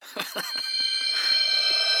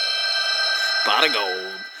Pot of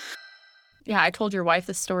gold. Yeah, I told your wife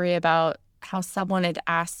the story about how someone had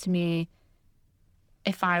asked me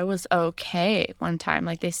if I was okay one time.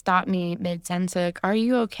 Like, they stopped me mid-sentence, like, "Are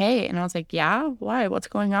you okay?" And I was like, "Yeah, why? What's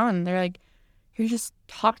going on?" And they're like, "You're just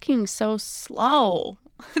talking so slow."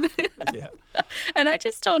 Yeah. And I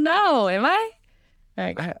just don't know. Am I?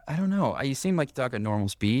 Like, I don't know. You seem like you talk at normal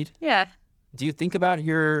speed. yeah. Do you think about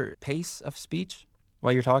your pace of speech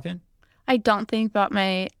while you're talking? I don't think about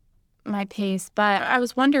my pace, but I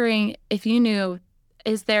was wondering if you knew,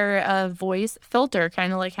 is there a voice filter,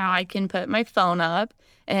 kind of like how I can put my phone up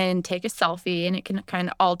and take a selfie and it can kind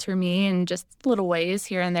of alter me in just little ways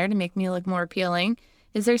here and there to make me look more appealing?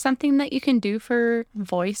 Is there something that you can do for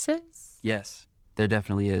voices? Yes, there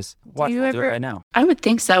definitely is. Watch, you we'll do it ever- right now. I would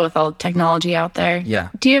think so with all the technology out there. Yeah.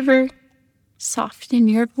 Do you ever soften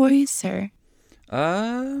your voice or?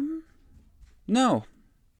 No.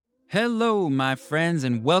 Hello, my friends,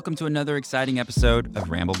 and welcome to another exciting episode of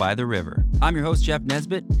Ramble by the River. I'm your host, Jeff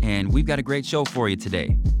Nesbitt, and we've got a great show for you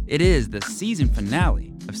today. It is the season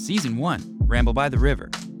finale of Season 1, Ramble by the River.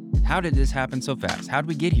 How did this happen so fast? How did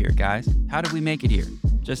we get here, guys? How did we make it here?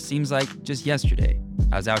 Just seems like just yesterday.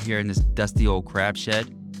 I was out here in this dusty old crab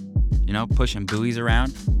shed, pushing buoys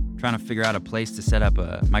around, trying to figure out a place to set up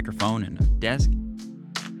a microphone and a desk.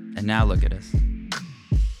 And now look at us.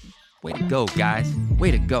 Way to go, guys. Way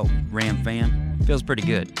to go, Ram fam. Feels pretty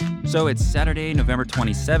good. So it's Saturday, November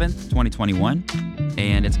 27th, 2021,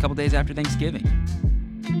 and it's a couple days after Thanksgiving.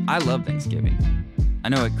 I love Thanksgiving. I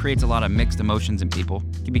know it creates a lot of mixed emotions in people.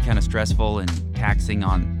 It can be kind of stressful and taxing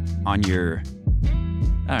on your,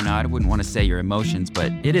 I don't know, I wouldn't want to say your emotions,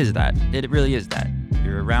 but it is that. It really is that.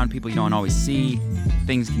 You're around people you don't always see.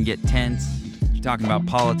 Things can get tense. You're talking about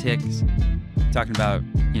politics. Talking about,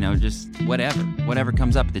 just whatever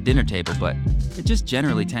comes up at the dinner table, but it just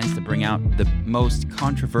generally tends to bring out the most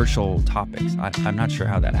controversial topics. I'm not sure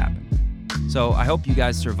how that happened. So I hope you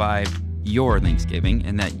guys survived your Thanksgiving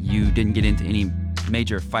and that you didn't get into any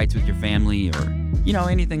major fights with your family or,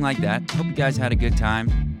 anything like that. Hope you guys had a good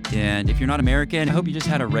time. And if you're not American, I hope you just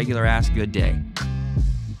had a regular ass good day.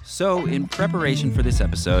 So in preparation for this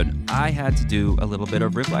episode, I had to do a little bit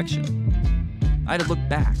of reflection. I had to look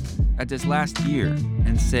back at this last year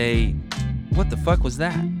and say, what the fuck was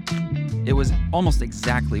that? It was almost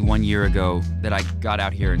exactly 1 year ago that I got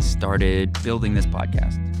out here and started building this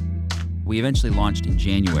podcast. We eventually launched in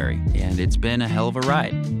January, and it's been a hell of a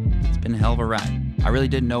ride. I really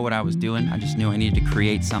didn't know what I was doing. I just knew I needed to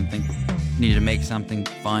create something, needed to make something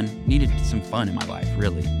fun, needed some fun in my life,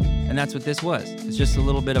 really. And that's what this was. It's just a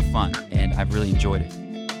little bit of fun, and I've really enjoyed it.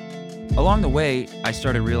 Along the way, I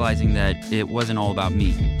started realizing that it wasn't all about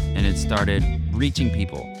me, and it started reaching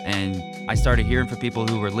people, and I started hearing from people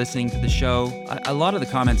who were listening to the show. A lot of the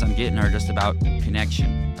comments I'm getting are just about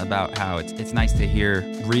connection, about how it's nice to hear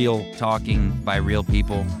real talking by real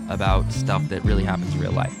people about stuff that really happens in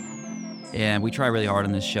real life. And we try really hard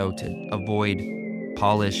on this show to avoid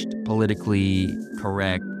polished, politically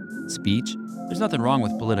correct speech. There's nothing wrong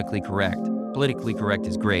with politically correct. Politically correct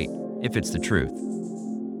is great if it's the truth.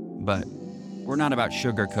 But we're not about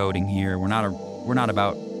sugarcoating here. We're not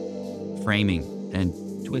about framing and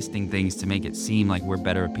twisting things to make it seem like we're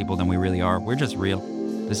better people than we really are. We're just real.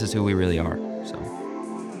 This is who we really are. So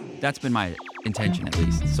that's been my intention, at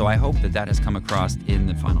least. So I hope that has come across in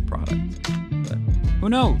the final product. But who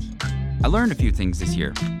knows? I learned a few things this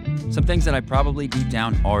year. Some things that I probably deep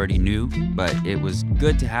down already knew, but it was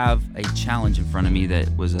good to have a challenge in front of me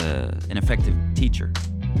that was an effective teacher.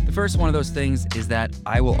 The first one of those things is that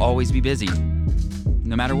I will always be busy,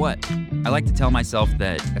 no matter what. I like to tell myself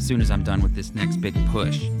that as soon as I'm done with this next big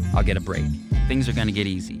push, I'll get a break. Things are gonna get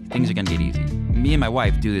easy. Me and my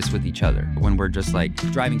wife do this with each other when we're just like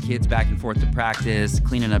driving kids back and forth to practice,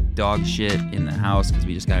 cleaning up dog shit in the house because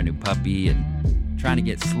we just got a new puppy, and trying to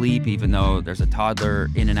get sleep even though there's a toddler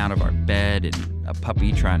in and out of our bed and a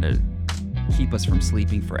puppy trying to keep us from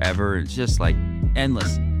sleeping forever. It's just like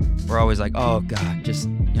endless. We're always like, oh God, just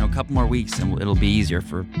a couple more weeks and it'll be easier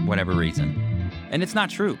for whatever reason. And it's not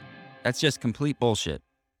true. That's just complete bullshit.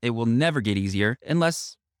 It will never get easier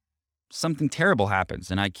unless something terrible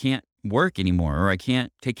happens and I can't work anymore or I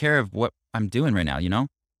can't take care of what I'm doing right now,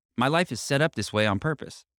 My life is set up this way on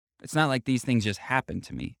purpose. It's not like these things just happen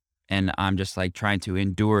to me and I'm just like trying to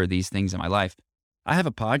endure these things in my life. I have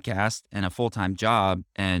a podcast and a full-time job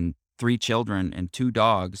and 3 children and 2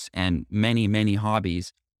 dogs and many, many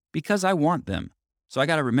hobbies because I want them. So I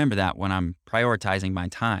got to remember that when I'm prioritizing my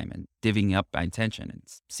time and divvying up my attention and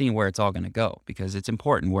seeing where it's all going to go, because it's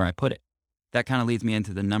important where I put it. That kind of leads me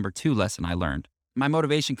into the number 2 lesson I learned. My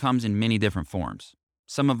motivation comes in many different forms.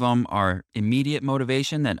 Some of them are immediate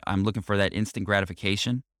motivation that I'm looking for that instant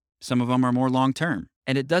gratification. Some of them are more long term.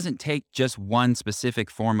 And it doesn't take just one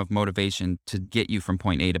specific form of motivation to get you from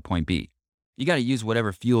point A to point B. You got to use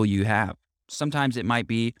whatever fuel you have. Sometimes it might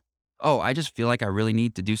be, oh, I just feel like I really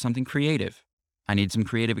need to do something creative. I need some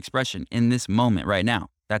creative expression in this moment right now.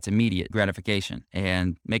 That's immediate gratification.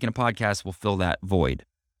 And making a podcast will fill that void.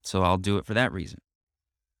 So I'll do it for that reason.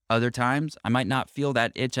 Other times, I might not feel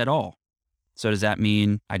that itch at all. So does that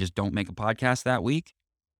mean I just don't make a podcast that week?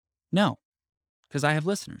 No, because I have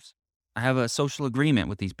listeners. I have a social agreement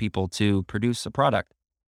with these people to produce a product.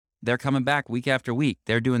 They're coming back week after week.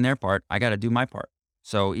 They're doing their part. I got to do my part.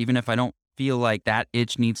 So even if I don't feel like that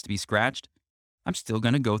itch needs to be scratched, I'm still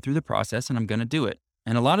going to go through the process and I'm going to do it.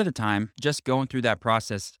 And a lot of the time, just going through that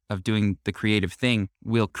process of doing the creative thing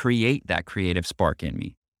will create that creative spark in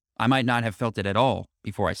me. I might not have felt it at all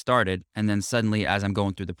before I started. And then suddenly, as I'm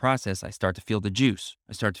going through the process, I start to feel the juice.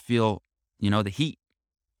 I start to feel, the heat.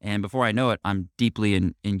 And before I know it, I'm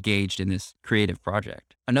deeply engaged in this creative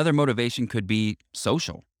project. Another motivation could be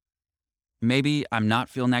social. Maybe I'm not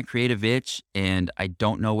feeling that creative itch and I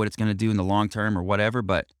don't know what it's going to do in the long term or whatever,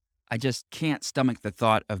 but I just can't stomach the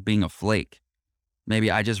thought of being a flake.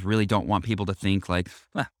 Maybe I just really don't want people to think like,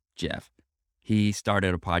 well, Jeff, he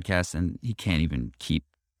started a podcast and he can't even keep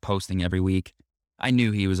posting every week. I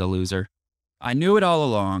knew he was a loser. I knew it all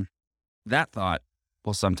along. That thought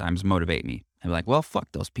will sometimes motivate me. I'm like, well, fuck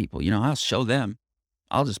those people. I'll show them.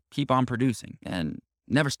 I'll just keep on producing and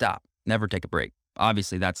never stop, never take a break.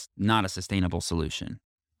 Obviously, that's not a sustainable solution.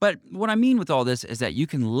 But what I mean with all this is that you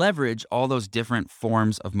can leverage all those different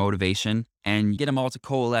forms of motivation and get them all to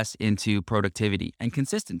coalesce into productivity and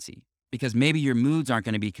consistency. Because maybe your moods aren't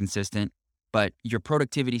going to be consistent, but your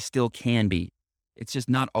productivity still can be. It's just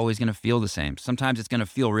not always going to feel the same. Sometimes it's going to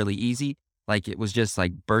feel really easy, like it was just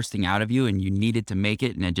like bursting out of you and you needed to make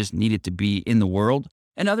it and it just needed to be in the world.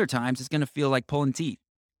 And other times it's going to feel like pulling teeth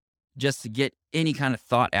just to get any kind of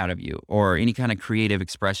thought out of you or any kind of creative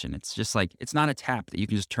expression. It's just like, it's not a tap that you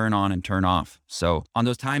can just turn on and turn off. So on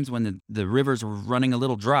those times when the rivers are running a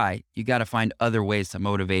little dry, you got to find other ways to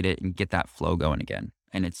motivate it and get that flow going again.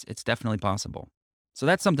 And it's definitely possible. So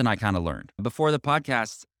that's something I kind of learned. Before the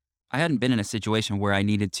podcast, I hadn't been in a situation where I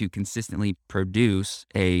needed to consistently produce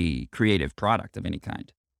a creative product of any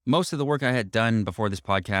kind. Most of the work I had done before this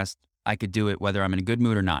podcast, I could do it whether I'm in a good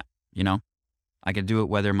mood or not, I could do it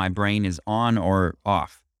whether my brain is on or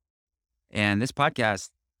off. And this podcast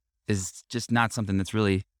is just not something that's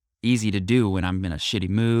really easy to do when I'm in a shitty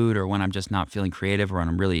mood or when I'm just not feeling creative or when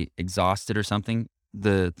I'm really exhausted or something.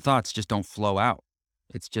 The thoughts just don't flow out.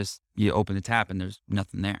 It's just you open the tap and there's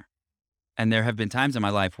nothing there. And there have been times in my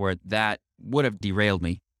life where that would have derailed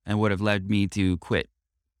me and would have led me to quit.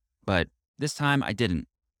 But this time I didn't.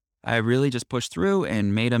 I really just pushed through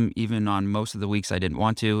and made them even on most of the weeks I didn't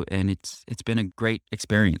want to. And it's been a great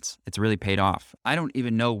experience. It's really paid off. I don't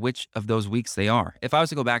even know which of those weeks they are. If I was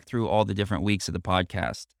to go back through all the different weeks of the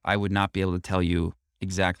podcast, I would not be able to tell you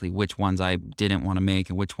exactly which ones I didn't want to make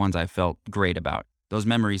and which ones I felt great about. Those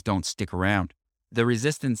memories don't stick around. The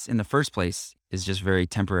resistance in the first place is just very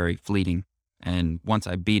temporary, fleeting. And once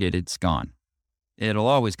I beat it, it's gone. It'll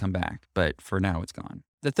always come back, but for now it's gone.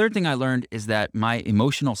 The third thing I learned is that my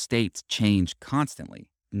emotional states change constantly.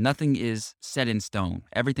 Nothing is set in stone.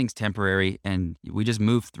 Everything's temporary and we just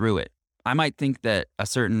move through it. I might think that a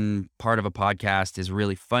certain part of a podcast is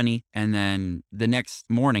really funny and then the next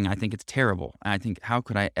morning I think it's terrible. And I think, how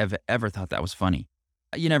could I ever thought that was funny?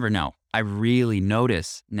 You never know. I really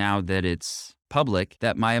notice now that it's public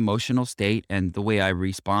that my emotional state and the way I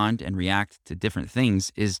respond and react to different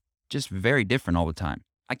things is just very different all the time.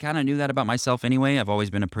 I kind of knew that about myself anyway. I've always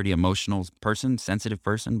been a pretty emotional person, sensitive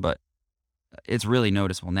person, but it's really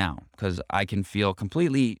noticeable now because I can feel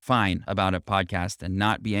completely fine about a podcast and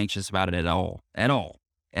not be anxious about it at all.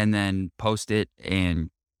 And then post it and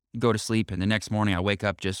go to sleep. And the next morning I wake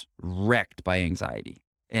up just wrecked by anxiety.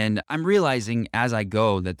 And I'm realizing as I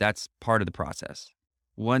go that that's part of the process.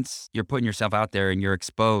 Once you're putting yourself out there and you're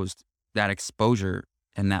exposed, that exposure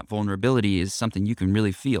and that vulnerability is something you can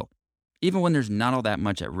really feel. Even when there's not all that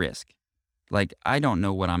much at risk. Like, I don't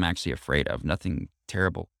know what I'm actually afraid of. Nothing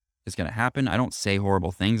terrible is going to happen. I don't say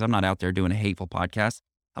horrible things. I'm not out there doing a hateful podcast.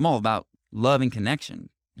 I'm all about love and connection.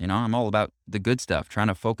 I'm all about the good stuff, trying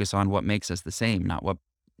to focus on what makes us the same, not what,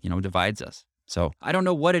 divides us. So I don't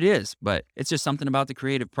know what it is, but it's just something about the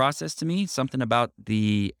creative process to me, something about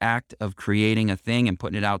the act of creating a thing and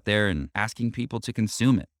putting it out there and asking people to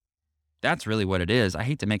consume it. That's really what it is. I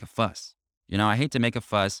hate to make a fuss. I hate to make a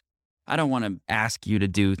fuss. I don't want to ask you to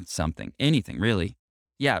do something, anything really.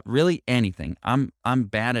 Yeah, really anything. I'm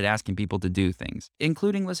bad at asking people to do things,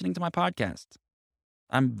 including listening to my podcast.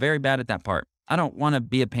 I'm very bad at that part. I don't want to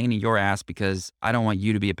be a pain in your ass because I don't want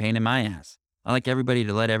you to be a pain in my ass. I like everybody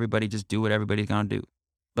to let everybody just do what everybody's going to do.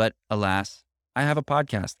 But alas, I have a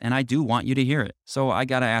podcast and I do want you to hear it. So I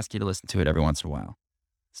got to ask you to listen to it every once in a while.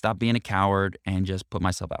 Stop being a coward and just put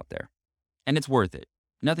myself out there. And it's worth it.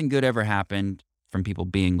 Nothing good ever happened from people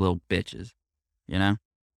being little bitches, you know?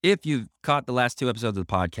 If you've caught the last 2 episodes of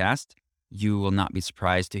the podcast, you will not be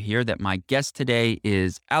surprised to hear that my guest today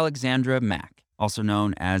is Alexandra Mack, also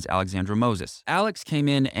known as Alexandra Moses. Alex came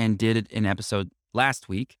in and did an episode last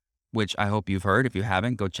week, which I hope you've heard. If you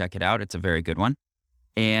haven't, go check it out. It's a very good one.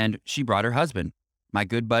 And she brought her husband, my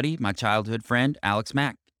good buddy, my childhood friend, Alex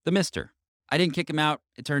Mack, the Mister. I didn't kick him out.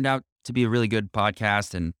 It turned out to be a really good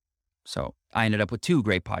podcast. And so I ended up with 2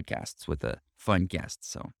 great podcasts with a fun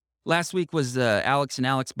guest. So last week was Alex and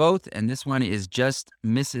Alex both, and this one is just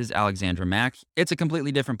Mrs. Alexandra Mack. It's a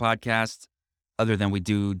completely different podcast, other than we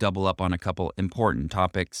do double up on a couple important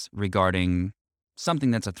topics regarding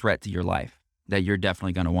something that's a threat to your life that you're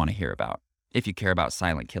definitely going to want to hear about if you care about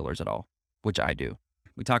silent killers at all, which I do.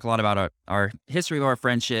 We talk a lot about our history of our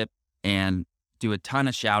friendship and do a ton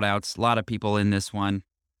of shout outs, a lot of people in this one,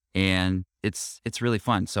 and it's really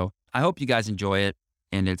fun. So I hope you guys enjoy it,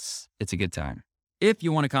 and it's a good time. If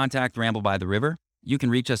you want to contact Ramble by the River, you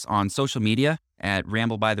can reach us on social media at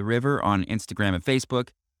Ramble by the River on Instagram and Facebook,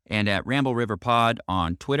 and at Ramble River Pod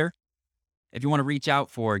on Twitter. If you want to reach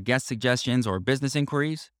out for guest suggestions or business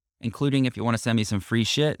inquiries, including if you want to send me some free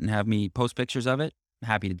shit and have me post pictures of it, I'm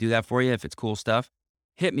happy to do that for you if it's cool stuff.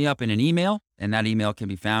 Hit me up in an email, and that email can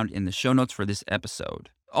be found in the show notes for this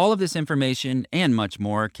episode. All of this information and much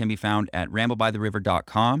more can be found at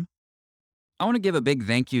ramblebytheriver.com. I want to give a big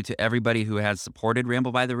thank you to everybody who has supported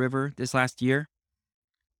Ramble by the River this last year.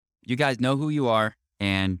 You guys know who you are,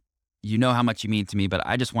 and you know how much you mean to me, but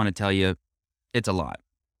I just want to tell you, it's a lot.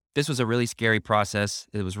 This was a really scary process.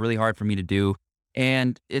 It was really hard for me to do,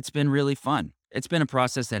 and it's been really fun. It's been a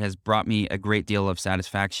process that has brought me a great deal of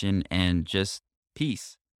satisfaction and just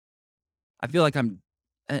peace. I feel like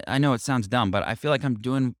I know it sounds dumb, but I feel like I'm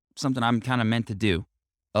doing something I'm kind of meant to do.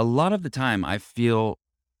 A lot of the time, I feel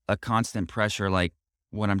a constant pressure like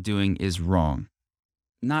what I'm doing is wrong.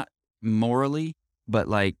 Not morally, but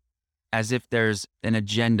like as if there's an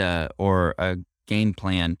agenda or a game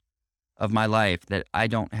plan of my life that I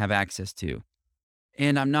don't have access to.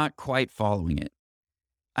 And I'm not quite following it.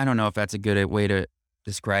 I don't know if that's a good way to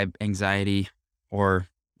describe anxiety or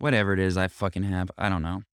whatever it is I fucking have. I don't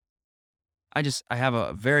know. I have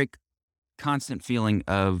a very constant feeling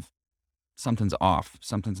of something's off.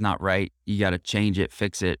 Something's not right. You got to change it,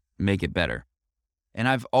 fix it, make it better. And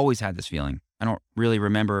I've always had this feeling. I don't really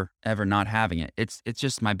remember ever not having it. It's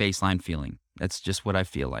just my baseline feeling. That's just what I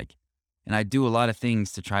feel like. And I do a lot of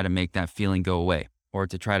things to try to make that feeling go away or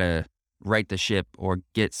to try to right the ship or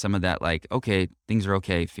get some of that like, okay, things are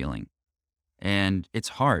okay feeling. And it's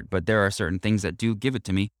hard, but there are certain things that do give it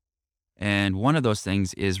to me. And one of those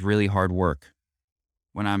things is really hard work.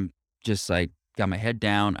 When I'm just like got my head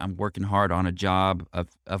down, I'm working hard on a job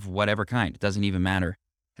of whatever kind. It doesn't even matter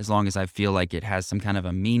as long as I feel like it has some kind of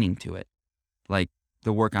a meaning to it. Like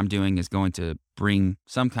the work I'm doing is going to bring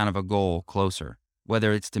some kind of a goal closer,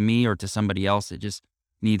 whether it's to me or to somebody else. It just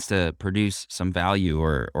needs to produce some value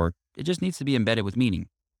or it just needs to be embedded with meaning.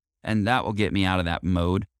 And that will get me out of that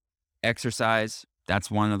mode. Exercise, that's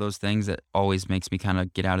one of those things that always makes me kind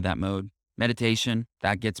of get out of that mode. Meditation,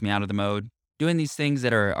 that gets me out of the mode. Doing these things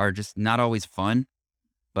that are just not always fun,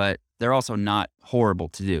 but they're also not horrible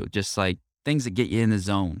to do. Just like things that get you in the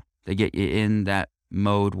zone. They get you in that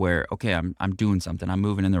mode where, okay, I'm doing something. I'm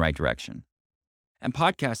moving in the right direction. And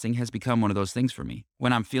podcasting has become one of those things for me.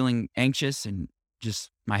 When I'm feeling anxious and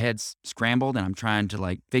just my head's scrambled and I'm trying to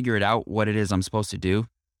like figure it out what it is I'm supposed to do,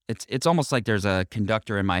 it's almost like there's a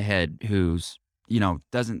conductor in my head who's,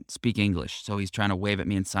 doesn't speak English. So he's trying to wave at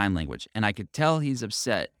me in sign language. And I could tell he's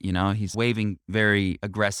upset, he's waving very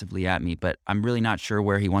aggressively at me, but I'm really not sure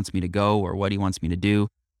where he wants me to go or what he wants me to do.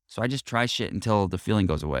 So I just try shit until the feeling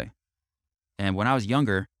goes away. And when I was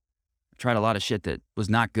younger, I tried a lot of shit that was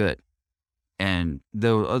not good. And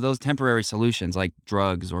those temporary solutions like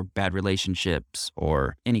drugs or bad relationships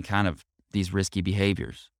or any kind of these risky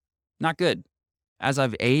behaviors, not good. As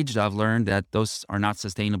I've aged, I've learned that those are not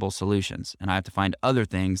sustainable solutions. And I have to find other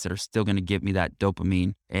things that are still going to give me that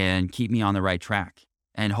dopamine and keep me on the right track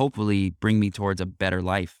and hopefully bring me towards a better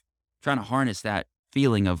life. Trying to harness that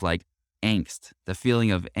feeling of like angst, the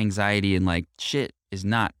feeling of anxiety and like shit is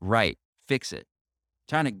not right. Fix it.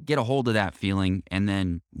 Trying to get a hold of that feeling and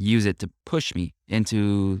then use it to push me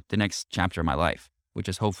into the next chapter of my life. which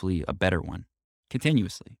is hopefully a better one,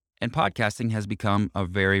 continuously. And podcasting has become a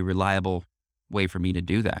very reliable way for me to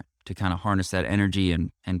do that, to kind of harness that energy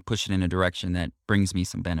and push it in a direction that brings me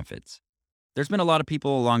some benefits. There's been a lot of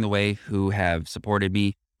people along the way who have supported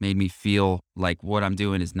me, made me feel like what I'm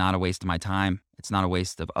doing is not a waste of my time. It's not a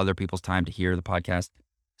waste of other people's time to hear the podcast.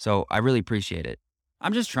 So I really appreciate it.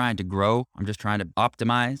 I'm just trying to grow. I'm just trying to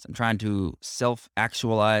optimize. I'm trying to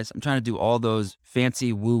self-actualize. I'm trying to do all those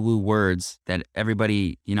fancy woo-woo words that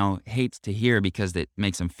everybody, hates to hear because it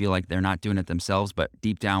makes them feel like they're not doing it themselves. But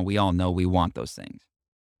deep down, we all know we want those things.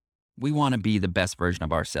 We want to be the best version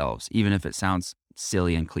of ourselves, even if it sounds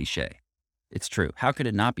silly and cliche. It's true. How could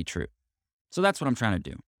it not be true? So that's what I'm trying to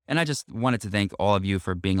do. And I just wanted to thank all of you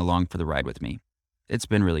for being along for the ride with me. It's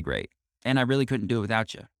been really great. And I really couldn't do it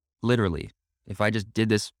without you. Literally. If I just did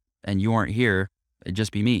this and you weren't here, it'd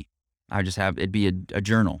just be me. It'd be a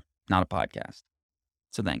journal, not a podcast.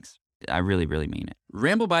 So thanks. I really, really mean it.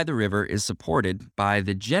 Ramble by the River is supported by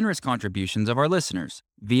the generous contributions of our listeners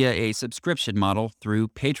via a subscription model through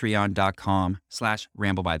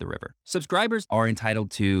patreon.com/ramblebytheriver. Subscribers are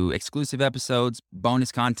entitled to exclusive episodes,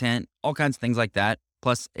 bonus content, all kinds of things like that,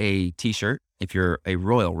 plus a t-shirt if you're a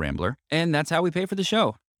royal rambler. And that's how we pay for the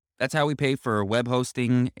show. That's how we pay for web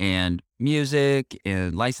hosting and music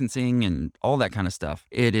and licensing and all that kind of stuff.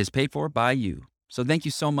 It is paid for by you. So thank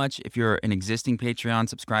you so much if you're an existing Patreon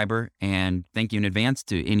subscriber, and thank you in advance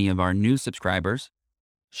to any of our new subscribers.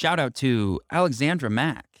 Shout out to Alexandra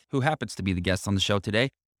Mack, who happens to be the guest on the show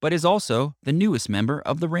today, but is also the newest member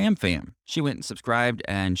of the Ram Fam. She went and subscribed,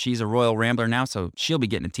 and she's a Royal Rambler now, so she'll be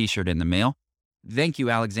getting a t-shirt in the mail. Thank you,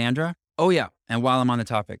 Alexandra. Oh yeah, and while I'm on the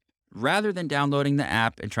topic, rather than downloading the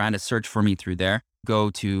app and trying to search for me through there, go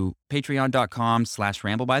to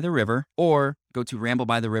patreon.com/ramblebytheriver or go to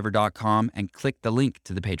ramblebytheriver.com and click the link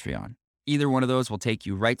to the Patreon. Either one of those will take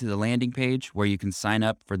you right to the landing page where you can sign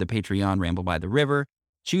up for the Patreon Ramble by the River,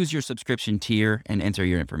 choose your subscription tier, and enter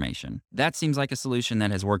your information. That seems like a solution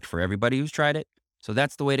that has worked for everybody who's tried it, so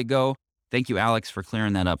that's the way to go. Thank you, Alex, for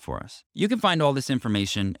clearing that up for us. You can find all this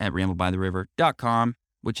information at ramblebytheriver.com,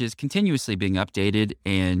 which is continuously being updated,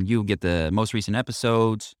 and you'll get the most recent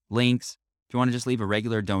episodes, links. If you want to just leave a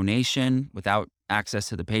regular donation without access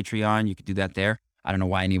to the Patreon, you could do that there. I don't know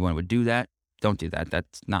why anyone would do that. Don't do that.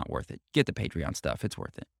 That's not worth it. Get the Patreon stuff. It's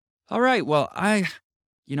worth it. All right. Well, I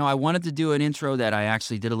wanted to do an intro that I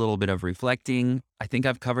actually did a little bit of reflecting. I think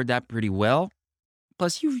I've covered that pretty well.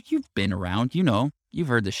 Plus, you've been around. You've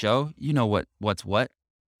heard the show. You know what's what.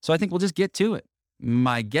 So I think we'll just get to it.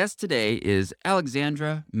 My guest today is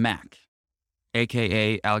Alexandra Mack,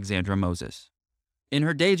 a.k.a. Alexandra Moses. In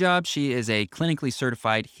her day job, she is a clinically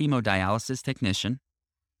certified hemodialysis technician.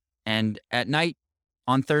 And at night,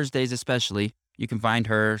 on Thursdays especially, you can find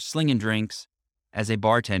her slinging drinks as a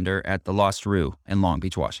bartender at the Lost Rue in Long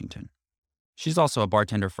Beach, Washington. She's also a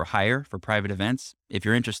bartender for hire for private events. If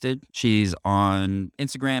you're interested, she's on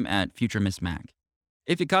Instagram at Future Miss Mac.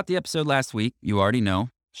 If you caught the episode last week, you already know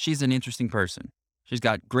she's an interesting person. She's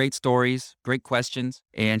got great stories, great questions,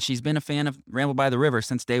 and she's been a fan of Ramble by the River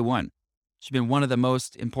since day one. She's been one of the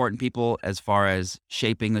most important people as far as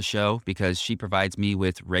shaping the show because she provides me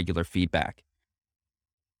with regular feedback.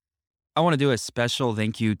 I want to do a special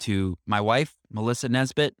thank you to my wife, Melissa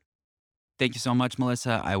Nesbitt. Thank you so much,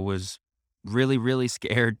 Melissa. I was really, really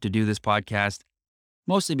scared to do this podcast,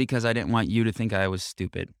 mostly because I didn't want you to think I was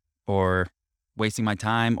stupid or wasting my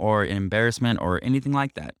time or an embarrassment or anything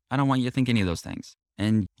like that. I don't want you to think any of those things.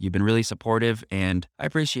 And you've been really supportive, and I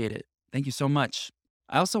appreciate it. Thank you so much.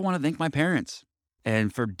 I also want to thank my parents,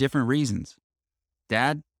 and for different reasons.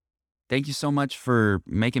 Dad, thank you so much for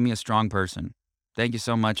making me a strong person. Thank you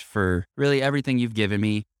so much for really everything you've given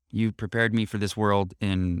me. You prepared me for this world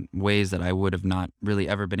in ways that I would have not really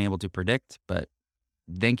ever been able to predict, but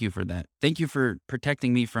thank you for that. Thank you for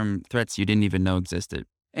protecting me from threats you didn't even know existed.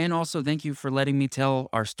 And also thank you for letting me tell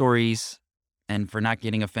our stories and for not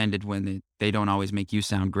getting offended when they don't always make you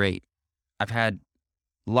sound great. I've had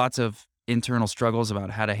lots of internal struggles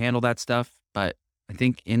about how to handle that stuff, but I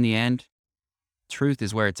think in the end, truth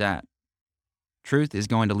is where it's at. Truth is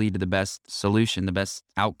going to lead to the best solution, the best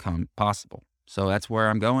outcome possible. So that's where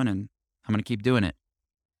I'm going, and I'm going to keep doing it.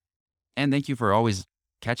 And thank you for always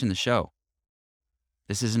catching the show.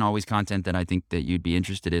 This isn't always content that I think that you'd be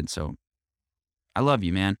interested in, so I love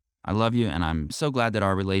you, man. I love you, and I'm so glad that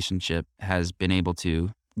our relationship has been able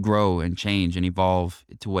to grow and change and evolve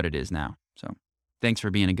to what it is now. So thanks for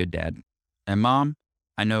being a good dad. And Mom,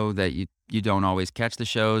 I know that you don't always catch the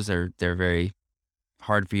shows. They're very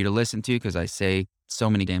hard for you to listen to because I say so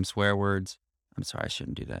many damn swear words. I'm sorry, I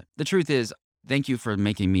shouldn't do that. The truth is, thank you for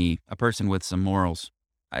making me a person with some morals.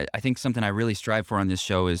 I think something I really strive for on this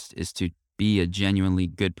show is to be a genuinely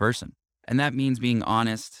good person. And that means being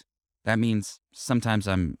honest. That means sometimes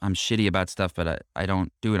I'm shitty about stuff, but I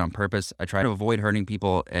don't do it on purpose. I try to avoid hurting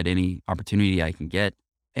people at any opportunity I can get.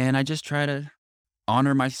 And I just try to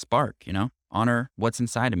honor my spark, honor what's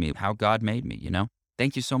inside of me, how God made me,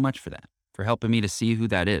 Thank you so much for that, for helping me to see who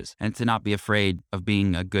that is and to not be afraid of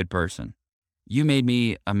being a good person. You made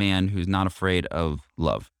me a man who's not afraid of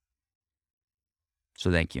love. So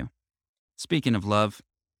thank you. Speaking of love,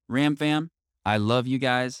 Ram Fam, I love you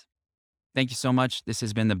guys. Thank you so much. This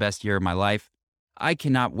has been the best year of my life. I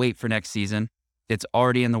cannot wait for next season. It's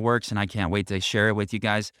already in the works, and I can't wait to share it with you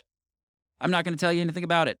guys. I'm not going to tell you anything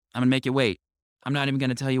about it. I'm going to make you wait. I'm not even going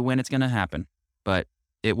to tell you when it's going to happen, but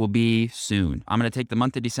it will be soon. I'm going to take the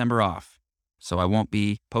month of December off, so I won't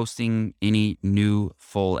be posting any new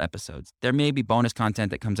full episodes. There may be bonus content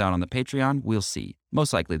that comes out on the Patreon. We'll see.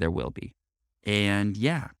 Most likely there will be. And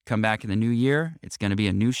yeah, come back in the new year. It's going to be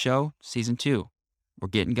a new show, season 2. We're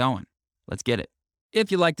getting going. Let's get it.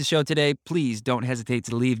 If you liked the show today, please don't hesitate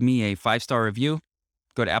to leave me a 5-star review.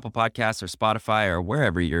 Go to Apple Podcasts or Spotify or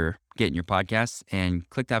wherever you're getting your podcasts and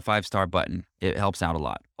click that 5-star button. It helps out a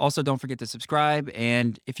lot. Also, don't forget to subscribe.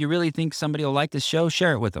 And if you really think somebody will like this show,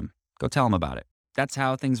 share it with them. Go tell them about it. That's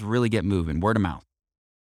how things really get moving, word of mouth.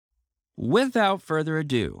 Without further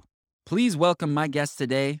ado, please welcome my guest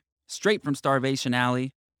today, straight from Starvation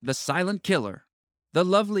Alley, the silent killer, the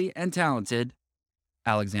lovely and talented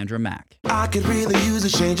Alexandra Mack. I could really use a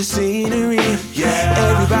change of scenery.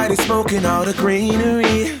 Yeah. Everybody smoking all the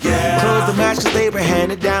greenery. Yeah. Close the match 'cause they were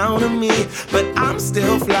handed down to me. But I'm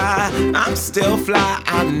still fly,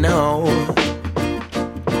 I know.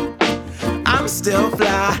 I'm still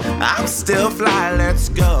fly, let's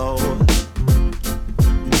go.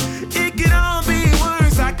 It could all be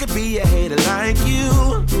worse, I could be a hater like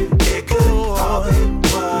you. It could all be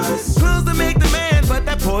worse. Pills to make the man, but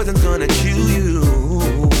that poison's gonna kill you.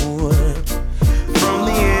 From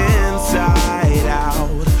the inside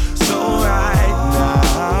out. So right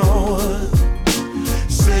now,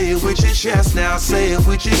 say it with your chest now, say it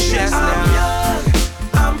with your chest now. I'm young,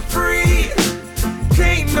 I'm free,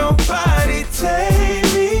 can't nobody take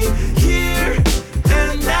me here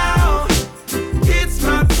and now. It's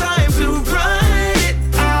my time to run it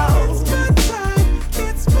out.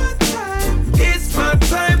 It's my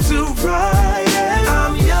time to ride it.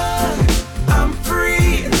 I'm young, I'm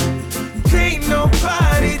free, can't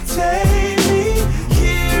nobody take me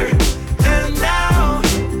here and now.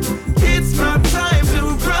 It's my time to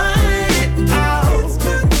run it out.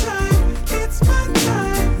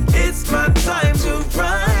 It's my time to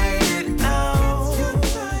ride it out.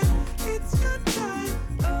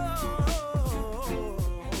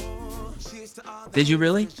 Did you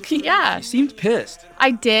really? Yeah, You seemed pissed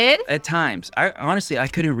I did. at times. I honestly, I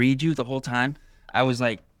couldn't read you the whole time. I was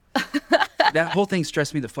like, that whole thing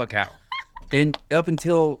stressed me the fuck out. And up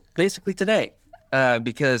until basically today,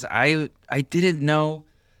 because I didn't know.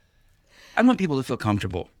 I want people to feel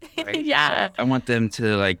comfortable. Right? Yeah. I want them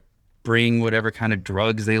to like bring whatever kind of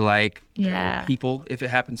drugs they like. Yeah. People, if it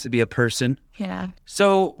happens to be a person. Yeah.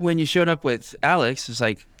 So when you showed up with Alex, it's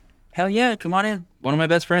like, hell yeah, come on in. One of my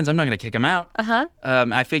best friends. I'm not going to kick him out. Uh-huh.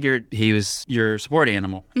 I figured he was your support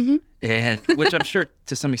animal, and which I'm sure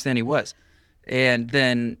to some extent he was. And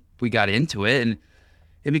then we got into it, and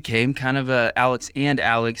it became kind of a Alex and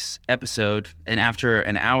Alex episode. And after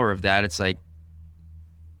an hour of that, it's like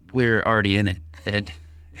we're already in it. And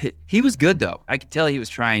he was good though. I could tell he was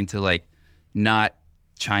trying to like not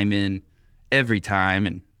chime in every time,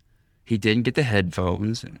 and he didn't get the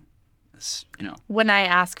headphones. And When I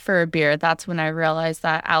ask for a beer, that's when I realize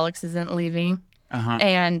that Alex isn't leaving.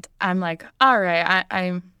 And I'm like, all right,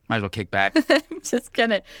 I'm might as well kick back. just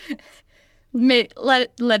gonna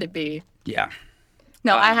let it be. Yeah.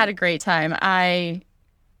 No, I had a great time. I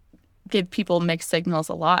give people mixed signals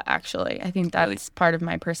a lot, actually. I think that's Really? part of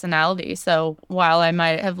my personality. So while I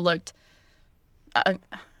might have looked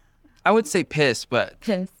I would say pissed, but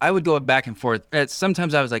pissed. I would go back and forth.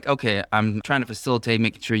 Sometimes I was like, okay, I'm trying to facilitate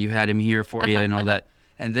making sure you had him here for you and all that.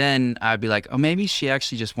 And then I'd be like, oh, maybe she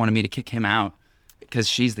actually just wanted me to kick him out because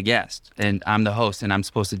she's the guest and I'm the host and I'm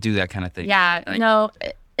supposed to do that kind of thing. Yeah, Like, no,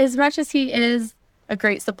 as much as he is a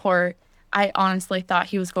great support, I honestly thought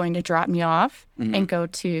he was going to drop me off and go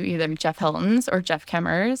to either Jeff Hilton's or Jeff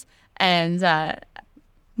Kemmer's. And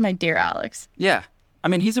my dear Alex. Yeah. I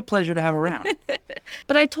mean, he's a pleasure to have around.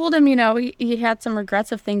 But I told him, he had some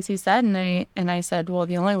regrets of things he said. And I said, well,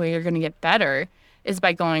 the only way you're going to get better is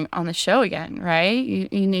by going on the show again, right? You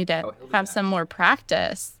need to have some more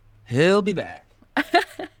practice. He'll be back.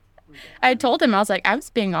 I told him, I was like, I was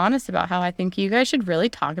being honest about how I think you guys should really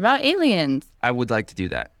talk about aliens. I would like to do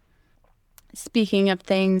that. Speaking of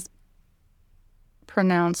things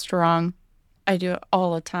pronounced wrong, I do it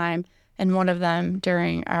all the time. And one of them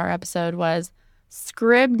during our episode was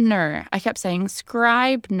Scribner. I kept saying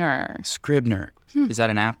Scribner. Scribner. Is that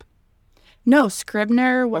an app? No,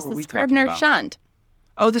 Scribner was What were the we talking Scribner about? shunt.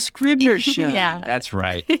 Oh, the Scribner shunt. Yeah. That's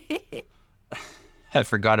right. I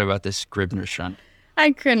forgot about the Scribner shunt.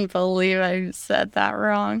 I couldn't believe I said that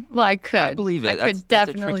wrong. Well, I could. I believe it. I That's- could that's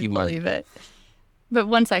a definitely tricky one. believe it. But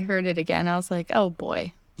once I heard it again, I was like, oh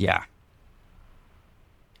boy. Yeah.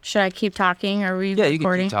 Should I keep talking? Are we Yeah, you can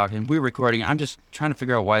recording? keep talking. We're recording. I'm just trying to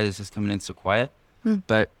figure out why this is coming in so quiet.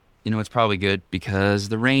 But, it's probably good because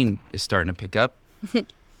the rain is starting to pick up.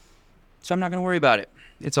 So I'm not going to worry about it.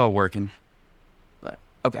 It's all working. But,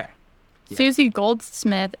 okay. Yeah. Susie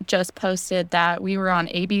Goldsmith just posted that we were on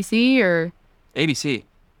ABC or ABC.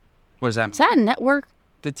 What does that mean? is that a network?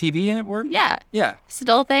 The TV network? Yeah. Yeah.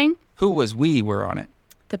 Still a thing? Who was we were on it?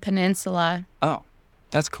 The Peninsula. Oh,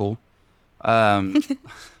 that's cool.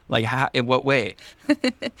 Like, how, in what way?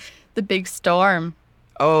 The big storm.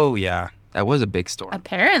 Oh, yeah. That was a big storm.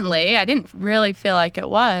 Apparently. I didn't really feel like it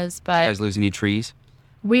was, You but guys lose any trees?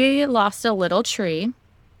 we lost a little tree.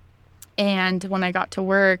 And when I got to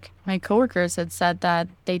work, my coworkers had said that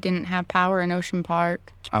they didn't have power in Ocean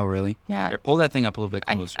Park. Oh, really? Yeah. Here, pull that thing up a little bit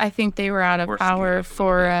I, closer. I think they were out of Or power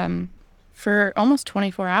for almost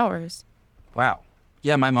 24 hours. Wow.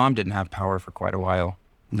 Yeah, my mom didn't have power for quite a while.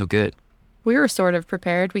 No good. We were sort of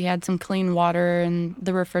prepared. We had some clean water in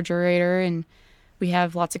the refrigerator, and we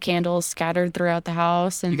have lots of candles scattered throughout the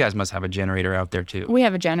house. And You guys must have a generator out there, too. we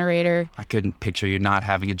have a generator. I couldn't picture you not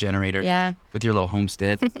having a generator Yeah. with your little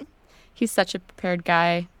homestead. He's such a prepared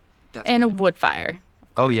guy. That's And a wood fire.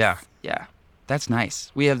 Oh, yeah. Yeah. That's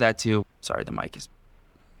nice. We have that, too. Sorry, the mic is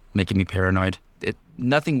making me paranoid.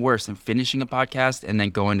 Nothing worse than finishing a podcast and then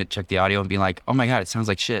going to check the audio and being like, oh, my God, it sounds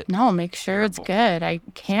like shit. No, make sure it's good. I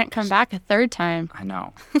can't come back a third time. I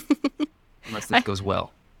know. Unless this goes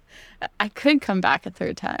well. I could come back a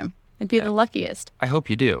third time. I'd be the luckiest. I hope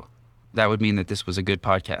you do. That would mean that this was a good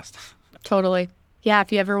podcast. Totally. Yeah,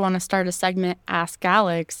 if you ever want to start a segment, Ask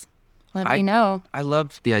Alex. Let I- me know. I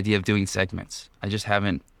love the idea of doing segments. I just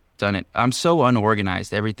haven't done it. I'm so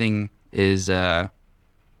unorganized. Everything is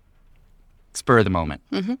spur of the moment.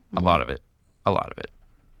 A lot of it. A lot of it.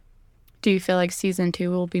 Do you feel like season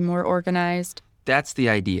 2 will be more organized? That's the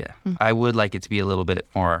idea. I would like it to be a little bit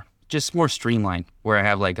more, just more streamlined, where I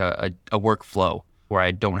have like a workflow where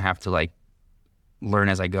I don't have to like learn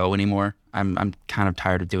as I go anymore. I'm kind of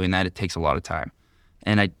tired of doing that. It takes a lot of time.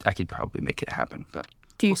 And I could probably make it happen. But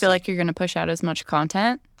Do you We'll feel see. like you're going to push out as much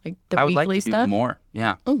content? Like the I would weekly like to stuff? do more.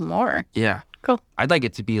 Yeah. Oh, more. Yeah. Cool. I'd like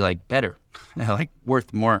it to be like better, like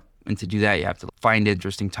worth more. And to do that, you have to find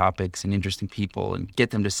interesting topics and interesting people and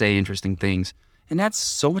get them to say interesting things. And that's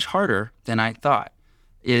so much harder than I thought.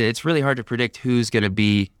 It's really hard to predict who's going to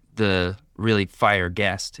be the really fire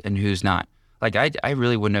guest and who's not. Like I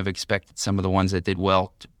really wouldn't have expected some of the ones that did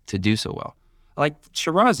well to do so well. Like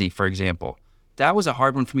Shirazi, for example. That was a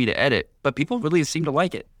hard one for me to edit, but people really seem to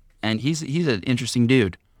like it. And he's an interesting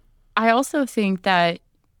dude. I also think that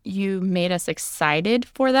you made us excited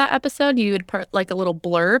for that episode. You would put like a little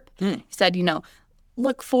blurb. You said,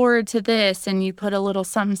 look forward to this. And you put a little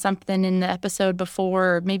something in the episode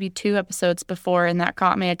before, or maybe 2 episodes before. And that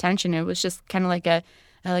caught my attention. It was just kind of like a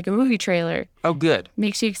movie trailer. Oh, good.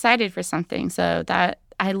 Makes you excited for something. So that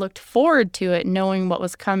I looked forward to it, knowing what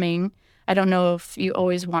was coming. I don't know if you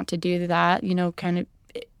always want to do that, kind of.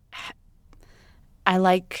 I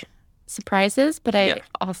like surprises, but I Yeah.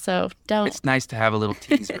 also don't. It's nice to have a little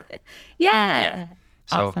teaser. Yeah.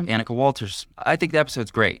 So Awesome. Annika Walters, I think the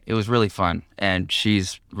episode's great. It was really fun, and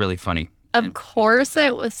she's really funny. Of course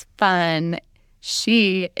it was fun.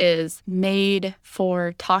 She is made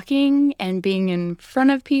for talking and being in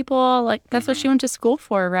front of people. Like, that's what she went to school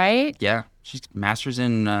for, right? Yeah, she's master's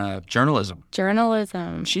in journalism.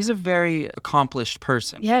 Journalism. She's a very accomplished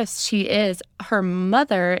person. Yes, she is. Her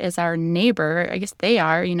mother is our neighbor. I guess they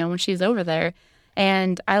are, when she's over there.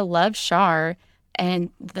 And I love Shar and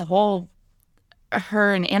the whole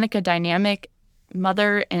her and Annika dynamic,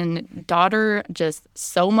 mother and daughter, just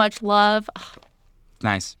so much love.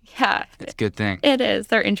 Nice. Yeah, It's a good thing. it is.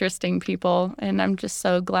 They're interesting people, and I'm just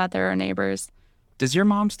so glad they're our neighbors. Does your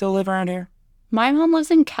mom still live around here? My mom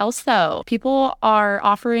lives in Kelso. People are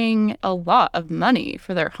offering a lot of money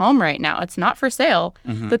for their home right now. It's not for sale,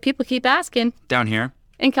 but people keep asking. Down here?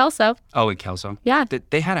 In Kelso. Oh, in Kelso. Yeah.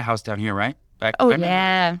 They had a house down here, right? Back, Oh, I remember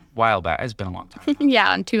yeah. A while back. It's been a long time.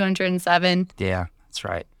 Yeah, on 207. Yeah, that's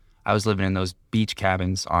right. I was living in those beach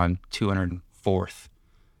cabins on 204th.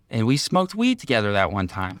 And we smoked weed together that one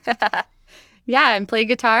time. Yeah, and play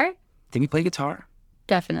guitar? Did we play guitar?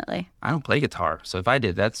 Definitely. I don't play guitar. So if I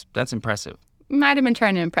did, that's impressive. You might have been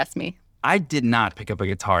trying to impress me. I did not pick up a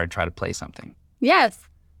guitar and try to play something. Yes.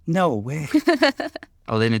 No way.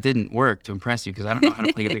 Oh, then it didn't work to impress you because I don't know how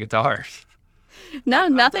to play the guitar. No,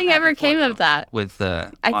 nothing ever came of that. With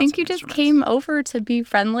I think you just came over to be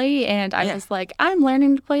friendly, and I was like, I'm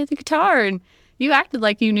learning to play the guitar, and you acted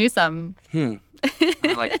like you knew something.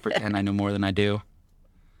 I like to pretend I know more than I do.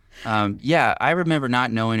 Yeah, I remember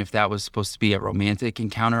not knowing if that was supposed to be a romantic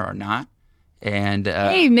encounter or not. And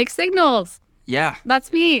hey, mixed signals. Yeah.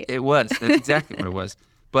 That's me. It was. That's exactly what it was.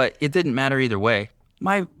 But it didn't matter either way.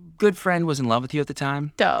 My good friend was in love with you at the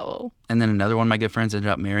time. Doe. And then another one of my good friends ended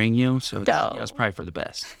up marrying you. So it was probably for the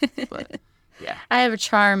best. But yeah. I have a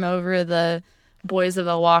charm over the boys of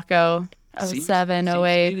Ilwaco, 07,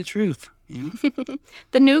 08. The truth. You know?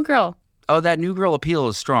 The new girl. Oh, that new girl appeal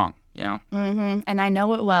is strong, you know? Mm-hmm. And I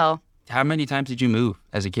know it well. How many times did you move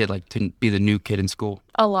as a kid, like to be the new kid in school?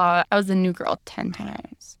 A lot. I was the new girl 10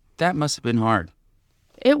 times. That must have been hard.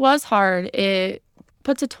 It was hard. It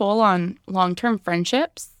puts a toll on long-term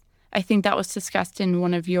friendships. I think that was discussed in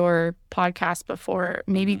one of your podcasts before,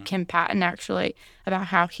 maybe Kim Patton actually, about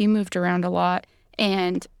how he moved around a lot.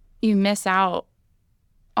 And you miss out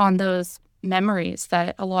on those memories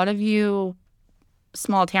that a lot of you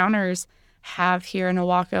small towners have here in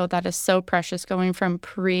Ilwaco that is so precious, going from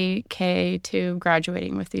pre-K to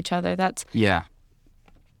graduating with each other. That's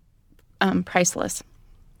priceless.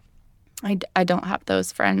 I don't have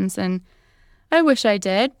those friends, and I wish I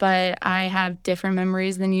did, but I have different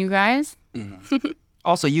memories than you guys. Mm-hmm.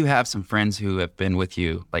 Also, you have some friends who have been with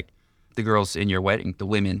you, like the girls in your wedding, the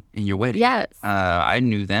women in your wedding. Yes. I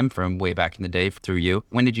knew them from way back in the day through you.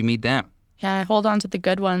 When did you meet them? Yeah, I hold on to the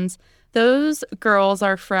good ones. Those girls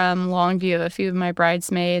are from Longview, a few of my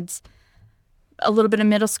bridesmaids, a little bit of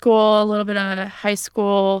middle school, a little bit of high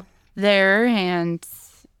school there, and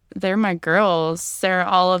they're my girls. Sarah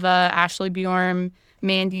Oliva, Ashley Bjorn,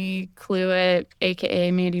 Mandy Cluett,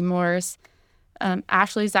 a.k.a. Mandy Morse.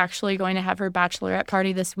 Ashley's actually going to have her bachelorette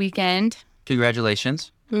party this weekend.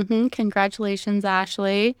 Congratulations. Mm-hmm. Congratulations,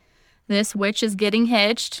 Ashley. This witch is getting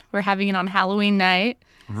hitched. We're having it on Halloween night.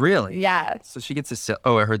 Really? Yeah. So she gets to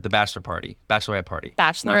I heard the bachelorette party.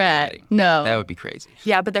 Bachelorette. No. That would be crazy.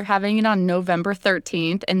 Yeah, but they're having it on November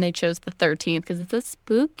 13th, and they chose the 13th because it's a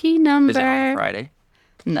spooky number. Is it on Friday?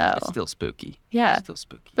 No. It's still spooky. Yeah. It's still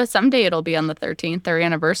spooky. But someday it'll be on the 13th, their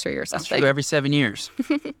anniversary or something. That's true, every 7 years.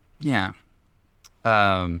 Yeah.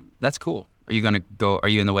 That's cool. Are you going to go? Are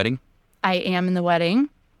you in the wedding? I am in the wedding.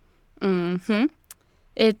 Mm-hmm.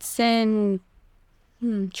 It's in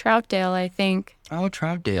Troutdale, I think. Oh,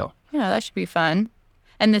 Troutdale. Yeah, that should be fun.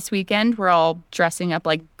 And this weekend, we're all dressing up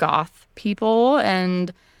like goth people,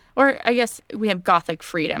 or I guess we have gothic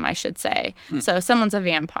freedom, I should say. So someone's a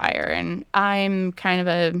vampire, and I'm kind of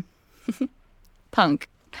a punk.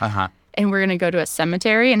 Uh-huh. And we're going to go to a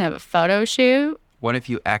cemetery and have a photo shoot. What if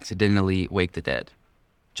you accidentally wake the dead?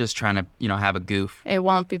 Just trying to, have a goof. It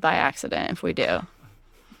won't be by accident if we do.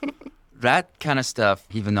 That kind of stuff,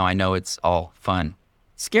 even though I know it's all fun,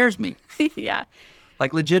 scares me. Yeah.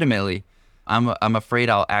 Like, legitimately, I'm afraid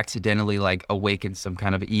I'll accidentally, awaken some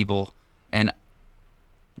kind of evil. And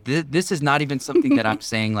this is not even something that I'm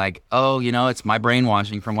saying, it's my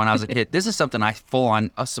brainwashing from when I was a kid. This is something I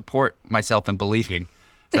full-on support myself in believing.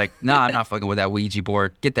 It's like, nah, I'm not fucking with that Ouija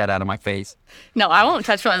board. Get that out of my face. No, I won't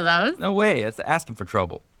touch one of those. No way. It's asking for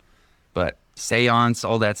trouble. But seance,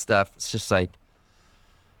 all that stuff, it's just like,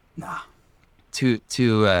 nah.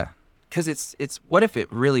 Because it's what if it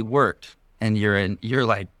really worked and you're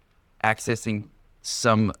accessing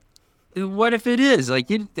some. What if it is?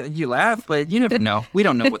 You laugh, but you never know. We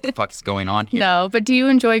don't know what the fuck is going on here. No, but do you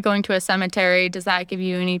enjoy going to a cemetery? Does that give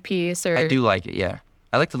you any peace? Or I do like it, yeah.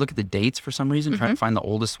 I like to look at the dates for some reason, try to find the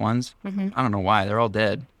oldest ones. I don't know why. They're all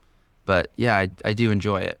dead. But yeah, I do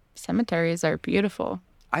enjoy it. Cemeteries are beautiful.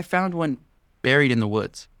 I found one buried in the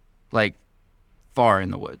woods, far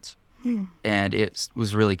in the woods. And it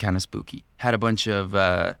was really kind of spooky. Had a bunch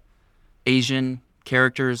of Asian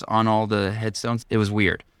characters on all the headstones. It was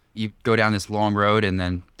weird. You go down this long road, and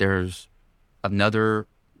then there's another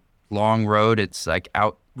long road. It's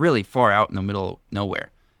really far out in the middle of nowhere.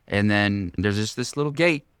 And then there's just this little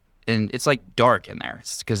gate, and it's dark in there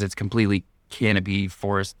because it's completely canopy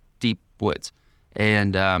forest, deep woods.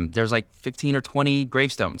 And there's 15 or 20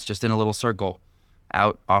 gravestones just in a little circle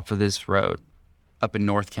out off of this road up in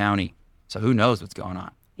North County. So who knows what's going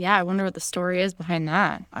on? Yeah, I wonder what the story is behind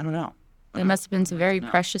that. I don't know. It must have been some very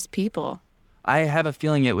precious people. I have a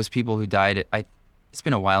feeling it was people who died. It's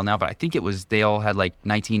been a while now, but I think they all had like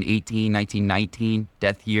 1918, 1919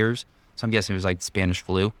 death years. So I'm guessing it was like Spanish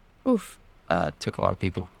flu. Oof. Took a lot of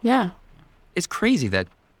people. Yeah. It's crazy that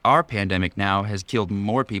our pandemic now has killed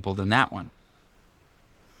more people than that one.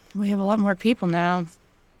 We have a lot more people now.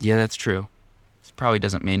 Yeah, that's true. It probably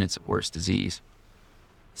doesn't mean it's a worse disease.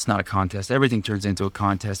 It's not a contest. Everything turns into a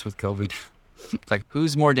contest with COVID. It's like,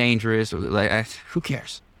 who's more dangerous? Who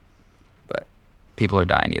cares? But people are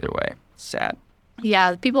dying either way. It's sad.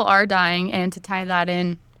 Yeah, people are dying. And to tie that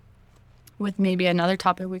in with maybe another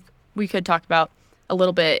topic we could talk about a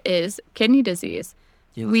little bit is kidney disease.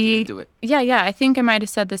 Yeah, let's get into it. Yeah. I think I might have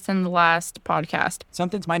said this in the last podcast. Some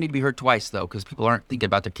things might need to be heard twice, though, because people aren't thinking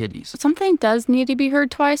about their kidneys. Something does need to be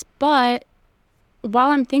heard twice, but while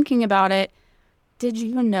I'm thinking about it, did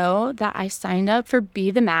you know that I signed up for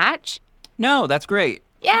Be the Match? No, that's great.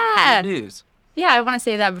 Yeah. Good news. Yeah, I want to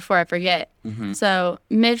say that before I forget. Mm-hmm. So,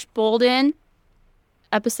 Mitch Bolden,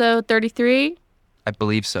 episode 33, I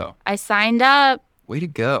believe so. I signed up. Way to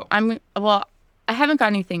go. I haven't got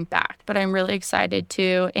anything back, but I'm really excited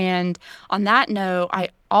to. And on that note, I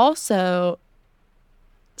also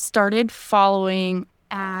started following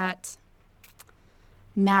at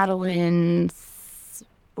Madeline's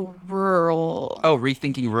Rural. Oh,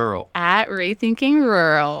 Rethinking Rural. At Rethinking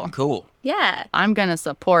Rural. Cool. Yeah, I'm going to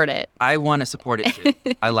support it. I want to support it too.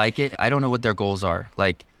 I like it. I don't know what their goals are.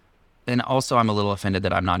 And also I'm a little offended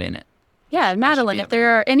that I'm not in it. Yeah, Madeline, if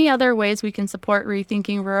there are any other ways we can support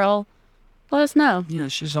Rethinking Rural, let us know.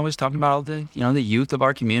 She's always talking about all the youth of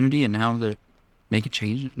our community and how to make a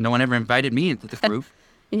change. No one ever invited me into the group.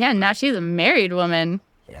 Yeah, now she's a married woman.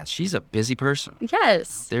 Yeah, she's a busy person.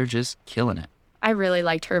 Yes. They're just killing it. I really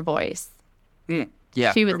liked her voice.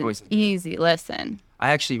 Yeah, She was her an voice is easy listen.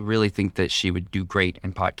 I actually really think that she would do great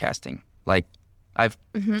in podcasting. I've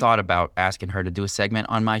thought about asking her to do a segment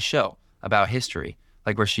on my show about history,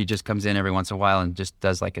 where she just comes in every once in a while and just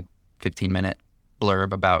does a 15-minute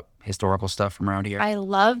blurb about historical stuff from around here. I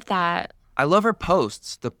love that. I love her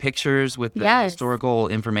posts, the pictures with the historical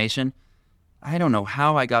information. I don't know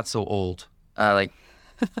how I got so old.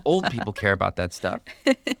 Old people care about that stuff.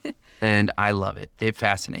 And I love it. It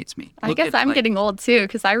fascinates me. I guess I'm getting old too,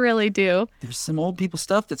 because I really do. There's some old people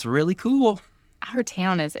stuff that's really cool. Our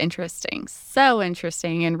town is interesting. So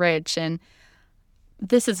interesting and rich. And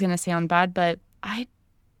this is going to sound bad, but I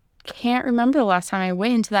can't remember the last time I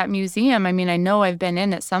went into that museum. I mean, I know I've been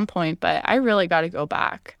in at some point, but I really got to go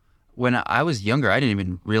back. When I was younger, I didn't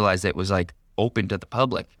even realize it was open to the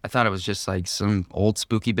public. I thought it was just some old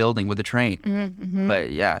spooky building with a train. Mm-hmm.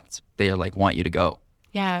 But yeah, they want you to go.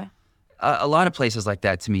 Yeah. A lot of places like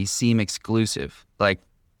that to me seem exclusive.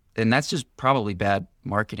 And that's just probably bad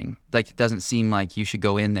marketing. It doesn't seem like you should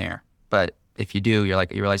go in there. But if you do, you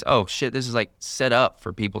realize, oh shit, this is set up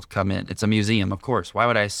for people to come in. It's a museum, of course. Why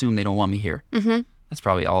would I assume they don't want me here? Mm-hmm. That's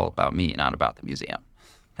probably all about me, not about the museum,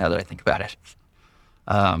 now that I think about it.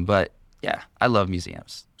 But yeah, I love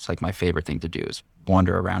museums. It's my favorite thing to do is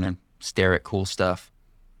wander around and stare at cool stuff.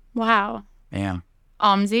 Wow. Yeah.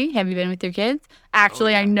 OMSI, have you been with your kids?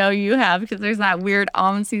 Actually, I know you have, because there's that weird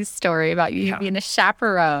OMSI story about you being a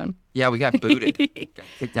chaperone. Yeah, we got booted. Got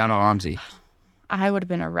kicked down on OMSI. I would have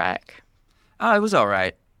been a wreck. Oh, it was all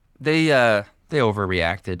right. They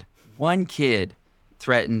overreacted. One kid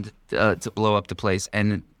threatened to blow up the place,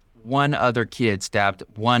 and one other kid stabbed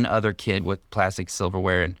one other kid with plastic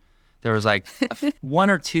silverware. And there was one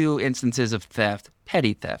or two instances of theft,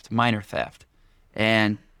 petty theft, minor theft.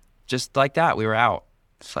 And just like that, we were out.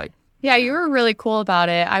 It's yeah, you were really cool about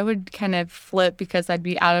it. I would kind of flip because I'd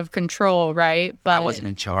be out of control, right? But I wasn't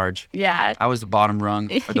in charge. Yeah. I was the bottom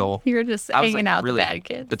rung adult. You were just hanging out with the bad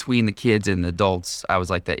kids. Between the kids and the adults, I was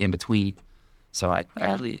the in-between. So I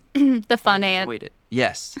actually the fun aunt. enjoyed it.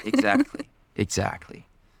 Yes, exactly. Exactly.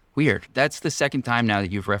 Weird. That's the second time now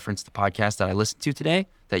that you've referenced the podcast that I listened to today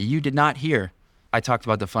that you did not hear. I talked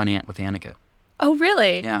about the fun aunt with Annika. Oh,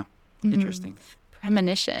 really? Yeah. Interesting.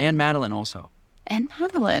 Premonition. And Madeline also. And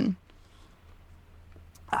Madeline.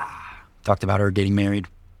 Talked about her getting married.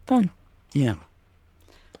 Fun. Yeah.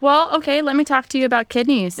 Well, okay, let me talk to you about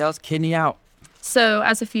kidneys. That was kidney out. So,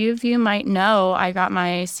 as a few of you might know, I got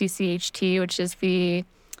my CCHT, which is the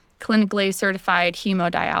clinically certified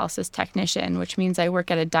hemodialysis technician, which means I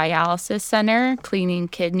work at a dialysis center cleaning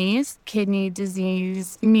kidneys. Kidney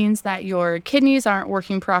disease means that your kidneys aren't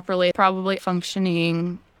working properly, probably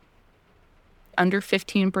functioning under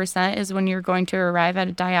 15% is when you're going to arrive at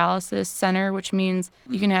a dialysis center, which means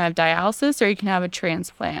you can have dialysis or you can have a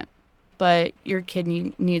transplant, but your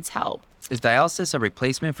kidney needs help. Is dialysis a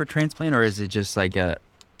replacement for transplant, or is it just a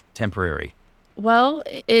temporary? Well,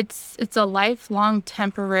 it's a lifelong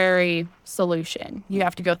temporary solution. You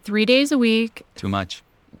have to go 3 days a week. Too much.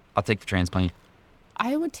 I'll take the transplant.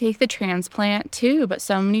 I would take the transplant too, but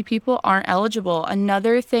so many people aren't eligible.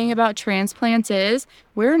 Another thing about transplants is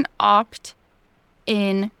we're an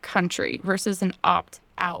opt-in country versus an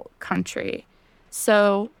opt-out country.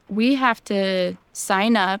 So we have to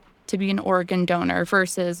sign up to be an organ donor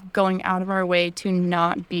versus going out of our way to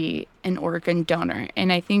not be an organ donor.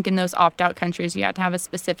 And I think in those opt-out countries, you have to have a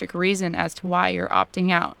specific reason as to why you're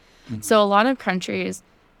opting out. So a lot of countries,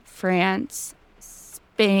 France,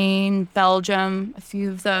 Spain, Belgium, a few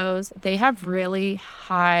of those, they have really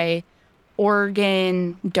high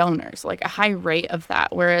organ donors, like a high rate of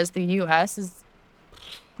that, whereas the U.S. is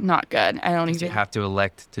not good. I don't You even... have to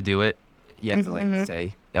elect to do it. You have to like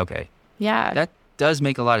say, okay. Yeah. That does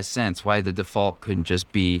make a lot of sense why the default couldn't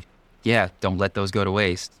just be, yeah, don't let those go to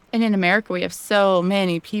waste. And in America, we have so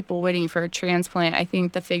many people waiting for a transplant. I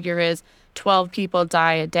think the figure is 12 people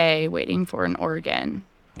die a day waiting for an organ.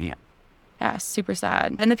 Yeah. Yeah, super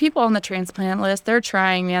sad. And the people on the transplant list, they're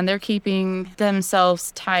trying, man. They're keeping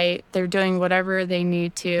themselves tight. They're doing whatever they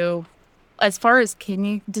need to. As far as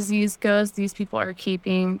kidney disease goes, these people are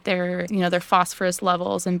keeping their phosphorus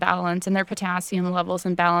levels in balance and their potassium levels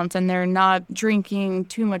in balance, and they're not drinking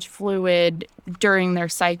too much fluid during their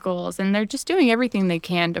cycles, and they're just doing everything they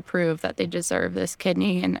can to prove that they deserve this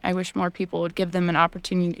kidney. And I wish more people would give them an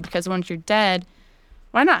opportunity, because once you're dead,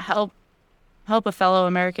 why not help a fellow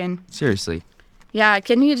American? Seriously. Yeah,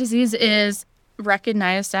 kidney disease is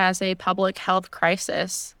recognized as a public health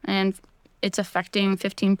crisis, and it's affecting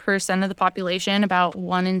 15% of the population, about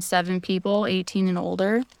 1 in 7 people 18 and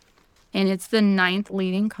older. And it's the 9th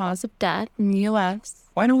leading cause of death in the U.S.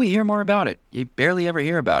 Why don't we hear more about it? You barely ever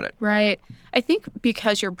hear about it. Right. I think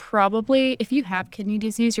because you're probably, if you have kidney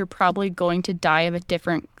disease, you're probably going to die of a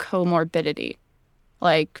different comorbidity,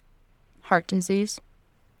 like heart disease.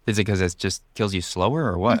 Is it because it just kills you slower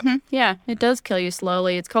or what? Yeah, it does kill you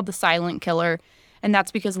slowly. It's called the silent killer. And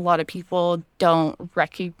that's because a lot of people don't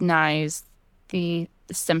recognize the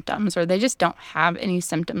symptoms, or they just don't have any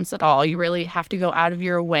symptoms at all. You really have to go out of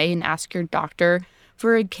your way and ask your doctor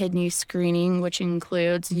for a kidney screening, which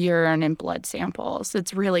includes urine and blood samples.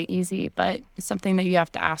 It's really easy, but it's something that you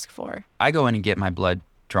have to ask for. I go in and get my blood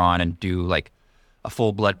drawn and do like a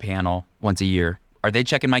full blood panel once a year. Are they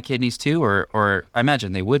checking my kidneys too? Or I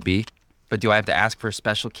imagine they would be, but do I have to ask for a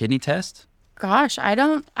special kidney test? Gosh, I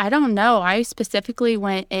don't know. I specifically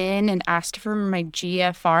went in and asked for my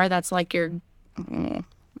GFR. That's like your,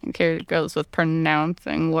 here it goes with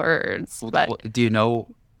pronouncing words, but Do you know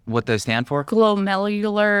what those stand for?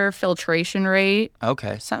 glomerular filtration rate,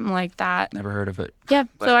 Okay. something like that. Never heard of it. Yeah,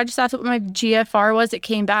 so I just asked what my GFR was. It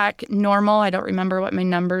came back normal. I don't remember what my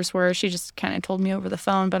numbers were. She just kind of told me over the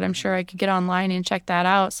phone, but I'm sure I could get online and check that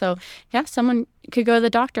out. So yeah, someone could go to the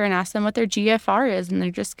doctor and ask them what their GFR is, and they're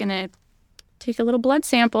just going to take a little blood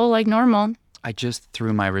sample like normal. I just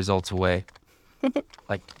threw my results away,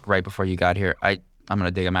 like right before you got here. I'm going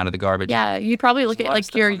to dig them out of the garbage. Yeah, you'd probably look There's a at lot of like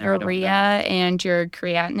stuff your on there I don't urea and your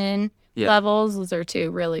creatinine levels. Those are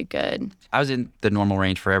two really good. I was in the normal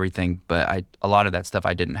range for everything, but a lot of that stuff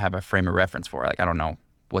I didn't have a frame of reference for. Like, I don't know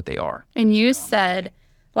what they are. And you said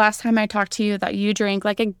last time I talked to you that you drink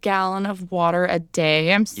like a gallon of water a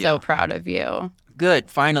day. I'm so proud of you. Good.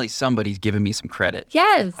 Finally, somebody's giving me some credit.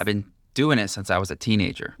 Yes. I've been doing it since I was a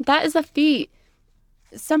teenager. That is a feat.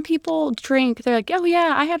 Some people drink, they're like, oh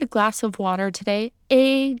yeah, I had a glass of water today.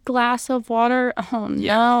 A glass of water? Oh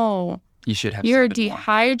no. You should have. You're 7 more.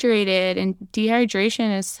 dehydrated, and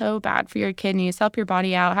dehydration is so bad for your kidneys. Help your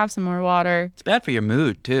body out. Have some more water. It's bad for your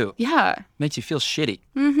mood too. Yeah. Makes you feel shitty.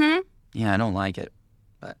 Mm-hmm. Yeah, I don't like it.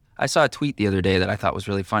 But I saw a tweet the other day that I thought was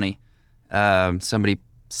really funny. Somebody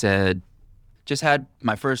said, just had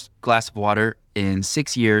my first glass of water in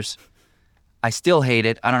 6 years. I still hate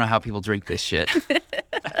it. I don't know how people drink this shit.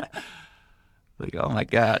 Like, oh my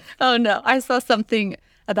God. Oh no. I saw something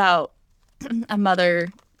about a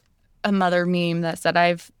mother meme that said,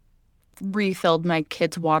 I've refilled my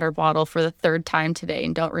kid's water bottle for the 3rd time today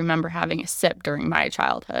and don't remember having a sip during my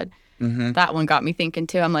childhood. Mm-hmm. That one got me thinking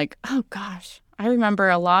too. I'm like, oh gosh, I remember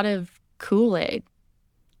a lot of Kool-Aid.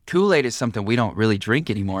 Kool-Aid is something we don't really drink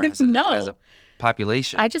anymore as a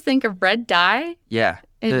population. I just think of red dye. Yeah.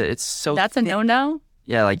 It's so That's a thick. no-no.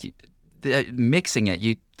 Yeah, like mixing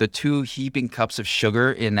it, the 2 heaping cups of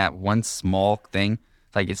sugar in that one small thing,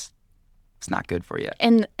 like it's not good for you.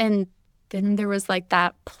 And then there was like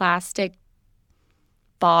that plastic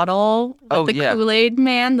bottle with the Kool-Aid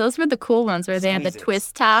man. Those were the cool ones where they had the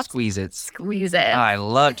twist top. Squeeze it. Squeeze it. I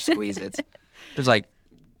love Squeeze It. There's like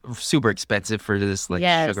super expensive for this like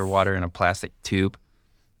Yes. sugar water in a plastic tube.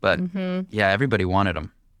 But yeah, everybody wanted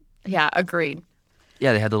them. Yeah, agreed.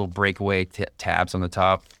 Yeah, they had the little breakaway tabs on the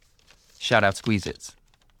top. Shout out Squeeze-Its.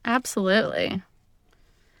 Absolutely.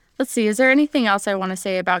 Let's see. Is there anything else I want to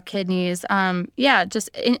say about kidneys? Yeah, just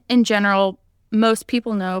in general, most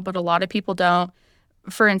people know, but a lot of people don't.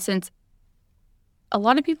 For instance, a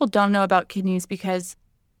lot of people don't know about kidneys because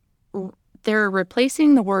they're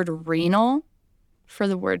replacing the word renal for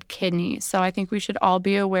the word kidney. So I think we should all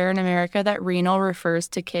be aware in America that renal refers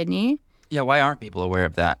to kidney. Yeah, why aren't people aware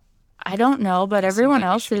of that? I don't know, but everyone Seems like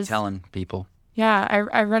you else should be is. telling people. Yeah,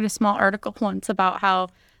 I read a small article once about how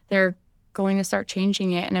they're going to start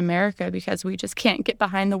changing it in America because we just can't get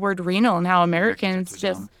behind the word renal and how Americans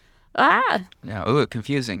just, Yeah, ooh,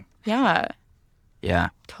 confusing. yeah, Yeah.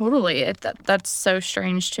 totally. That's so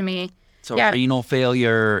strange to me. So Yeah. renal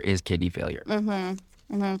failure is kidney failure.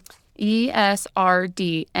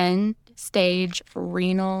 ESRD, end stage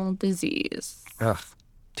renal disease. Ugh,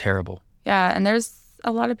 terrible. Yeah, and there's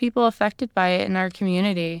a lot of people affected by it in our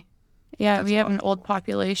community. Yeah, we have an old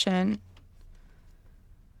population.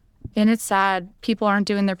 And it's sad. People aren't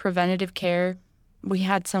doing their preventative care. We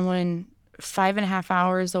had someone 5.5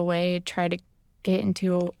 hours away try to get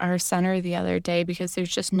into our center the other day because there's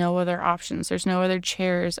just no other options. There's no other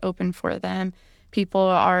chairs open for them. People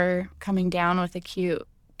are coming down with acute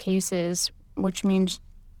cases, which means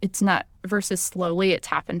it's not versus slowly, it's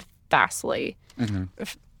happened fastly.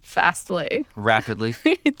 Fastly. Rapidly.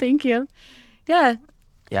 Thank you. Yeah.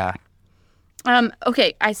 Yeah.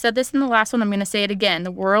 Okay, I said this in the last one. I'm going to say it again.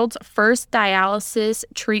 The world's first dialysis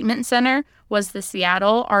treatment center was the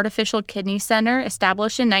Seattle Artificial Kidney Center,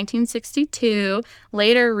 established in 1962,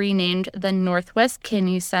 later renamed the Northwest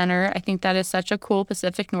Kidney Center. I think that is such a cool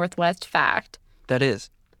Pacific Northwest fact. That is.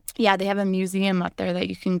 Yeah, they have a museum up there that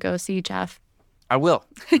you can go see, Jeff. I will.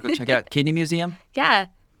 Go check out Kidney Museum. Yeah,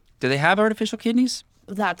 Do they have artificial kidneys?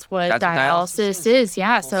 that's what That's what dialysis dialysis is.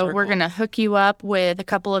 Yeah, Full so we're circle. going to hook you up with a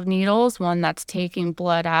couple of needles, one that's taking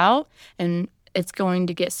blood out, and it's going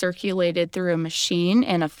to get circulated through a machine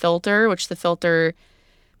and a filter, which the filter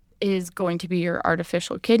is going to be your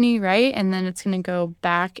artificial kidney, right? And then it's going to go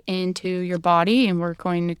back into your body, and we're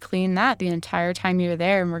going to clean that the entire time you're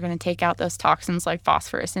there. And we're going to take out those toxins like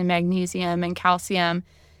phosphorus and magnesium and calcium.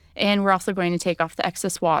 And we're also going to take off the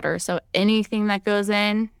excess water. So anything that goes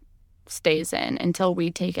in stays in until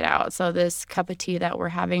we take it out. So this cup of tea that we're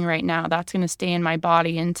having right now, that's going to stay in my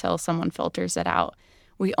body until someone filters it out.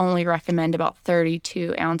 We only recommend about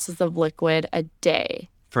 32 ounces of liquid a day.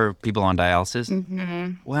 For people on dialysis?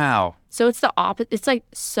 Wow. So it's the opposite. It's like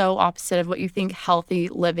so opposite of what you think healthy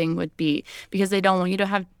living would be, because they don't want you to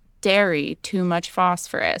have dairy, too much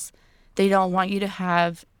phosphorus. They don't want you to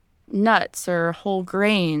have nuts or whole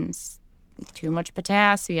grains, too much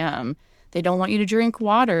potassium. They don't want you to drink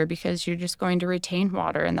water because you're just going to retain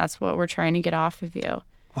water, and that's what we're trying to get off of you.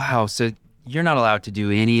 Wow. So you're not allowed to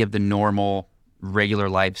do any of the normal, regular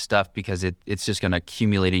life stuff because it's just going to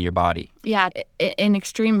accumulate in your body. Yeah, in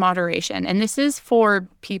extreme moderation. And this is for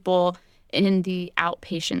people in the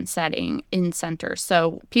outpatient setting in centers.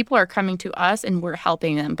 So people are coming to us and we're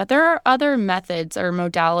helping them. But there are other methods or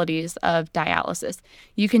modalities of dialysis.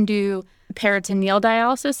 You can do peritoneal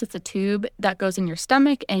dialysis. It's a tube that goes in your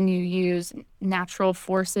stomach and you use natural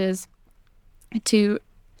forces to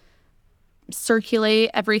circulate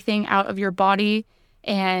everything out of your body,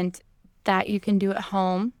 and that you can do at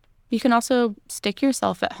home. You can also stick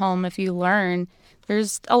yourself at home if you learn.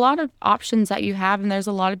 There's a lot of options that you have, and there's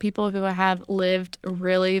a lot of people who have lived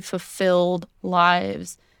really fulfilled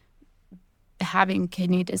lives having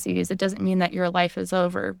kidney disease. It doesn't mean that your life is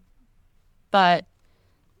over, but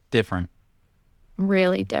Different.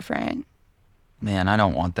 really different. Man, I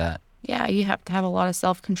don't want that. Yeah, you have to have a lot of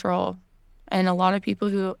self-control. And a lot of people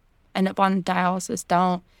who end up on dialysis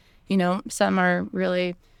don't. You know, some are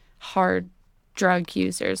really hard drug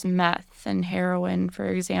users, meth and heroin, for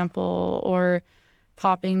example, or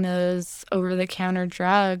popping those over-the-counter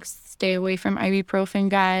drugs. Stay away from ibuprofen,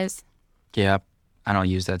 guys. Yeah. I don't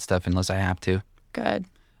use that stuff unless I have to. Good.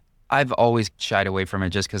 I've always shied away from it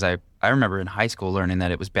just because I remember in high school learning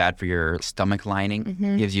that it was bad for your stomach lining,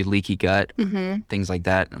 gives you leaky gut, things like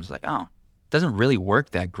that. And I was like, oh, it doesn't really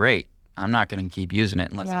work that great. I'm not going to keep using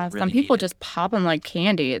it unless I Yeah, really some people need it. just pop them like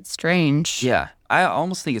candy. It's strange. Yeah. I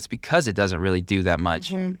almost think it's because it doesn't really do that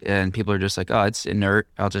much. And people are just like, oh, it's inert.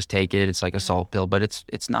 I'll just take it. It's like a salt pill, but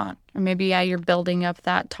it's not. Or maybe, yeah, you're building up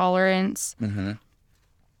that tolerance.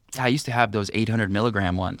 I used to have those 800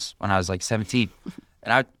 milligram ones when I was like 17,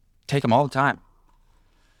 and I'd take them all the time.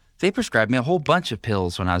 They prescribed me a whole bunch of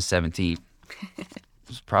pills when I was 17. It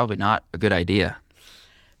was probably not a good idea.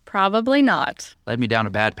 Probably not. Led me down a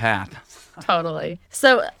bad path. Totally.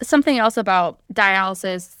 So something else about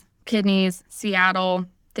dialysis, kidneys, Seattle,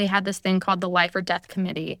 they had this thing called the Life or Death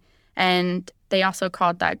Committee. And they also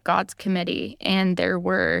called that God's Committee. And there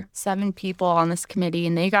were 7 people on this committee,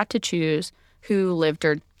 and they got to choose who lived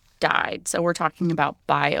or died. So we're talking about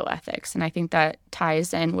bioethics. And I think that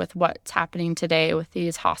ties in with what's happening today with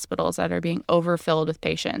these hospitals that are being overfilled with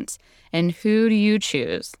patients. And who do you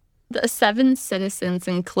choose? The 7 citizens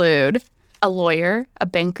include a lawyer, a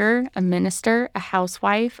banker, a minister, a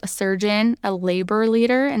housewife, a surgeon, a labor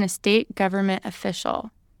leader, and a state government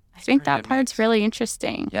official. I think that part's really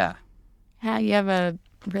interesting. Yeah. Yeah, you have a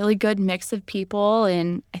really good mix of people,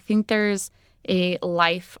 and I think there's a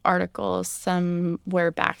Life article somewhere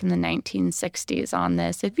back in the 1960s on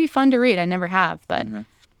this. It'd be fun to read. I never have, but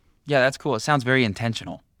Yeah, that's cool. It sounds very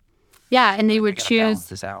intentional. yeah, and they would Gotta balance choose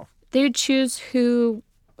this out.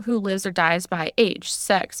 who lives or dies by age,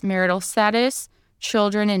 sex, marital status,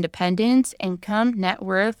 children, independence, income, net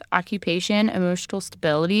worth, occupation, emotional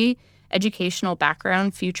stability, educational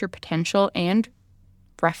background, future potential, and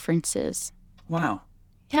references. Wow.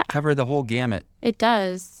 Yeah. Cover the whole gamut. It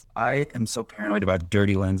does. I am so paranoid about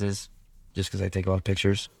dirty lenses just because I take a lot of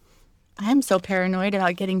pictures. I'm so paranoid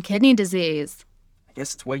about getting kidney disease. I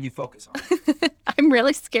guess it's what you focus on. I'm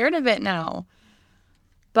really scared of it now.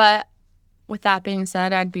 But with that being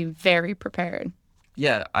said, I'd be very prepared.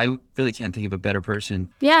 Yeah, I really can't think of a better person.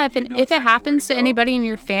 Yeah, if it happens to anybody in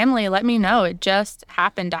your family, let me know. It just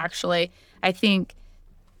happened, actually. I think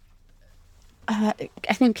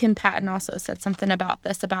Kim Patton also said something about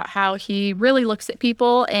this, about how he really looks at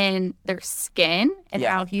people and their skin and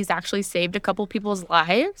Yeah. how he's actually saved a couple people's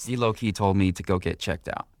lives. He low-key told me to go get checked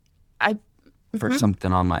out I for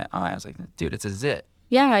something on my eye. I was like, dude, it's a zit.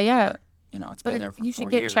 Yeah. You know, it's been there for You 4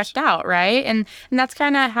 should get years. checked out, right? And that's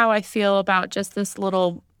kind of how I feel about just this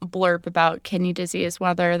little blurb about kidney disease.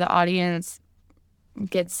 Whether the audience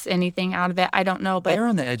gets anything out of it, I don't know. But They're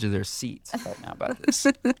on the edge of their seats right now about this.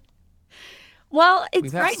 well, it's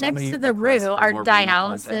We've had right so next many to the requests RU, for our more video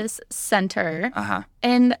dialysis center, Uh-huh.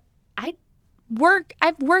 and I've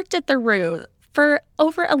worked at the RU for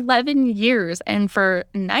over 11 years, and for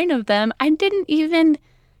 9 of them, I didn't even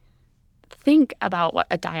think about what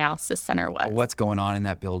a dialysis center was. What's going on in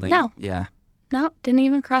that building? No. Yeah. No, didn't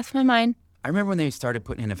even cross my mind. I remember when they started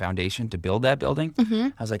putting in a foundation to build that building. Mm-hmm.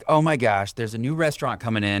 I was like, oh my gosh, there's a new restaurant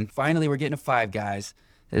coming in. Finally, we're getting a Five Guys.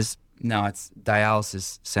 It's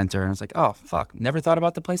dialysis center. And I was like, oh, fuck. Never thought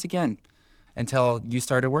about the place again until you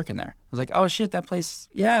started working there. I was like, oh shit, that place.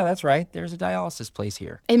 Yeah, that's right. There's a dialysis place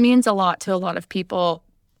here. It means a lot to a lot of people.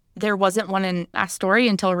 There wasn't one in Astoria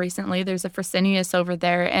until recently. There's a Fresenius over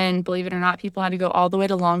there, and believe it or not, people had to go all the way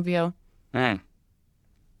to Longview Man,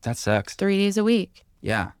 that sucks. 3 days a week.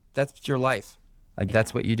 Yeah, that's your life. Like,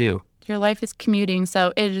 that's what you do. Your life is commuting,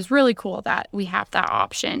 so it is really cool that we have that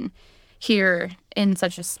option here in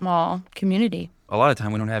such a small community. A lot of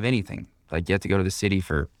time we don't have anything. Like, you have to go to the city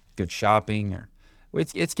for good shopping, or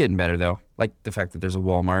it's getting better though. Like the fact that there's a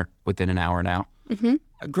Walmart within an hour now. Mm-hmm.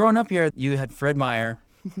 Growing up here, you had Fred Meyer.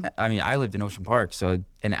 I mean, I lived in Ocean Park, so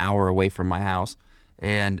an hour away from my house.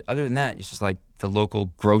 And other than that, it's just like the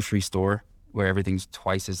local grocery store where everything's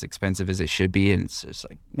twice as expensive as it should be. And it's just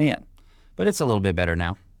like, man, but it's a little bit better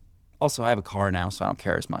now. Also, I have a car now, so I don't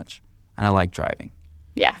care as much. And I like driving.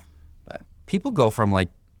 Yeah. But people go from like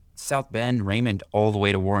South Bend, Raymond, all the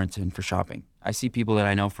way to Warrenton for shopping. I see people that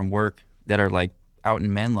I know from work that are like out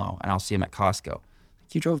in Menlo, and I'll see them at Costco.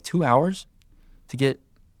 You drove 2 hours to get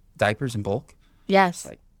diapers in bulk? Yes.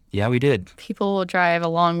 Like, yeah, we did. People will drive a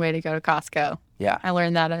long way to go to Costco. Yeah. I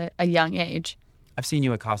learned that at a young age. I've seen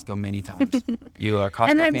you at Costco many times. You are a Costco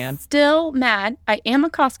And I'm fan? still mad. I am a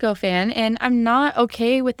Costco fan, and I'm not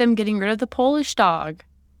okay with them getting rid of the Polish dog.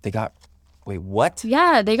 Wait, what?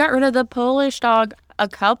 Yeah, they got rid of the Polish dog a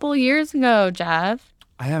couple years ago, Jeff.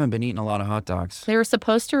 I haven't been eating a lot of hot dogs. They were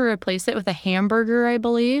supposed to replace it with a hamburger, I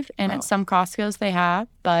believe, and Oh. at some Costco's they have.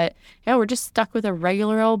 But yeah, we're just stuck with a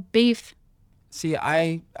regular old beef. See,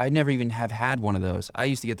 I never even have had one of those. I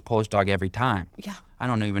used to get the Polish dog every time. Yeah. I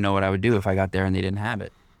don't even know what I would do if I got there and they didn't have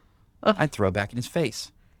it. Ugh. I'd throw it back in his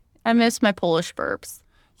face. I miss my Polish burps.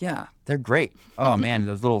 Yeah, they're great. Oh, man,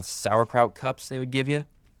 those little sauerkraut cups they would give you.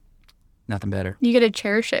 Nothing better. You get to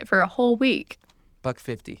cherish it for a whole week.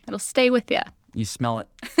 $1.50. It'll stay with you. You smell it.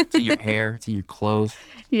 It's in your hair. It's in your clothes.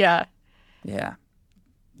 Yeah. Yeah.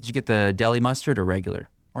 Did you get the deli mustard or regular?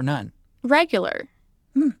 Or none? Regular.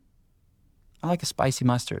 I like a spicy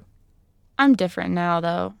mustard. I'm different now,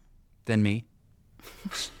 though. Than me.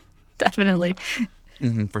 Definitely.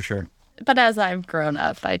 For sure. But as I've grown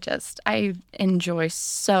up, I enjoy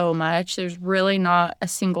so much. There's really not a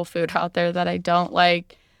single food out there that I don't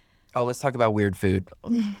like. Oh, let's talk about weird food.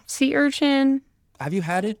 Sea urchin. Have you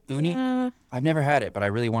had it, uni? I've never had it, but I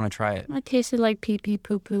really want to try it. It tasted like pee-pee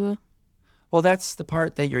poo-poo. Well, that's the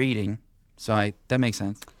part that you're eating, so that makes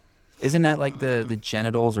sense. Isn't that like the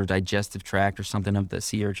genitals or digestive tract or something of the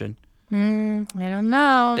sea urchin? I don't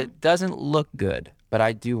know. It doesn't look good, but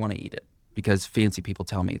I do want to eat it because fancy people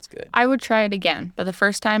tell me it's good. I would try it again, but the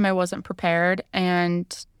first time I wasn't prepared,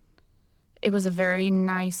 and it was a very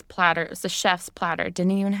nice platter. It was the chef's platter. It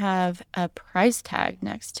didn't even have a price tag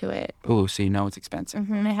next to it. Ooh, so you know it's expensive.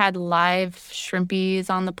 It had live shrimpies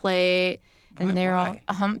on the plate, and they're all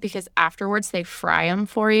because afterwards they fry them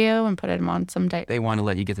for you and put them on some diet. They want to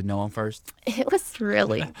let you get to know them first. It was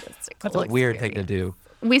really That's a weird thing to do.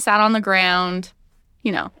 We sat on the ground.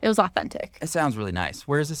 It was authentic. It sounds really nice.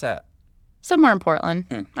 Where is this at? Somewhere in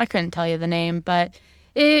Portland. I couldn't tell you the name, but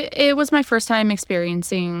it was my first time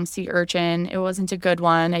experiencing sea urchin. It wasn't a good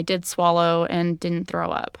one. I did swallow and didn't throw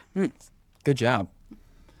up. Good job.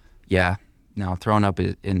 Yeah. No, throwing up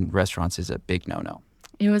in restaurants is a big no-no.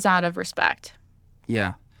 It was out of respect.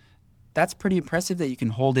 Yeah. That's pretty impressive that you can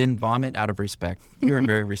hold in vomit out of respect. You're a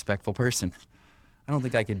very respectful person. I don't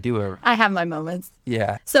think I could do it. I have my moments.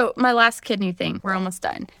 Yeah. So my last kidney thing, we're almost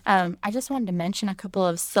done. I just wanted to mention a couple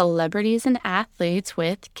of celebrities and athletes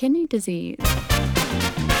with kidney disease.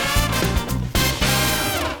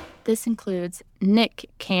 This includes Nick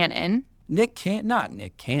Cannon. Not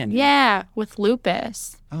Nick Cannon. Yeah, with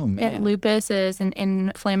lupus. Oh, man. Lupus is an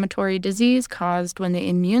inflammatory disease caused when the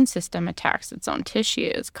immune system attacks its own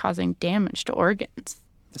tissues, causing damage to organs.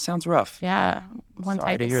 That sounds rough. Yeah. One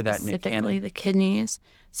Sorry type to is hear that, Nick specifically Cannon. the kidneys.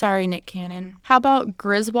 Sorry, Nick Cannon. How about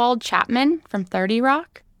Griswold Chapman from 30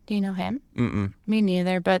 Rock? Do you know him? Mm-mm. Me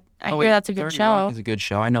neither, but I Oh, hear wait, that's a good 30 show. Rock is a good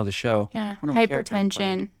show. I know the show. Yeah. I don't know characters he played.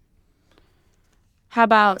 Hypertension. How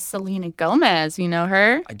about Selena Gomez? You know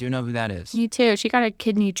her? I do know who that is. Me too. She got a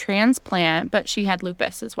kidney transplant, but she had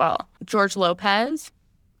lupus as well. George Lopez.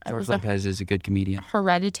 That George was Lopez is a good comedian. a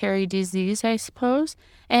hereditary disease, I suppose.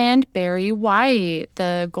 And Barry White,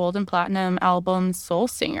 the gold and platinum album soul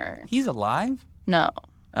singer. He's alive? No.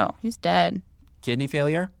 Oh, he's dead. Kidney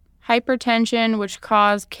failure? Hypertension, which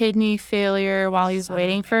caused kidney failure while he's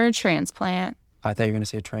waiting for a transplant. I thought you were going to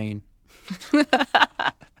say a train.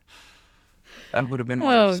 That would have been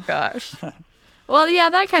Oh, worse. gosh. Well, yeah,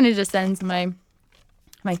 that kind of just ends my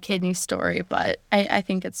kidney story, but I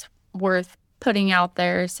think it's worth putting out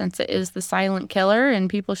there since it is the silent killer, and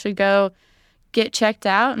people should go get checked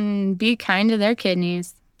out and be kind to their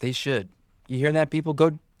kidneys. They should. You hear that, people?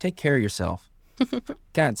 Go take care of yourself.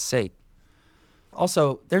 God's sake.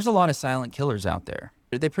 Also, there's a lot of silent killers out there.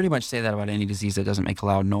 They pretty much say that about any disease that doesn't make a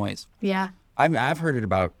loud noise. Yeah. I've heard it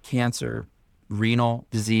about cancer, renal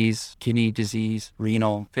disease, kidney disease,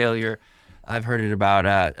 renal failure. I've heard it about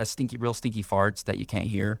real stinky farts that you can't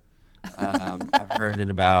hear. I've heard it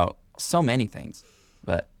about so many things,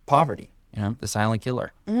 but poverty, the silent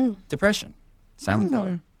killer, depression, silent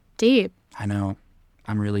killer. Deep. I know.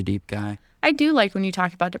 I'm a really deep guy. I do like when you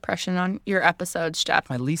talk about depression on your episodes, Jeff.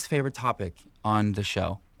 My least favorite topic on the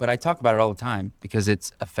show, but I talk about it all the time because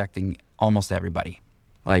it's affecting almost everybody.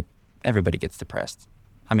 Like, everybody gets depressed.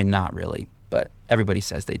 I mean, not really, but everybody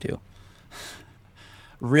says they do.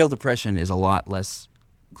 Real depression is a lot less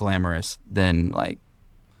glamorous than, like,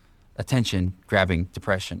 attention-grabbing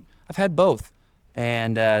depression. I've had both.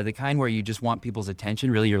 And the kind where you just want people's attention,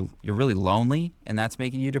 really, you're really lonely, and that's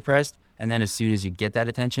making you depressed. And then as soon as you get that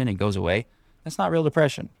attention, it goes away. That's not real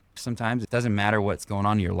depression. Sometimes it doesn't matter what's going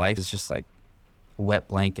on in your life. It's just like a wet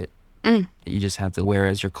blanket that you just have to wear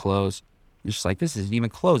as your clothes. You're just like, this isn't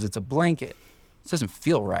even clothes. It's a blanket. This doesn't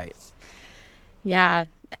feel right. Yeah.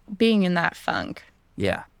 Being in that funk.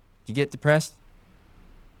 Yeah. You get depressed?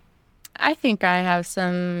 I think I have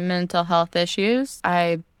some mental health issues.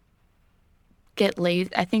 I get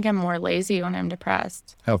lazy. I think I'm more lazy when I'm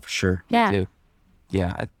depressed. Oh, for sure. Yeah. Me too.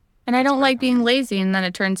 Yeah. And I don't like being lazy, and then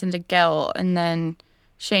it turns into guilt and then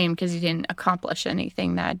shame because you didn't accomplish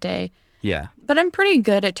anything that day. Yeah. But I'm pretty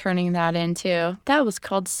good at turning that into, that was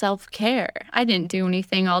called self-care. I didn't do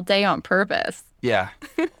anything all day on purpose. Yeah.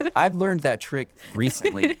 I've learned that trick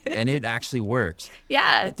recently, and it actually works.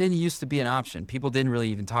 Yeah. It didn't used to be an option. People didn't really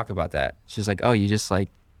even talk about that. It's just like, oh, you just like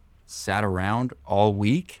sat around all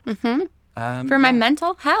week? For my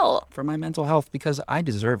mental health. For my mental health, because I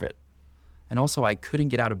deserve it. And also, I couldn't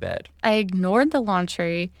get out of bed. I ignored the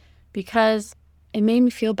laundry because it made me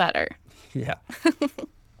feel better. Yeah.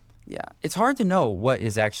 Yeah. It's hard to know what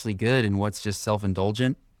is actually good and what's just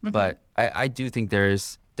self-indulgent. But I do think there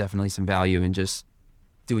is definitely some value in just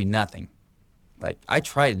doing nothing. Like, I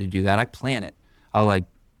try to do that. I plan it. I'll like,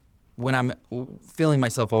 when I'm feeling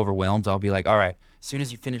myself overwhelmed, I'll be like, all right, as soon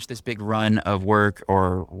as you finish this big run of work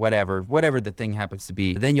or whatever the thing happens to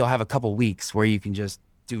be, then you'll have a couple weeks where you can just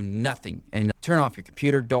do nothing and turn off your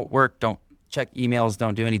computer, don't work, don't check emails,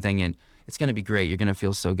 don't do anything. And it's going to be great. You're going to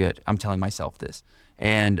feel so good. I'm telling myself this.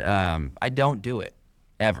 And I don't do it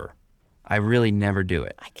ever. I really never do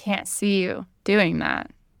it. I can't see you doing that.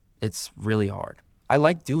 It's really hard. I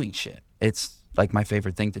like doing shit. It's like my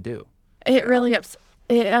favorite thing to do. It really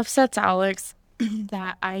it upsets Alex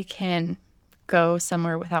that I can go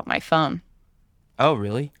somewhere without my phone. Oh,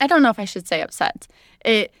 really? I don't know if I should say upset.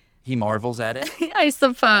 He marvels at it? I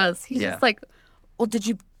suppose. He's Yeah. just like, well, did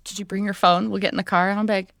you bring your phone? We'll get in the car. And I'm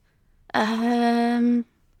like,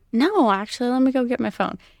 no, actually, let me go get my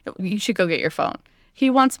phone. You should go get your phone. He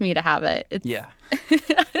wants me to have it. Yeah.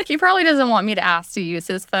 He probably doesn't want me to ask to use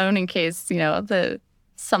his phone in case,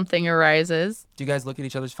 something arises. Do you guys look at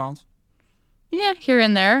each other's phones? Yeah, here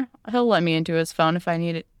and there. He'll let me into his phone if I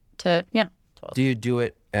need it to, yeah. Do you do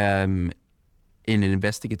it in an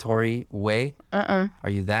investigatory way? Are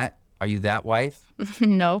you that wife?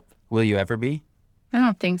 Nope. Will you ever be? I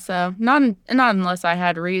don't think so. Not unless I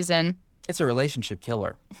had reason. It's a relationship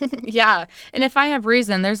killer. Yeah. And if I have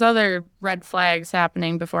reason, there's other red flags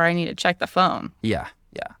happening before I need to check the phone. Yeah.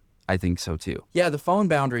 I think so too. Yeah, the phone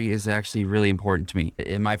boundary is actually really important to me.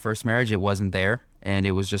 In my first marriage, it wasn't there. And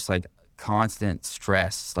it was just like constant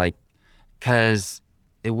stress, like, because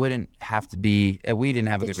it wouldn't have to be, we didn't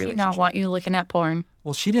have a good Did she relationship. not want you looking at porn?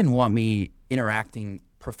 Well, she didn't want me interacting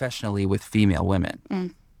professionally with female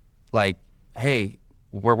women. Like, hey,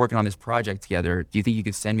 we're working on this project together. Do you think you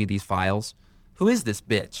could send me these files? Who is this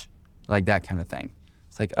bitch? Like that kind of thing.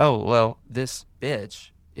 It's like, oh, well, this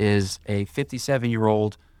bitch is a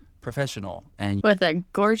 57-year-old professional and With a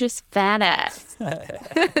gorgeous fat ass.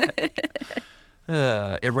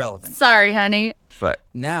 irrelevant. Sorry, honey. But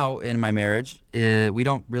now in my marriage, we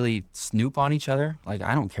don't really snoop on each other. Like,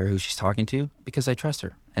 I don't care who she's talking to because I trust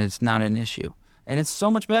her and it's not an issue. And it's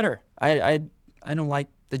so much better. I don't like,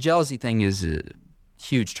 the jealousy thing is a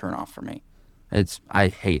huge turnoff for me. I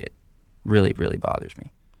hate it. Really, really bothers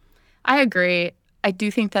me. I agree. I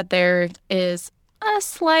do think that there is a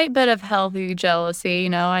slight bit of healthy jealousy.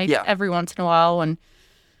 Yeah. Every once in a while when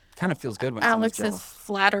Kind of feels good when someone's Alex is jealous.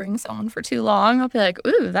 flattering someone for too long, I'll be like,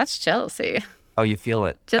 ooh, that's jealousy. Oh, you feel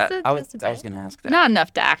it. Just I was just a going bit. to ask that. Not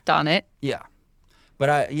enough to act on it. Yeah. But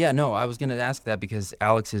I was going to ask that because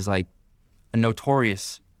Alex is like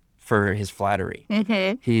notorious for his flattery.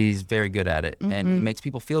 Mm-hmm. He's very good at it and it makes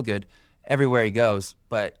people feel good everywhere he goes.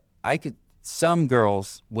 But some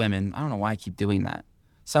girls, women, I don't know why I keep doing that.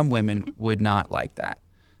 Some women would not like that.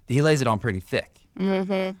 He lays it on pretty thick.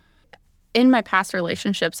 Mm-hmm. In my past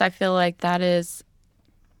relationships, I feel like that is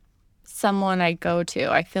someone I go to.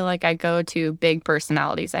 I feel like I go to big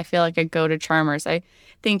personalities. I feel like I go to charmers. I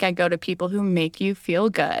think I go to people who make you feel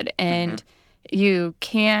good. And you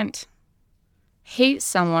can't hate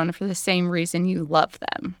someone for the same reason you love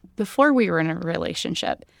them. Before we were in a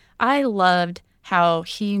relationship, I loved how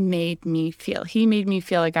he made me feel. He made me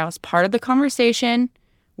feel like I was part of the conversation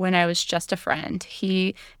when I was just a friend.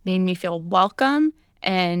 He made me feel welcome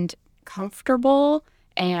and comfortable,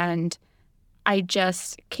 and I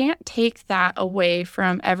just can't take that away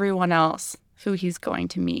from everyone else who he's going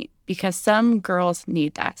to meet, because some girls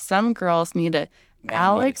need that. Some girls need a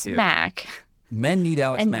Alex too. Mack. Men need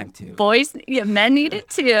Alex And Mack too. Men need it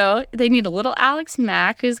too. They need a little Alex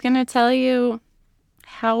Mack who's going to tell you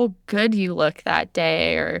how good you look that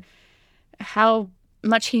day or how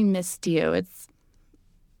much he missed you. It's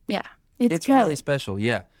It's good. really special.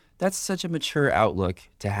 Yeah. That's such a mature outlook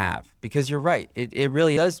to have because you're right. It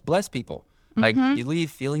really does bless people. Like you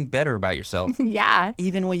leave feeling better about yourself. Yeah.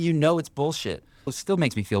 Even when you know it's bullshit. It still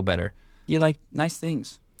makes me feel better. You like nice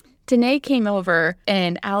things. Danae came over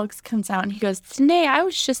and Alex comes out and he goes, Danae, I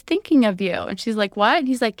was just thinking of you. And she's like, what? And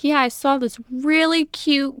he's like, yeah, I saw this really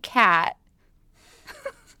cute cat.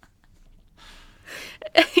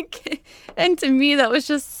 And to me, that was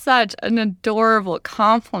just such an adorable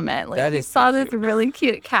compliment. Like, That he is saw so this cute. really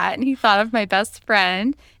cute cat and he thought of my best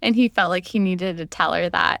friend and he felt like he needed to tell her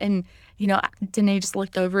that. And, Danae just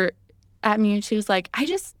looked over at me and she was like, I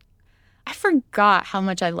forgot how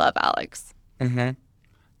much I love Alex. Mm-hmm.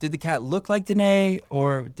 Did the cat look like Danae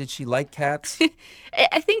or did she like cats?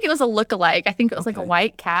 I think it was a look-alike. I think it was like a Okay.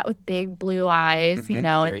 white cat with big blue eyes, Very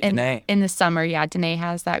Danae. in the summer, yeah, Danae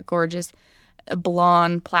has that gorgeous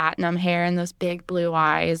blonde platinum hair and those big blue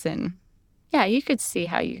eyes. And yeah, you could see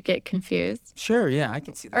how you get confused Sure, yeah, I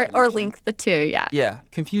can see that. or connection. link the two. Yeah. Yeah,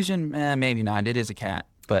 confusion, maybe not. It is a cat.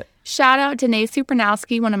 But Shout out to Danae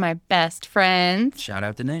Supernowski, one of my best friends. shout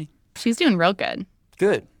out Danae. She's doing real good.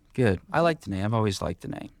 Good. I like Danae. I've always liked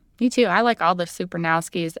Danae. Me too. I like all the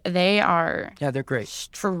Supernowskis. They are Yeah, they're great.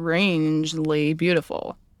 strangely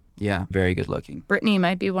beautiful. Yeah, very good looking. Brittany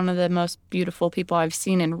might be one of the most beautiful people I've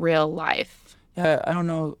seen in real life. Yeah, I don't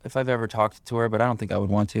know if I've ever talked to her, but I don't think I would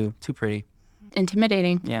want to. Too pretty.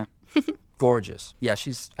 Intimidating. Yeah. Gorgeous. Yeah,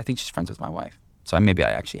 I think she's friends with my wife. So maybe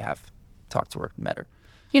I actually have talked to her, met her.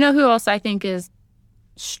 You know who else I think is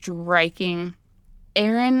striking?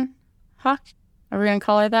 Erin Hawk. Are we going to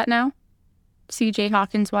call her that now? C.J.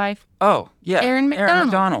 Hawkins' wife. Oh, yeah. Erin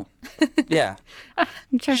McDonald. Yeah. I'm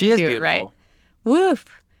trying She to is do beautiful. it right. Woof.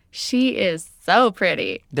 She is so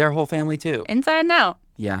pretty. Their whole family, too. Inside and out.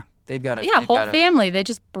 Yeah. They've got Yeah, whole family. They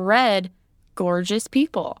just bred gorgeous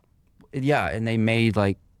people. Yeah, and they made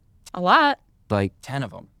like A lot. 10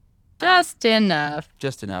 of them. Just enough.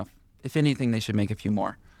 Just enough. If anything, they should make a few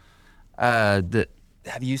more.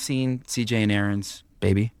 Have you seen CJ and Aaron's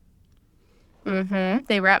baby? Mm-hmm.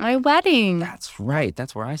 They were at my wedding. That's right.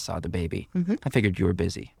 That's where I saw the baby. I figured you were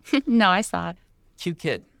busy. No, I saw it. Cute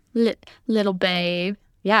kid. Little babe.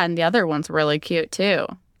 Yeah, and the other one's really cute too.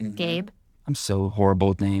 Gabe. I'm so horrible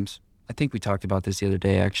with names. I think we talked about this the other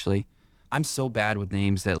day, actually. I'm so bad with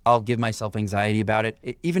names that I'll give myself anxiety about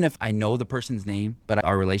it. Even if I know the person's name, but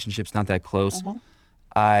our relationship's not that close,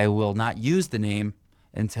 I will not use the name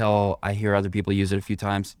until I hear other people use it a few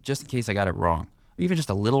times, just in case I got it wrong. Even just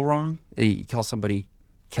a little wrong. You call somebody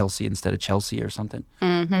Kelsey instead of Chelsea or something.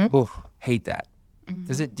 Oof, hate that.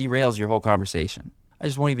 Because it derails your whole conversation. I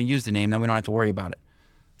just won't even use the name, then we don't have to worry about it.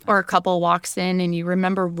 Or a couple walks in and you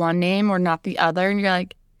remember one name or not the other, and you're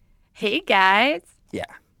like, hey guys. Yeah.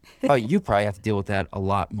 Oh, you probably have to deal with that a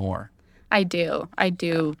lot more. I do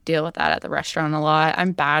deal with that at the restaurant a lot.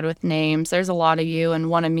 I'm bad with names. There's a lot of you and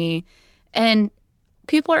one of me. And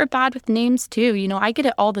people are bad with names too. You know, I get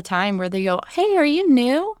it all the time where they go, hey, are you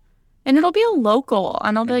new? And it'll be a local.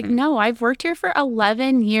 And I'll be like, no, I've worked here for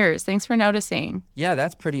 11 years. Thanks for noticing. Yeah,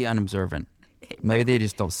 that's pretty unobservant. Maybe they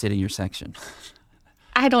just don't sit in your section.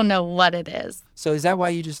 I don't know what it is. So is that why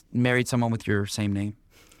you just married someone with your same name?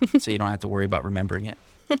 So you don't have to worry about remembering it?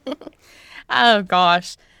 Oh,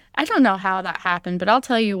 gosh. I don't know how that happened, but I'll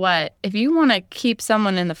tell you what. If you want to keep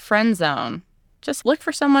someone in the friend zone, just look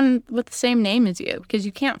for someone with the same name as you because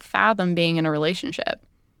you can't fathom being in a relationship.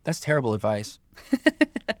 That's terrible advice.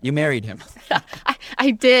 You married him.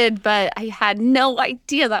 I did, but I had no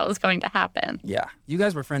idea that was going to happen. Yeah. You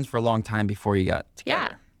guys were friends for a long time before you got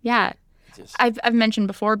together. Yeah. Just- I've mentioned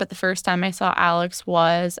before, but the first time I saw Alex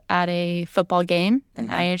was at a football game, an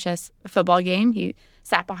IHS football game. He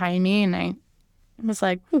sat behind me, and I was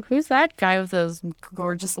like, ooh, who's that guy with those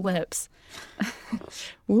gorgeous lips?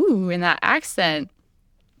 Ooh, and that accent.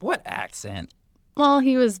 What accent? Well,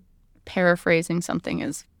 he was paraphrasing something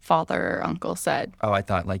his father or uncle said. Oh, I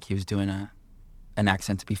thought like he was doing an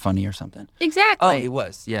accent to be funny or something. Exactly. Oh, he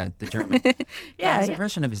was. Yeah, the German. His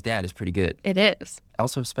impression of his dad is pretty good. It is.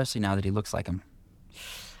 Also, especially now that he looks like him.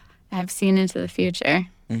 I've seen into the future.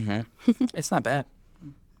 It's not bad.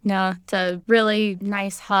 No, it's a really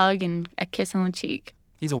nice hug and a kiss on the cheek.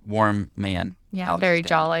 He's a warm man. Yeah, Alex very Dad.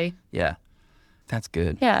 jolly. Yeah, that's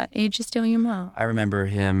good. Yeah, age is doing him well. I remember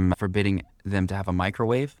him forbidding them to have a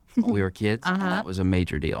microwave when we were kids. And that was a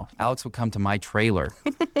major deal. Alex would come to my trailer,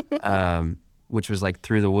 which was like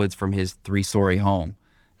through the woods from his 3-story home,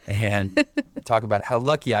 and talk about how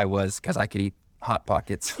lucky I was because I could eat Hot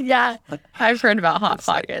Pockets. Yeah, I've heard about Hot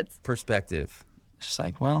Pockets. Perspective. It's just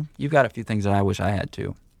like, well, you've got a few things that I wish I had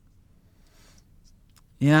too.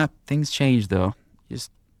 Yeah, things change though.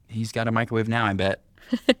 He's got a microwave now, I bet.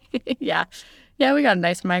 Yeah, we got a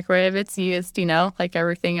nice microwave. It's used, like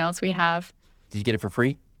everything else we have. Did you get it for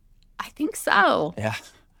free? I think so. Yeah.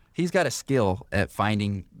 He's got a skill at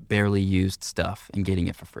finding barely used stuff and getting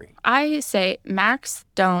it for free. I say Macs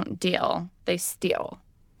don't deal, they steal.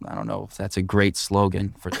 I don't know if that's a great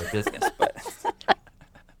slogan for their business, but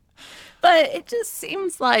But it just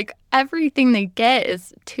seems like everything they get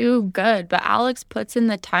is too good. But Alex puts in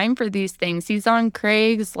the time for these things. He's on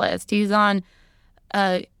Craigslist. He's on,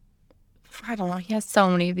 I don't know. He has so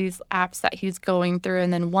many of these apps that he's going through.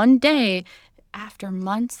 And then one day, after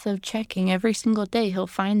months of checking every single day, he'll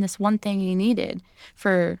find this one thing he needed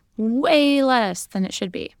for way less than it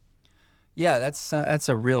should be. yeah, that's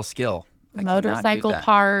a real skill. I cannot do Motorcycle that.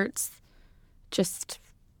 parts, just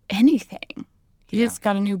anything. He Yeah. just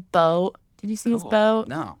got a new boat. Did you see his Cool. boat?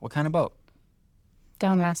 No. What kind of boat?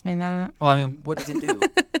 Don't ask me that. Well, I mean, what does it do?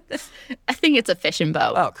 I think it's a fishing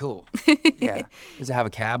boat. Oh, cool. Yeah. Does it have a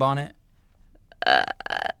cab on it?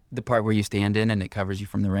 The part where you stand in and it covers you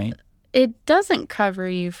from the rain? It doesn't cover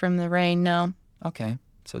you from the rain, no. Okay.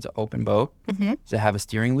 So it's an open boat. Mm-hmm. Does it have a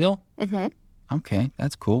steering wheel? Mm-hmm. Okay,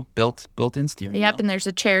 that's cool. Built-in steering Yep, wheel. and there's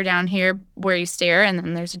a chair down here where you steer, and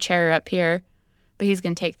then there's a chair up here. But he's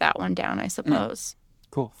going to take that one down, I suppose.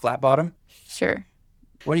 Cool. Flat bottom. Sure.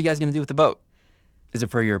 What are you guys going to do with the boat? Is it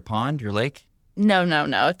for your pond, your lake? No.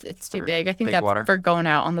 It's too For big. I think big that's water? for going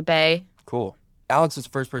out on the bay. Cool. Alex was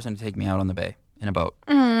the first person to take me out on the bay in a boat,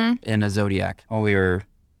 Mm. in a Zodiac, when we were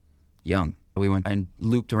young. We went and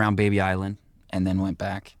looped around Baby Island and then went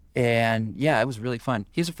back. And yeah, it was really fun.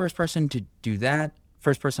 He's the first person to do that.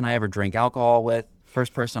 First person I ever drank alcohol with.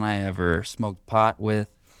 First person I ever smoked pot with.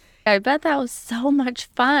 I bet that was so much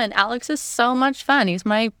fun. Alex is so much fun. He's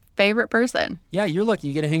my favorite person. Yeah, you're lucky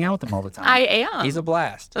you get to hang out with him all the time. I am. He's a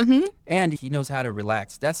blast. Mm-hmm. And he knows how to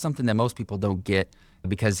relax. That's something that most people don't get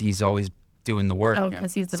because he's always doing the work. Oh, you know,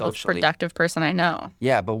 because he's the most socially. productive person I know.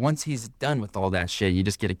 Yeah, but once he's done with all that shit, you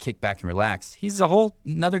just get to kick back and relax. He's a whole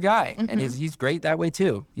another guy, and he's great that way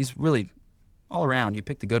too. He's really all around. You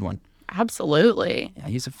picked a good one. Absolutely. Yeah,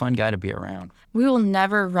 he's a fun guy to be around. We will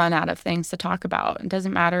never run out of things to talk about. It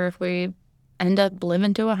doesn't matter if we end up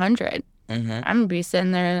living to 100. Mm-hmm. I'm going to be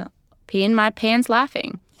sitting there peeing my pants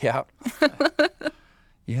laughing. Yeah.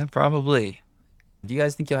 Yeah, probably. Do you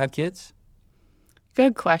guys think you'll have kids?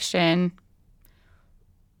 Good question.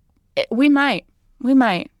 We might.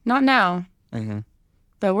 Not now, Mm-hmm.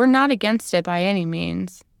 but we're not against it by any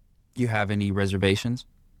means. Do you have any reservations?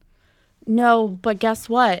 No, but guess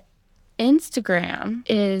what? Instagram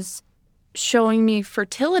is showing me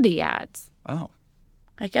fertility ads. Oh,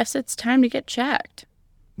 I guess it's time to get checked.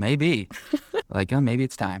 maybe. Maybe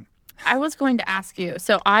it's time. I was going to ask you.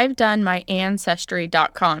 So I've done my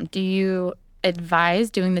Ancestry.com. Do you advise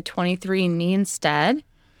doing the 23andMe instead?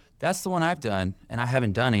 That's the one I've done, and I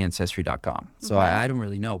haven't done Ancestry.com, so I don't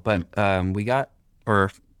really know. But I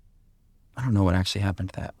don't know what actually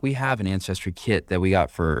happened to that. We have an Ancestry kit that we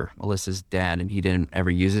got for Melissa's dad, and he didn't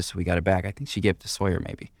ever use it, so we got it back. I think she gave it to Sawyer,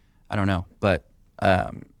 maybe. I don't know. But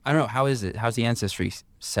I don't know. How is it? How's the Ancestry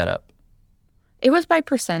set up? It was by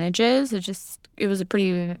percentages. It was a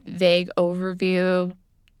pretty vague overview.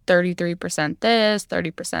 33% this,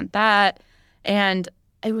 30% that. And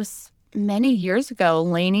it was many years ago.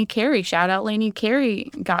 Lainey Carey, shout out Lainey Carey,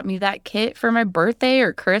 got me that kit for my birthday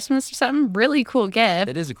or Christmas or something. Really cool gift.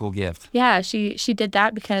 It is a cool gift. Yeah, she did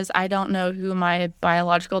that because I don't know who my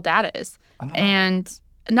biological dad is. And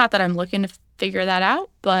not that I'm looking to figure that out,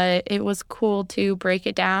 but it was cool to break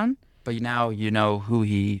it down. But now you know who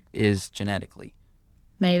he is genetically.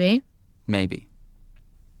 Maybe. Maybe.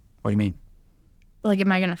 What do you mean? Like,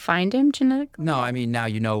 am I going to find him genetically? No, I mean, now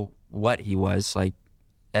you know what he was, like,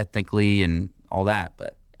 ethnically and all that,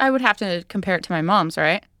 but I would have to compare it to my mom's,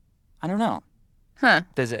 right? I don't know. Huh.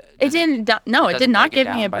 Does it? It didn't. No, it did doesn't not break it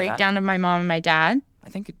give me down a by that? breakdown of my mom and my dad. I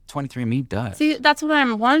think 23andMe does. See, that's what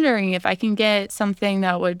I'm wondering, if I can get something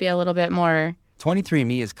that would be a little bit more.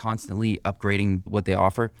 23andMe is constantly upgrading what they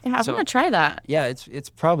offer. Yeah, I'm So, gonna try that. yeah, it's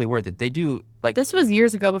probably worth it. They do like This was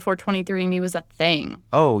years ago before 23andMe was a thing.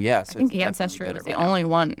 Oh yeah, so I think it's definitely Ancestry better was the now. only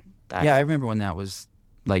one. That, Yeah, I remember when that was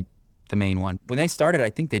like the main one. When they started, I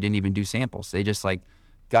think they didn't even do samples. They just like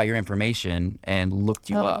got your information and looked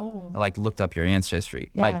you Oh. up, like looked up your ancestry.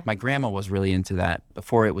 Yeah. My grandma was really into that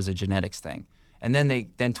before it was a genetics thing. And then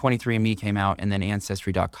 23andMe came out, and then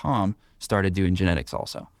Ancestry.com started doing genetics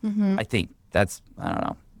also. Mm-hmm. I think I don't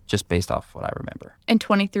know, just based off what I remember. And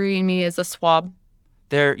 23andMe is a swab.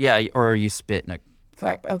 Yeah, or you spit in a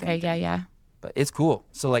cup. I Okay, think. yeah. But it's cool.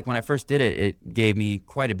 So like when I first did it, it gave me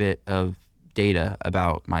quite a bit of data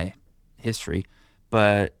about my history.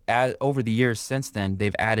 But over the years since then,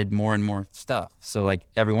 they've added more and more stuff. So like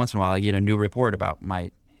every once in a while, I get a new report about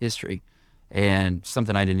my history, and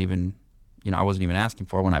something I didn't even, I wasn't even asking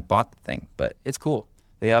for when I bought the thing. But it's cool.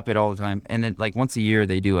 They up it all the time, and then like once a year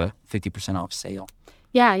they do a 50% off sale.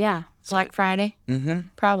 Yeah. Black Friday, Mm-hmm.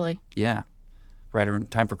 probably. Yeah, right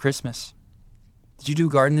around time for Christmas. Did you do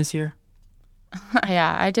garden this year?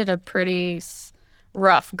 Yeah, I did a pretty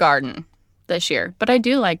rough garden this year, but I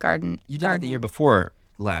do like garden. You did it the year before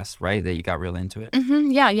last, right? That you got real into it.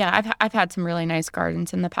 Mm-hmm. Yeah. I've had some really nice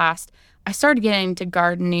gardens in the past. I started getting into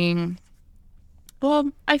gardening.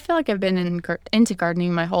 Well, I feel like I've been into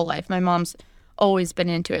gardening my whole life. My mom's always been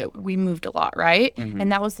into it. We moved a lot, right? Mm-hmm.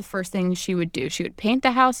 And that was the first thing she would do. She would paint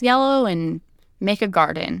the house yellow and make a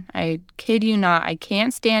garden. I kid you not. I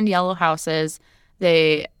can't stand yellow houses.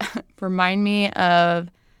 They remind me of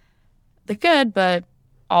the good, but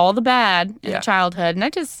all the bad in Yeah. childhood. And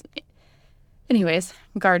anyways,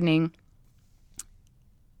 gardening.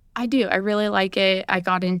 I do. I really like it. I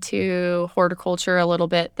got into horticulture a little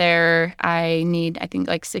bit there. I need, I think,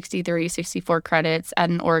 like 63, 64 credits at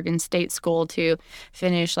an Oregon State school to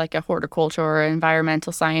finish like a horticulture or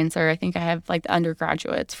environmental science. Or I think I have like the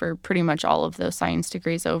undergraduates for pretty much all of those science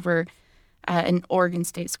degrees over at an Oregon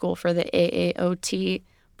State school for the AAOT.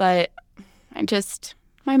 But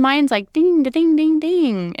my mind's like ding, ding, ding,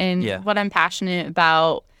 ding. And what I'm passionate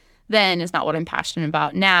about then is not what I'm passionate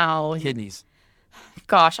about now. Kidneys.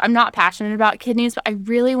 Gosh, I'm not passionate about kidneys, but I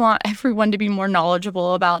really want everyone to be more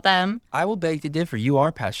knowledgeable about them. I will beg to differ. You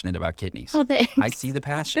are passionate about kidneys. Oh, thanks. I see the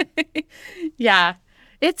passion. Yeah.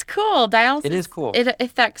 It's cool. Dialysis. It is cool. It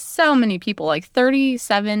affects so many people, like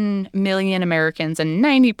 37 million Americans, and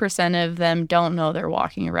 90% of them don't know they're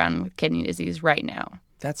walking around with kidney disease right now.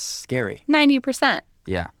 That's scary. 90%.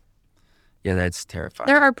 Yeah. Yeah, that's terrifying.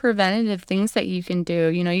 There are preventative things that you can do.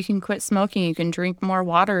 You know, you can quit smoking, you can drink more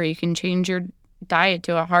water, you can change your diet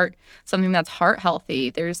to something that's heart healthy.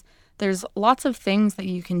 There's lots of things that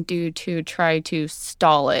you can do to try to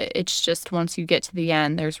stall it. It's just once you get to the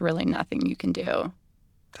end, there's really nothing you can do.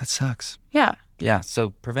 That sucks. Yeah. Yeah, so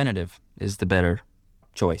preventative is the better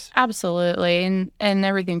choice. Absolutely. And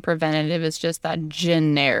everything preventative is just that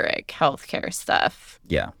generic healthcare stuff.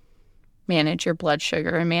 Yeah. Manage your blood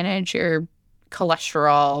sugar and manage your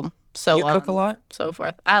cholesterol. You cook a lot? So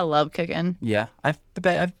forth. I love cooking. Yeah. I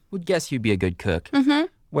would guess you'd be a good cook. Mm-hmm.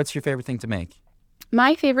 What's your favorite thing to make?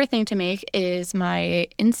 My favorite thing to make is my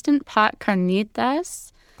Instant Pot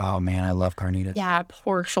carnitas. Oh, man, I love carnitas. Yeah,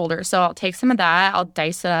 pork shoulder. So I'll take some of that. I'll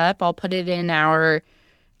dice it up. I'll put it in our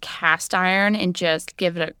cast iron and just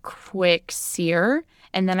give it a quick sear.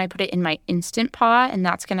 And then I put it in my Instant Pot, and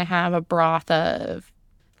that's going to have a broth of,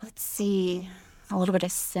 let's see, a little bit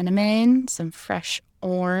of cinnamon, some fresh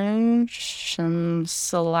orange, some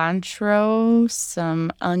cilantro,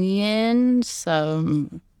 some onion,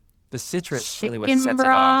 some the citrus really what chicken sets broth.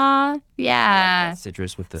 it off. Yeah.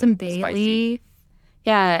 Citrus with the some bay spicy. leaf.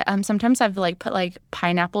 Yeah. Sometimes I've put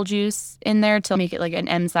pineapple juice in there to make it like an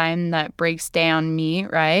enzyme that breaks down meat,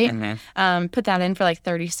 right? Mm-hmm. Put that in for like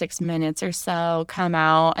 36 minutes or so, come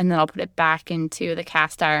out, and then I'll put it back into the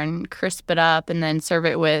cast iron, crisp it up, and then serve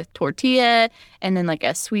it with tortilla and then like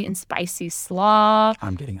a sweet and spicy slaw.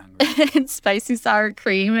 I'm getting hungry. And spicy sour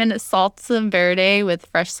cream and a salsa verde with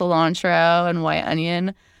fresh cilantro and white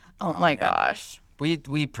onion. Oh my gosh. We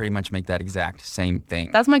pretty much make that exact same thing.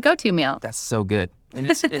 That's my go-to meal. That's so good. And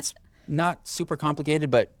it's not super complicated,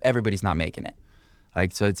 but everybody's not making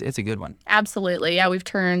it. So it's a good one. Absolutely. Yeah, we've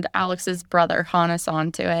turned Alex's brother Hannes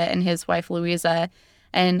onto it and his wife Louisa.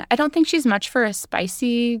 And I don't think she's much for a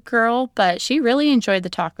spicy girl, but she really enjoyed the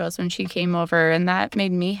tacos when she came over, and that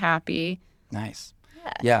made me happy. Nice.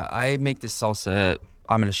 Yeah, I make this salsa.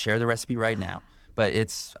 I'm going to share the recipe right now, but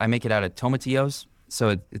I make it out of tomatillos.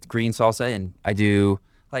 So it's green salsa, and I do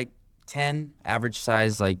like 10 average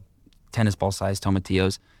size, like tennis ball size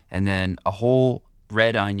tomatillos, and then a whole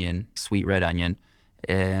red onion, sweet red onion,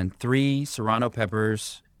 and 3 serrano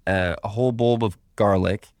peppers, a whole bulb of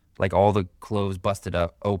garlic, like all the cloves busted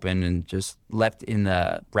up open and just left in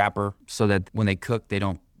the wrapper so that when they cook, they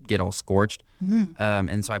don't get all scorched. Mm-hmm.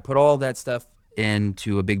 And so I put all that stuff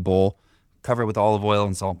into a big bowl, cover it with olive oil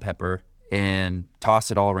and salt and pepper, and toss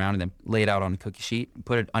it all around, and then lay it out on a cookie sheet and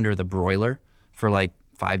put it under the broiler for like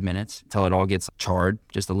 5 minutes until it all gets charred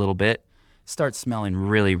just a little bit. Starts smelling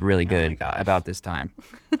really, really good about this time.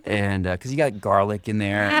 And because you got garlic in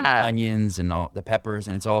there, and onions and all the peppers,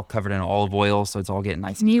 and it's all covered in olive oil, so it's all getting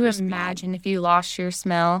nice. Can and you crispy. imagine if you lost your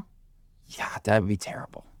smell? Yeah, that would be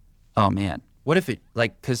terrible. Oh, man. What if it,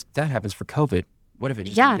 because that happens for COVID. What if it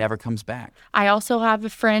just never comes back? I also have a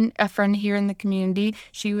friend here in the community.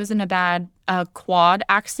 She was in a bad quad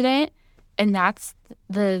accident, and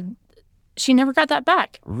she never got that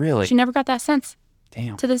back. Really? She never got that sense.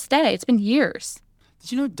 Damn. To this day. It's been years.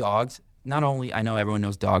 Did you know dogs, not only, I know everyone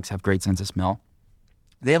knows dogs have great sense of smell,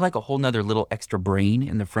 they have like a whole nother little extra brain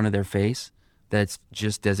in the front of their face that's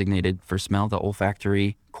just designated for smell, the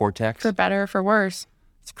olfactory cortex. For better or for worse.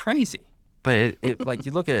 It's crazy. But it like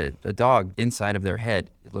you look at a dog inside of their head,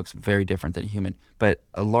 it looks very different than a human. But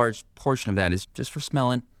a large portion of that is just for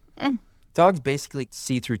smelling. Dogs basically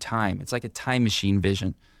see through time. It's like a time machine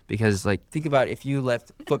vision. Because think about if you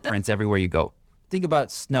left footprints everywhere you go. Think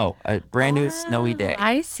about snow, a brand new snowy day.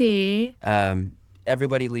 I see.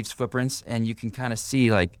 Everybody leaves footprints, and you can kind of see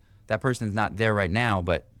that person's not there right now,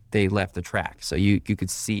 but they left the track. So you could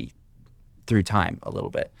see through time a little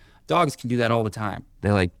bit. Dogs can do that all the time.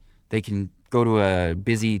 They can go to a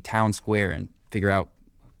busy town square and figure out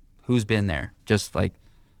who's been there. Just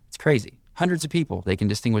it's crazy. Hundreds of people. They can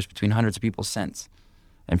distinguish between hundreds of people's scents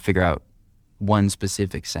and figure out one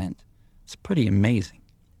specific scent. It's pretty amazing.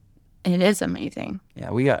 It is amazing. Yeah,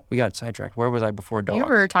 we got sidetracked. Where was I before dogs? You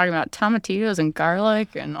were talking about tomatillos and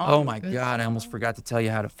garlic and all. Oh my God, I almost forgot to tell you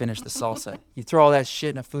how to finish the salsa. You throw all that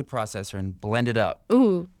shit in a food processor and blend it up.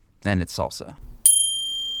 Ooh. Then it's salsa.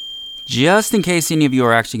 Just in case any of you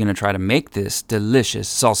are actually going to try to make this delicious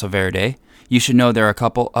salsa verde, you should know there are a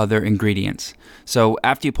couple other ingredients. So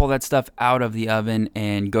after you pull that stuff out of the oven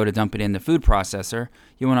and go to dump it in the food processor,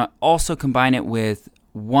 you want to also combine it with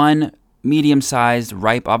 1 medium-sized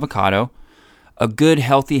ripe avocado, a good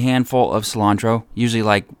healthy handful of cilantro, usually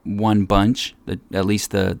like 1 bunch, at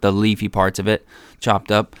least the leafy parts of it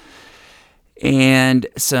chopped up, and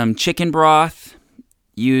some chicken broth.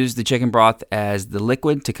 Use the chicken broth as the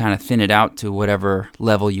liquid to kind of thin it out to whatever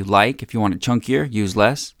level you like. If you want it chunkier, use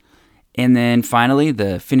less. And then finally,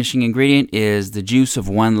 the finishing ingredient is the juice of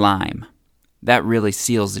 1 lime. That really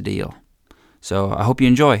seals the deal. So I hope you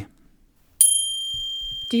enjoy.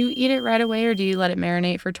 Do you eat it right away or do you let it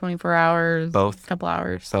marinate for 24 hours? Both. A couple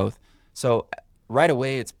hours? Both. So right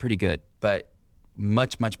away, it's pretty good, but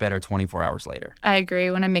much, much better 24 hours later. I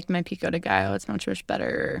agree. When I make my pico de gallo, it's much, much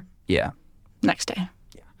better Yeah. next day.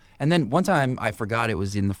 Yeah. And then one time I forgot it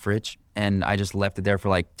was in the fridge and I just left it there for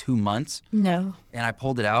like 2 months. No. And I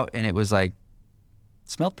pulled it out and it was like,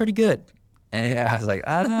 smelled pretty good. And I was like,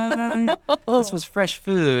 this was fresh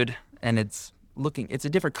food and it's a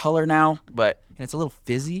different color now, but it's a little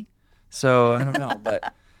fizzy. So I don't know,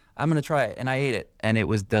 but I'm going to try it. And I ate it and it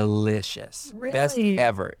was delicious. Really? Best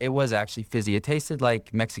ever. It was actually fizzy. It tasted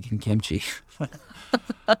like Mexican kimchi,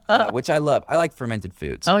 which I love. I like fermented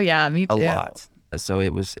foods Oh, yeah, me too. a lot. So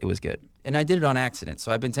it was good. And I did it on accident.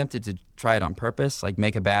 So I've been tempted to try it on purpose, like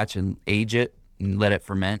make a batch and age it and let it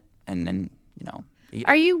ferment and then, eat.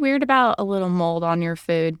 Are you weird about a little mold on your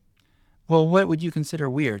food? Well, what would you consider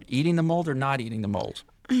weird? Eating the mold or not eating the mold?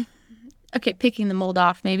 Okay, picking the mold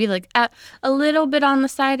off, maybe like a little bit on the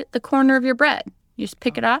side, the corner of your bread. You just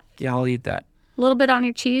pick it off. Yeah, I'll eat that. A little bit on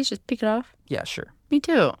your cheese, just pick it off. Yeah, sure. Me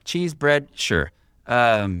too. Cheese, bread, sure.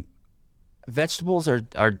 Vegetables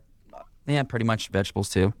are pretty much vegetables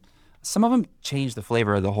too. Some of them change the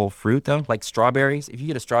flavor of the whole fruit though, like strawberries. If you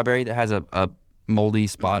get a strawberry that has a moldy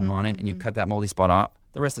spot on it and you cut that moldy spot off,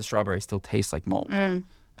 the rest of the strawberry still tastes like mold.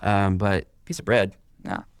 But piece of bread,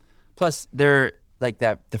 nah. Plus, they're like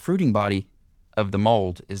that. The fruiting body of the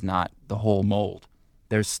mold is not the whole mold.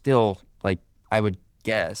 There's still, like, I would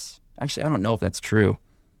guess. Actually, I don't know if that's true,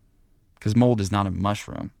 because mold is not a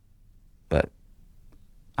mushroom. But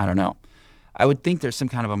I don't know. I would think there's some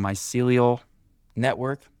kind of a mycelial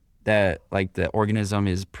network that, like, the organism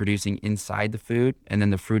is producing inside the food, and then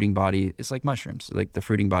the fruiting body is like mushrooms. Like, the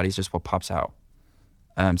fruiting body is just what pops out.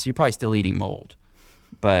 So you're probably still eating mold.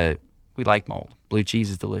 But we like mold. Blue cheese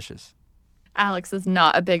is delicious. Alex is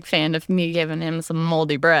not a big fan of me giving him some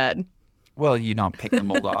moldy bread. Well, you don't pick the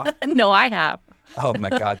mold off. No, I have. Oh, my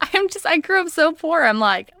God. I grew up so poor. I'm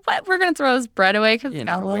like, what? We're going to throw this bread away because You it's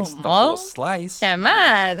got a know, little waste the whole mold? slice. Come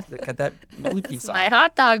on. Cut that moldy piece It's off. my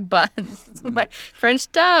hot dog buns. It's my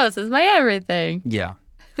French toast. It's my everything. Yeah.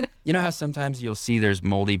 You know how sometimes you'll see there's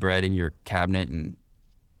moldy bread in your cabinet and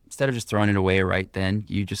instead of just throwing it away right then,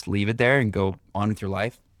 you just leave it there and go on with your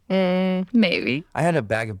life? Maybe. I had a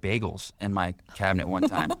bag of bagels in my cabinet one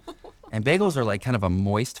time. And bagels are like kind of a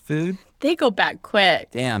moist food. They go back quick.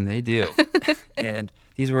 Damn, they do. And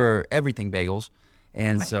these were everything bagels.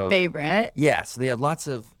 And so Favorite. yeah, so they had lots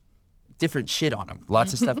of different shit on them,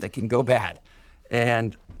 lots of stuff that can go bad.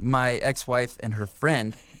 And my ex-wife and her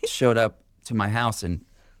friend showed up to my house and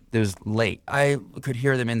it was late. I could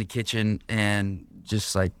hear them in the kitchen and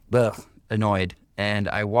just like, annoyed. And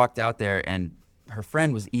I walked out there and her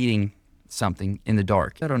friend was eating something in the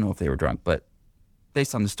dark. I don't know if they were drunk, but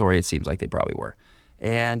based on the story, it seems like they probably were.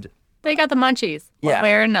 And They got the munchies. Yeah. One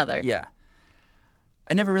way or another. yeah,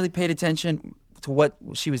 I never really paid attention to what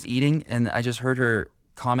she was eating, and I just heard her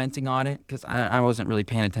commenting on it because I wasn't really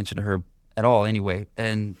paying attention to her at all anyway.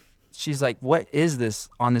 And she's like, "What is this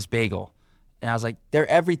on this bagel?" And I was like, "They're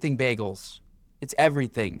everything bagels. It's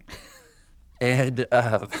everything." And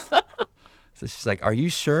so she's like, "Are you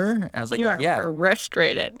sure?" And I was like, You are "Yeah."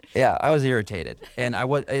 frustrated. Yeah, I was irritated, and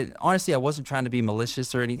honestly, I wasn't trying to be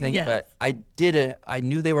malicious or anything, Yes. but I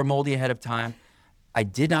knew they were moldy ahead of time. I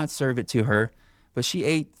did not serve it to her, but she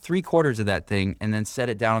ate 3/4 of that thing and then set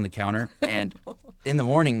it down on the counter. And in the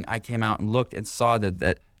morning, I came out and looked and saw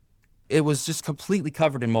that it was just completely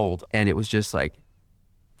covered in mold, and it was just like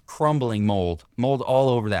crumbling mold all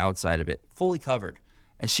over the outside of it, fully covered.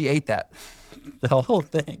 And she ate that, the whole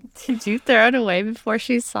thing. Did you throw it away before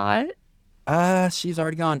she saw it? She's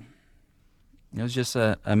already gone. It was just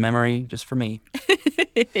a memory just for me.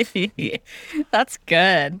 That's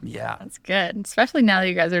good. Yeah. That's good. Especially now that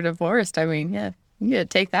you guys are divorced. I mean, yeah, you gotta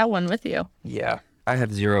take that one with you. Yeah. I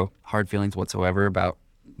have zero hard feelings whatsoever about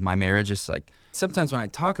my marriage. It's like sometimes when I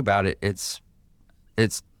talk about it, it's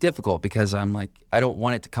difficult because I'm like, I don't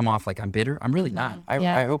want it to come off like I'm bitter. I'm really not.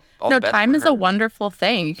 Yeah. I hope all No, the best time for is her. a wonderful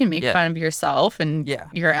thing. You can make Yeah. fun of yourself and Yeah.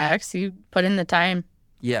 your ex. You put in the time.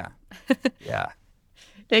 Yeah. Yeah.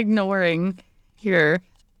 Ignoring your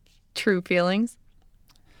true feelings.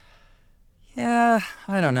 Yeah.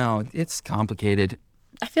 I don't know. It's complicated.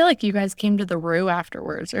 I feel like you guys came to the Roo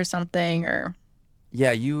afterwards or something, or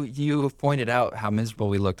Yeah. You pointed out how miserable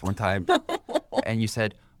we looked one time and you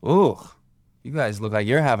said, "Ooh, you guys look like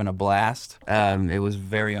you're having a blast." It was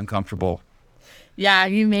very uncomfortable. yeah,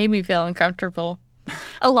 you made me feel uncomfortable.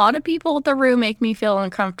 A lot of people at the Roo make me feel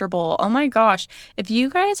uncomfortable. Oh my gosh. If you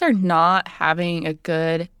guys are not having a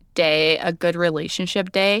good day, a good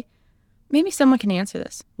relationship day, maybe someone can answer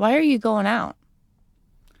this. Why are you going out?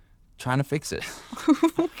 Trying to fix it.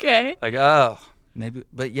 Okay. Like, oh, maybe.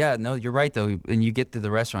 But yeah, no, you're right, though. And you get to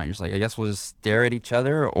the restaurant, you're just like, I guess we'll just stare at each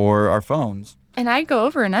other or our phones. And I go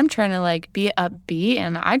over and I'm trying to like be upbeat,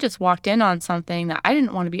 and I just walked in on something that I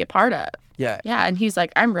didn't want to be a part of. Yeah. Yeah. And he's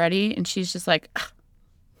like, I'm ready. And she's just like,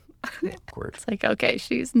 Awkward. it's like, okay,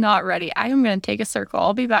 she's not ready. I am going to take a circle.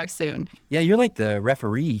 I'll be back soon. Yeah, you're like the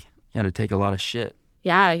referee. You got to take a lot of shit.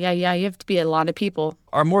 Yeah. You have to be a lot of people.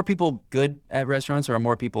 Are more people good at restaurants or are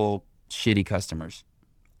more people shitty customers?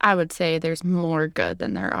 I would say there's more good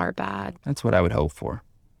than there are bad. That's what I would hope for.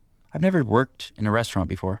 I've never worked in a restaurant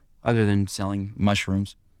before other than selling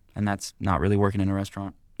mushrooms. And that's not really working in a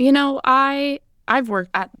restaurant. You know, I've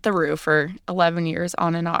worked at the Roo for 11 years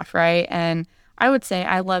on and off, right? And I would say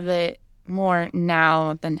I love it more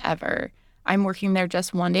now than ever. I'm working there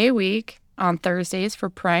just one day a week on Thursdays for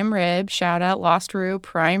prime rib. Shout out Lost Roo,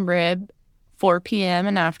 prime rib, 4 p.m.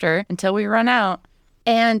 and after until we run out.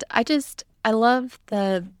 And I love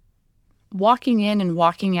the walking in and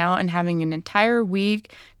walking out and having an entire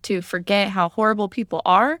week to forget how horrible people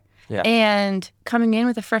are. Yeah. And coming in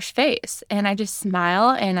with a fresh face. And I just smile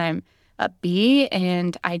and I'm upbeat,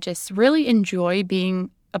 and I just really enjoy being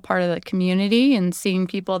a part of the community and seeing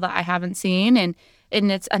people that I haven't seen. And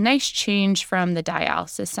it's a nice change from the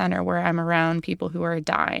dialysis center where I'm around people who are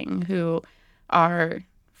dying, who are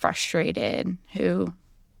frustrated, who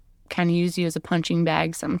kind of use you as a punching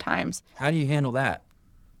bag sometimes. How do you handle that?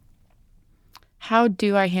 How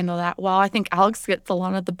do I handle that? Well, I think Alex gets a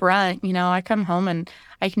lot of the brunt. You know, I come home and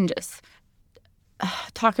I can just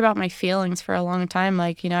talk about my feelings for a long time.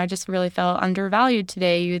 Like, you know, I just really felt undervalued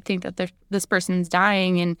today. You would think that this person's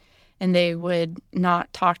dying and they would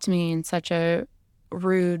not talk to me in such a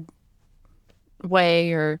rude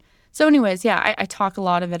way. Or so anyways, yeah, I talk a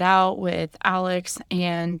lot of it out with Alex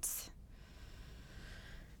and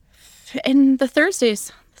the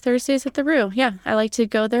Thursdays at the Roo. Yeah, I like to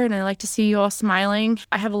go there and I like to see you all smiling.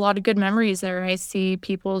 I have a lot of good memories there. I see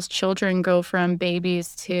people's children go from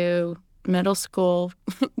babies to middle school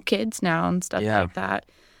kids now and stuff Yeah. like that.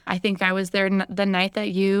 I think I was there the night that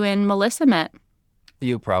you and Melissa met.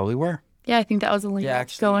 You probably were. Yeah, I think that was a Yeah,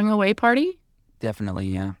 actually. going away party. Definitely,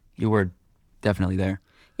 yeah. You were definitely there.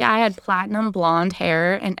 Yeah, I had platinum blonde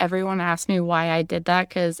hair, and everyone asked me why I did that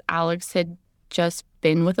because Alex had just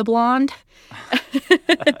been with a blonde.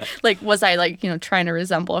 Like, was I like, you know, trying to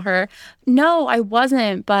resemble her? No, I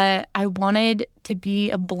wasn't, but I wanted to be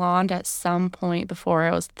a blonde at some point before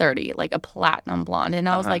I was 30, like a platinum blonde. And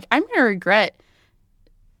I was like, I'm going to regret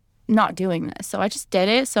not doing this. So I just did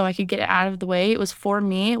it so I could get it out of the way. It was for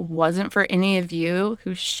me. It wasn't for any of you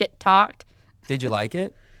who shit talked. Did you like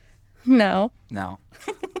it? No. No.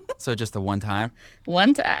 So just the one time?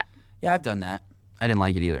 One time. Yeah, I've done that. I didn't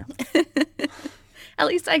like it either. At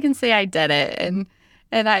least I can say I did it. And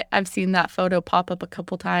I've seen that photo pop up a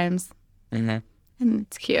couple times. Mm-hmm. And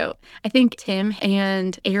it's cute. I think Tim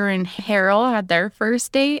and Aaron Harrell had their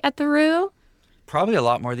first date at the Roo. Probably a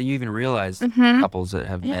lot more than you even realize. Mhm. Couples that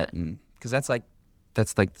have met, and because that's like the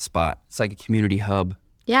spot. It's like a community hub.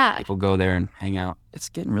 Yeah. People go there and hang out. It's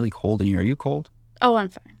getting really cold in here. Are you cold? Oh, I'm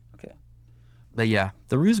fine. Okay. But yeah,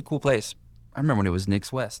 the Roo's a cool place. I remember when it was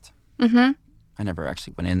Nick's West. Mm-hmm. I never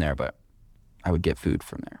actually went in there, but I would get food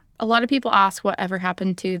from there. A lot of people ask whatever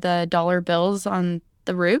happened to the dollar bills on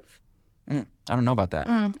the roof. I don't know about that.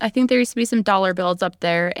 I think there used to be some dollar bills up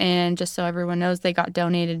there, and just so everyone knows, they got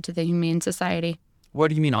donated to the Humane Society. What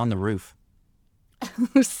do you mean on the roof?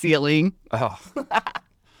 Ceiling. Oh,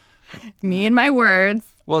 Me and my words.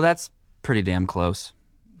 well, that's pretty damn close.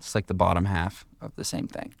 It's like the bottom half of the same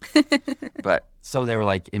thing. But so they were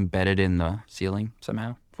like embedded in the ceiling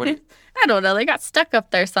somehow. What? I don't know. They got stuck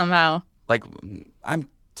up there somehow. Like, I'm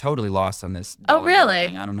totally lost on this. Oh, dollar bill really?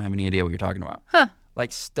 thing. I don't have any idea what you're talking about. Huh.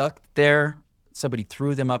 Like stuck there. Somebody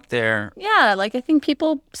threw them up there. Yeah, like I think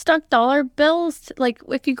people stuck dollar bills. Like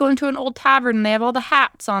if you go into an old tavern, they have all the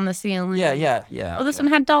hats on the ceiling. Yeah. Well, this one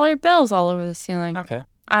had dollar bills all over the ceiling. Okay.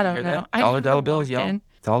 I don't Hear know. that? Dollar bills, yo.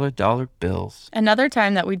 Dollar bills. Another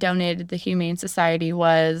time that we donated the Humane Society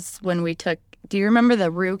was when we took. Do you remember the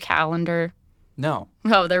Rue calendar? No.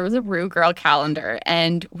 Oh, there was a Rue Girl calendar,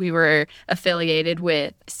 and we were affiliated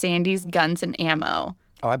with Sandy's Guns and Ammo.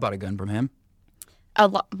 Oh, I bought a gun from him.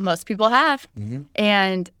 Most people have,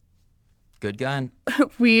 and Good gun.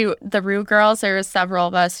 the Rue Girls, there was several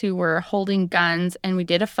of us who were holding guns, and we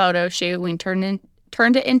did a photo shoot. We turned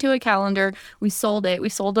it into a calendar. We sold it. We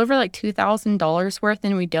sold over like $2,000 worth,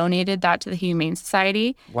 and we donated that to the Humane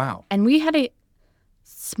Society. Wow. And we had a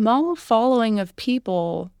small following of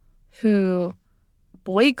people who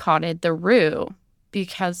boycotted the Rue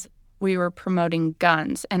because we were promoting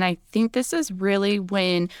guns. And I think this is really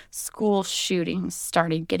when school shootings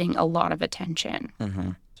started getting a lot of attention.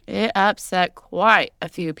 Mm-hmm. It upset quite a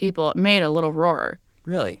few people. It made a little roar.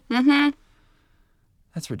 Really? Mm-hmm.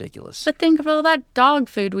 That's ridiculous. But think of all that dog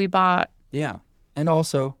food we bought. Yeah. And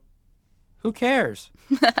also, who cares?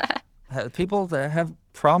 People that have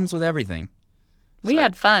problems with everything. We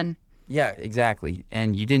had fun. Yeah, exactly.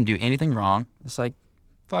 And you didn't do anything wrong. It's like,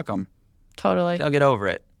 fuck them. Totally. They'll get over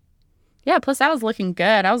it. Yeah, plus I was looking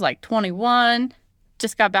good. I was like 21.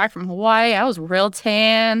 Just got back from Hawaii. I was real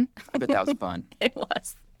tan. I bet that was fun. It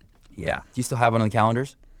was. Yeah. Do you still have one on the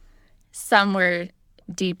calendars? Somewhere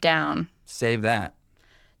deep down. Save that.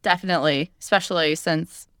 Definitely. Especially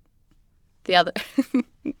since the other...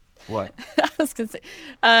 What? I was going to say,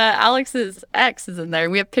 Alex's ex is in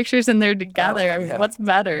there. We have pictures in there together. Oh, I mean, yeah. what's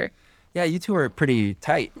better? Yeah, you two are pretty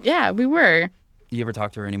tight. Yeah, we were. You ever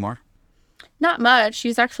talk to her anymore? Not much.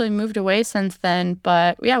 She's actually moved away since then.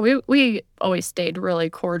 But yeah, we always stayed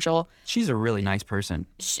really cordial. She's a really nice person.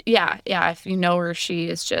 Yeah. If you know her, she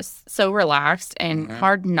is just so relaxed and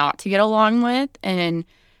hard not to get along with. And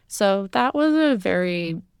so that was a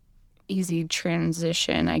very easy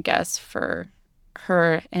transition, I guess, for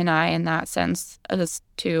her and I in that sense, as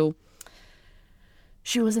to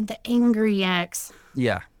she wasn't the angry ex.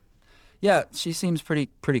 Yeah. Yeah, she seems pretty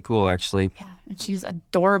cool, actually. Yeah, and she's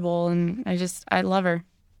adorable, and I love her.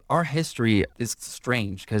 Our history is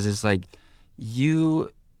strange because it's like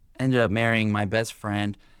you ended up marrying my best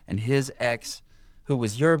friend, and his ex, who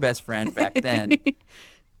was your best friend back then,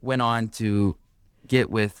 went on to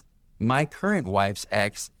get with my current wife's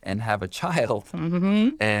ex and have a child.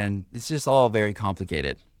 Mm-hmm. And it's just all very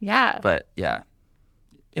complicated. Yeah. But yeah,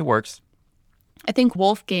 it works. I think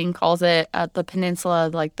Wolfgang calls it at the peninsula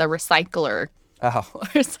like the recycler Oh,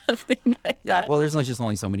 or something like yeah. that. Well, there's just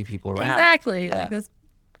only so many people around. Exactly. Yeah. Like this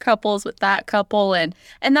couples with that couple. And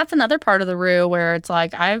that's another part of the Rue where it's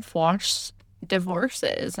like I've watched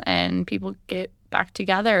divorces and people get back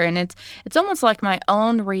together, and it's almost like my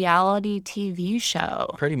own reality TV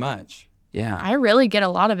show. Pretty much. Yeah. I really get a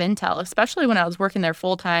lot of intel, especially when I was working there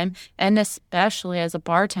full time, and especially as a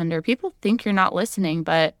bartender. People think you're not listening,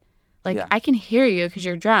 but like Yeah. I can hear you because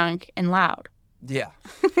you're drunk and loud. Yeah.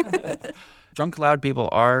 Drunk, loud people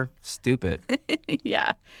are stupid.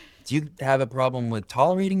 Yeah. Do you have a problem with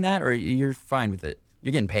tolerating that, or you're fine with it?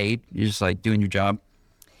 You're getting paid. You're just like doing your job.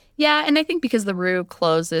 Yeah, and I think because the Rue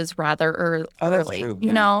closes rather early, Oh, that's true, yeah.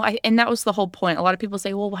 you know, and that was the whole point. A lot of people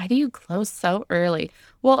say, well, why do you close so early?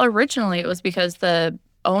 Well, originally it was because the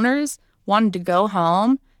owners wanted to go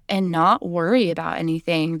home and not worry about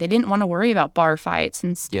anything. They didn't want to worry about bar fights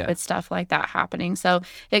and stupid stuff like that happening. So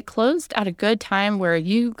it closed at a good time where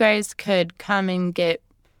you guys could come and get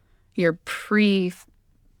your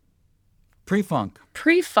Pre-funk.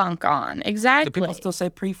 pre-funk on. Exactly. Do people still say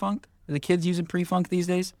pre-funk? Are the kids using pre-funk these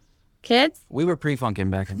days? Kids? We were pre-funking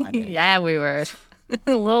back in my day. Yeah, we were.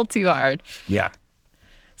 A little too hard. Yeah.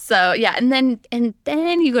 So yeah, and then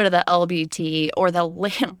you go to the LBT or the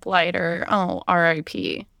Lamplighter. Oh,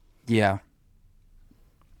 R.I.P. Yeah.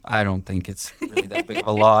 I don't think it's really that big of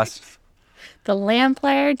a loss. The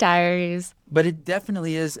Lamplighter Diaries. But it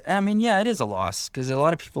definitely is. I mean, yeah, it is a loss because a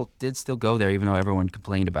lot of people did still go there, even though everyone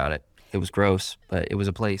complained about it. It was gross, but it was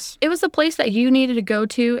a place. It was a place that you needed to go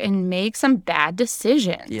to and make some bad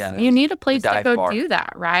decisions. Yeah, You need a place to dive go bar. do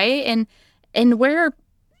that, right? And where are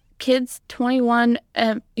kids 21,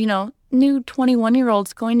 new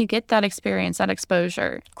 21-year-olds going to get that experience, that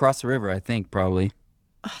exposure? Across the river, I think, probably.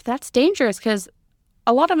 Oh, that's dangerous because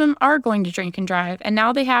a lot of them are going to drink and drive, and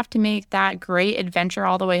now they have to make that great adventure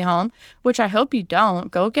all the way home, which I hope you don't.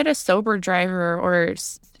 Go get a sober driver or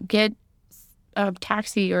get a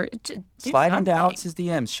taxi or do Slide into something. Alex's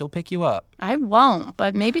DMs. She'll pick you up. I won't,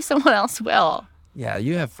 but maybe someone else will. Yeah,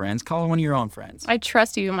 you have friends. Call one of your own friends. I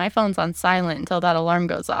trust you. My phone's on silent until that alarm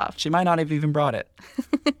goes off. She might not have even brought it.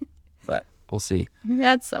 But we'll see.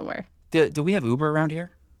 That's somewhere. Do we have Uber around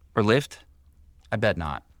here? Or Lyft? I bet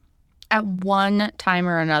not. At one time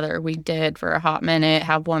or another, we did for a hot minute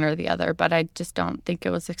have one or the other, but I just don't think it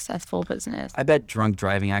was successful business. I bet drunk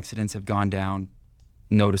driving accidents have gone down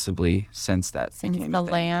noticeably since that Since became the a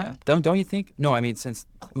thing. lamp. Yeah. Don't you think? No, I mean since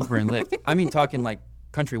Uber and Lyft. I mean talking like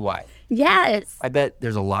countrywide. Yes. I bet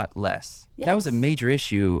there's a lot less. That was a major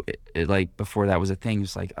issue. Like before that was a thing.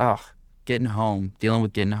 It's like, getting home, dealing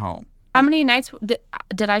with getting home. How many nights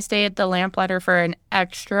did I stay at the Lamplighter for an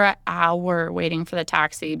extra hour waiting for the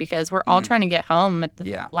taxi because we're all trying to get home at the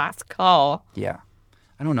Yeah. last call? Yeah.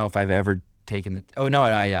 I don't know if I've ever taken the. Oh no,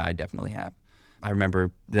 I definitely have. I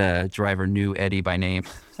remember the driver knew Eddie by name.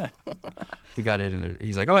 He got it, and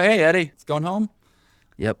he's like, "Oh, hey, Eddie, it's going home."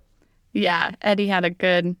 Yep, Yeah, Eddie had a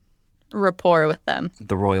good rapport with them.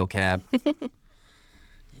 the Royal Cab.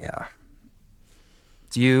 Yeah.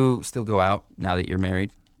 Do you still go out now that you're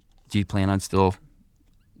married? Do you plan on still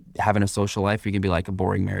having a social life? Or you can be like a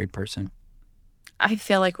boring married person. I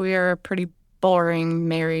feel like we are a pretty boring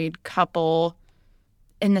married couple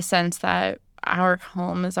in the sense that our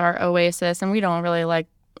home is our oasis and we don't really like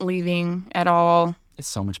leaving at all. It's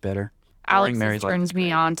so much better. Alex married has life turned is me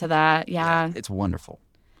great. on to that. Yeah. It's wonderful.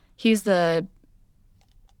 He's the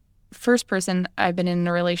first person I've been in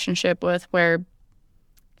a relationship with where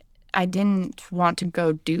I didn't want to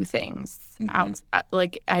go do things out.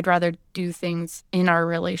 Like I'd rather do things in our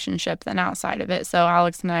relationship than outside of it. So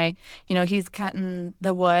Alex and I, he's cutting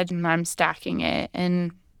the wood and I'm stacking it.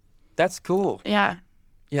 And That's cool. yeah,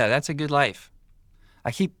 Yeah, that's a good life.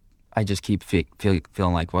 I just keep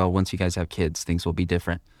feeling like, well, once you guys have kids, things will be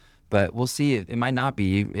different. But we'll see. It might not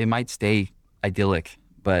be. It might stay idyllic,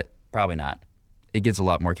 but probably not. It gets a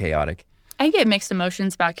lot more chaotic. I get mixed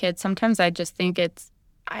emotions about kids. Sometimes I just think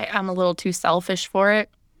I'm a little too selfish for it.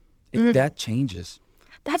 That changes.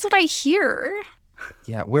 That's what I hear.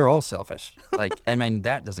 Yeah, we're all selfish. Like, I mean,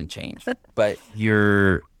 that doesn't change. But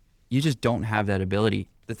you just don't have that ability.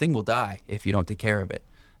 The thing will die if you don't take care of it.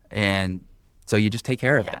 And so you just take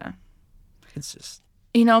care of it. Yeah. It's just,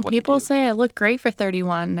 People do. say I look great for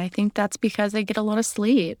 31. And I think that's because I get a lot of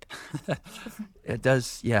sleep. it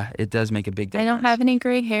does. Yeah, it does make a big difference. I don't have any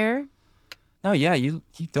gray hair. No, yeah, you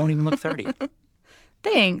don't even look 30.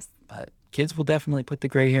 Thanks. But kids will definitely put the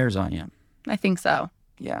gray hairs on you. I think so.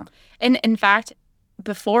 Yeah. And in fact,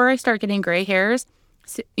 before I start getting gray hairs,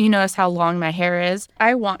 you notice how long my hair is.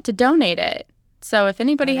 I want to donate it. So if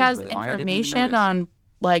anybody That is has really long. I didn't even information notice. on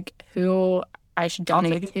like who I should I'll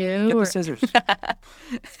donate take it. to, Get or- the scissors.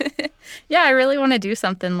 yeah, I really want to do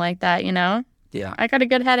something like that. Yeah. I got a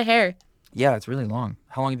good head of hair. Yeah, it's really long.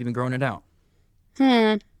 How long have you been growing it out?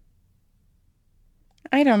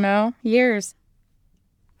 I don't know. Years.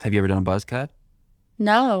 Have you ever done a buzz cut?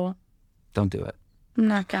 No, Don't do it. I'm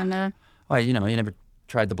not gonna. Well, you never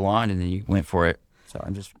tried the blonde and then you went for it. So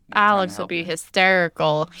I'm just. Alex trying will to be help.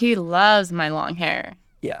 hysterical. He loves my long hair.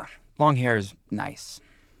 Yeah. Long hair is nice.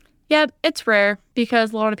 Yeah, it's rare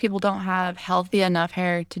because a lot of people don't have healthy enough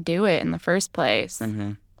hair to do it in the first place.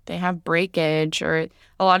 Mm-hmm. They have breakage, or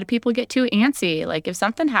a lot of people get too antsy. Like if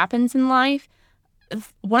something happens in life,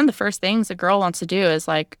 one of the first things a girl wants to do is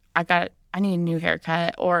like, I need a new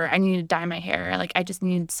haircut, or I need to dye my hair. Like I just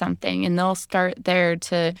need something. And they'll start there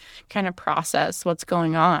to kind of process what's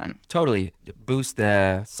going on. Totally. Boost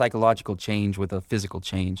the psychological change with a physical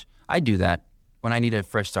change. I do that. When I need a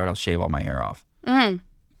fresh start, I'll shave all my hair off.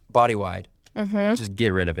 Body wide. Mm-hmm. Just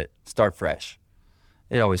get rid of it. Start fresh.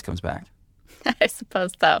 It always comes back. I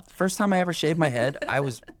suppose so. First time I ever shaved my head, I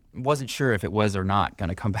wasn't sure if it was or not going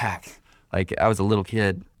to come back. Like, I was a little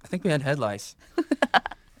kid. I think we had head lice.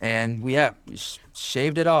 And we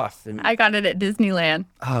shaved it off. And, I got it at Disneyland.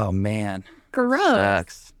 oh, man. Gross.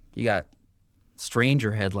 Sucks. You got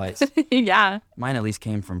stranger head lice. Yeah. Mine at least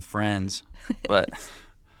came from friends. But,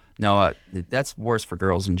 no, that's worse for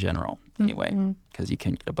girls in general, anyway, because you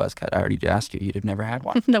can't get a buzz cut. I already asked you. You'd have never had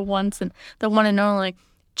one. the one and only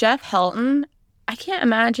Jeff Helton. I can't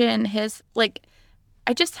imagine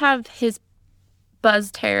I just have his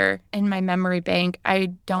buzzed hair in my memory bank. I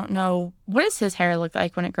don't know, what does his hair look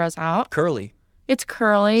like when it grows out? Curly. It's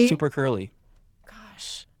curly. Super curly.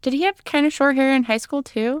 Gosh, did he have kind of short hair in high school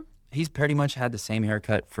too? He's pretty much had the same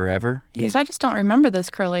haircut forever. Because I just don't remember this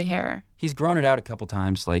curly hair. He's grown it out a couple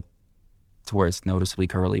times, like to where it's noticeably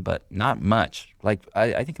curly, but not much. Like,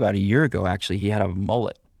 I think about a year ago, actually, he had a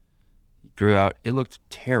mullet. He grew out. It looked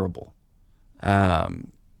terrible.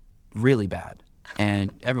 Really bad.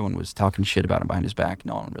 And everyone was talking shit about him behind his back.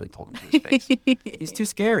 No one really told him to his face. He's too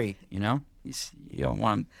scary, you know? You don't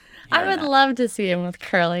want him. I would love to see him with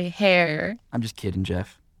curly hair. I'm just kidding,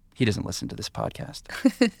 Jeff. He doesn't listen to this podcast.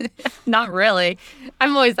 Not really.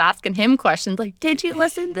 I'm always asking him questions like, did you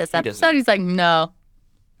listen to this episode? He's like, no.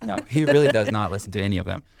 No, he really does not listen to any of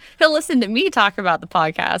them. He'll listen to me talk about the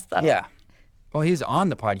podcast, though. Yeah. Well, he's on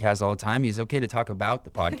the podcast all the time. He's okay to talk about the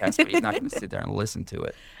podcast, but he's not going to sit there and listen to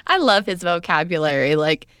it. I love his vocabulary.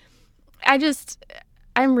 Like,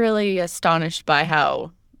 I'm really astonished by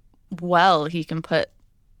how well he can put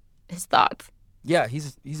his thoughts. Yeah, he's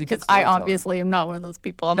a good Because I storyteller. obviously am not one of those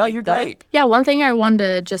people. No, you're great. Yeah, one thing I wanted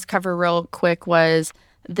to just cover real quick was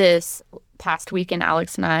this past weekend,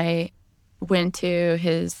 Alex and I went to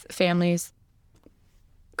his family's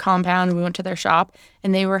compound. We went to their shop,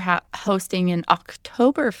 and they were hosting an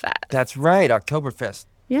Oktoberfest. That's right, Oktoberfest.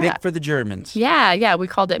 Yeah. Big for the Germans. Yeah, we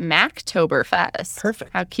called it Mactoberfest.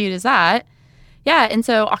 Perfect. How cute is that? Yeah, and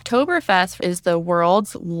so Oktoberfest is the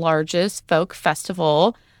world's largest folk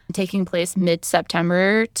festival, taking place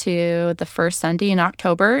mid-September to the first Sunday in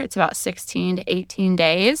October. It's about 16 to 18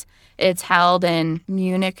 days. It's held in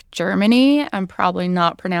Munich, Germany. I'm probably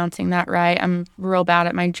not pronouncing that right. I'm real bad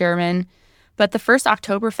at my German. But the first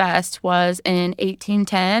Oktoberfest was in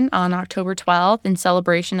 1810 on October 12th in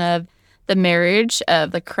celebration of the marriage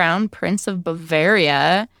of the Crown Prince of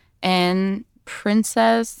Bavaria and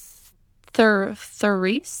Princess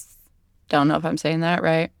Therese. Don't know if I'm saying that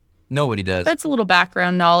right. Nobody does. That's a little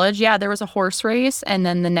background knowledge. Yeah, there was a horse race, and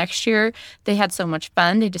then the next year they had so much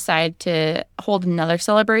fun, they decided to hold another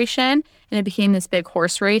celebration, and it became this big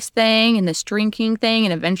horse race thing and this drinking thing,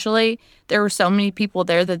 and eventually there were so many people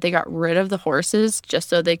there that they got rid of the horses just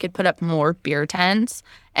so they could put up more beer tents,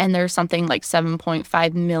 and there's something like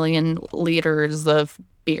 7.5 million liters of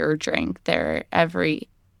beer drank there every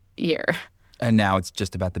year. And now it's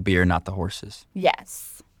just about the beer, not the horses. Yes.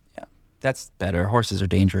 That's better. Horses are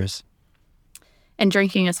dangerous. And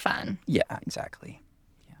drinking is fun. Yeah, exactly.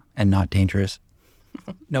 Yeah. And not dangerous.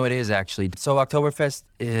 No, it is actually. So Oktoberfest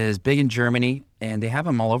is big in Germany, and they have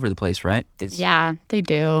them all over the place, right? Yeah, they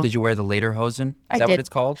do. Did you wear the lederhosen? I Is that did. what it's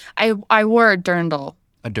called? I wore a dirndl.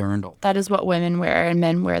 A dirndl. That is what women wear, and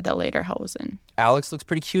men wear the lederhosen. Alex looks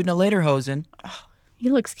pretty cute in a lederhosen.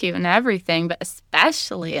 He looks cute in everything, but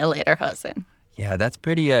especially a lederhosen. Yeah, that's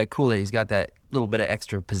pretty cool that he's got that little bit of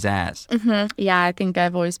extra pizzazz. Yeah, I think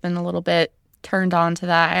I've always been a little bit turned on to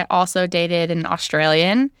that. I also dated an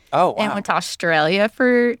Australian. Oh, And wow. went to Australia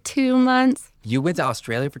for 2 months. You went to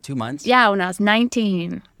Australia for 2 months? Yeah, when I was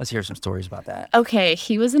 19. Let's hear some stories about that. Okay,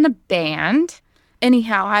 he was in a band.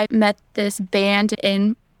 Anyhow, I met this band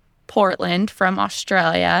in Portland from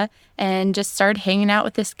Australia and just started hanging out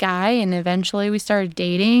with this guy. And eventually we started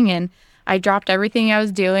dating, and I dropped everything I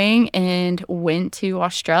was doing and went to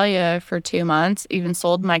Australia for 2 months, even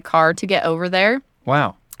sold my car to get over there.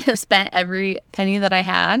 Wow. Spent every penny that I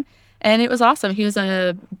had. And it was awesome. He was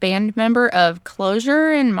a band member of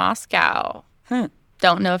Closure in Moscow.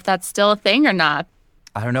 Don't know if that's still a thing or not,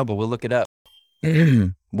 I don't know, but we'll look it up.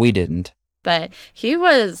 We didn't. but he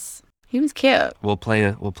was cute. We'll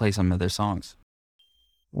play some of their songs.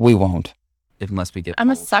 We won't, unless we get I'm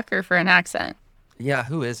a pulled. sucker for an accent. Yeah,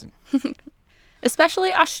 who isn't?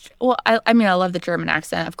 Especially, I mean, I love the German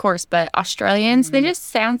accent, of course, but Australians, they just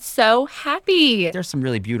sound so happy. There's some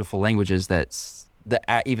really beautiful languages that's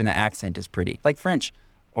even the accent is pretty, like French,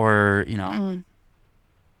 or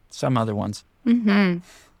some other ones. Mm-hmm.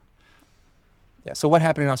 Yeah. So what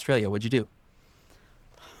happened in Australia? What'd you do?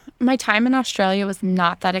 My time in Australia was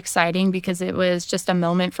not that exciting because it was just a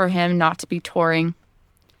moment for him not to be touring.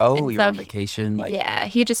 Oh, And you're so on vacation. Like, Yeah,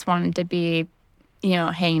 he just wanted to be,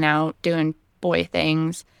 hanging out, doing boy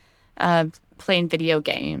things, playing video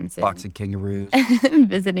games, and boxing kangaroos,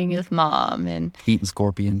 visiting his mom, and eating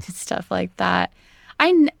scorpions. stuff like that.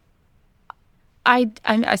 I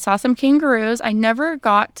saw some kangaroos. I never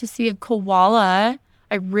got to see a koala.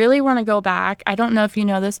 I really want to go back. I don't know if you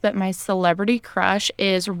know this, but my celebrity crush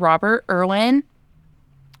is Robert Irwin.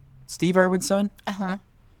 Steve Irwin's son? Uh-huh.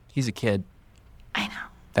 He's a kid. I know.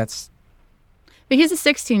 That's But he's a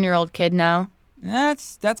 16-year-old kid now.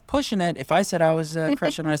 That's pushing it. If I said I was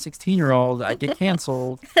crushing on a 16-year-old, I'd get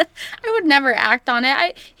canceled. I would never act on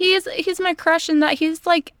it. He's my crush in that he's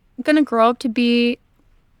like gonna grow up to be,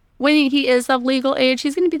 when he is of legal age,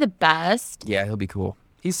 he's gonna be the best. Yeah, he'll be cool.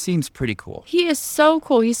 He seems pretty cool. He is so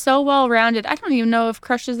cool. He's so well-rounded. I don't even know if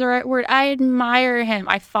crush is the right word. I admire him.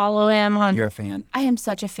 I follow him on. You're a fan. I am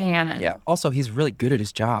such a fan. Yeah. Also, he's really good at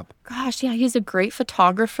his job. Gosh, yeah, he's a great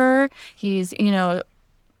photographer. He's,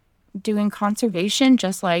 doing conservation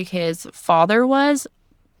just like his father was,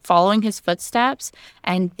 following his footsteps.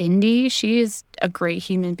 And Bindi, she is a great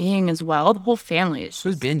human being as well. The whole family is.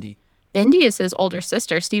 Who's Bindi? Bindi is his older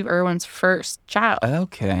sister, Steve Irwin's first child.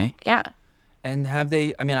 Okay. Yeah. And have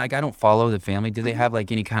they, I don't follow the family. Do they have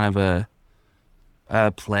like any kind of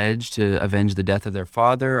a pledge to avenge the death of their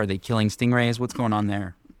father? Are they killing stingrays? What's going on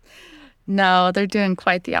there? No, they're doing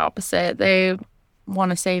quite the opposite. They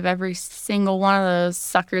want to save every single one of those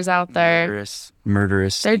suckers out there.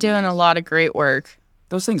 Murderous. They're doing a lot of great work.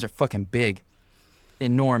 Those things are fucking big.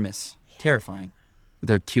 Enormous. Terrifying. With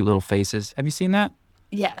their cute little faces. Have you seen that?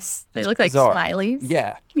 Yes. They look like bizarre. smileys.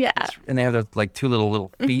 Yeah. Yeah. And they have those like two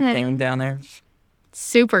little feet hanging down there.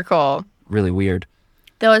 Super cool. Really weird.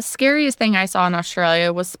 The scariest thing I saw in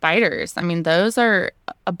Australia was spiders. I mean, those are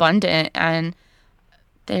abundant and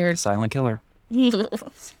they're... Silent killer.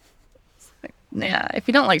 Yeah, if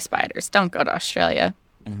you don't like spiders, don't go to Australia.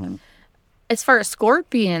 Mm-hmm. As far as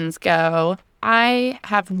scorpions go, I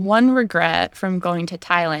have one regret from going to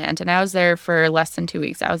Thailand, and I was there for less than 2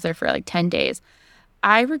 weeks. I was there for like 10 days.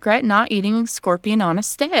 I regret not eating scorpion on a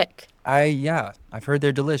stick. I've heard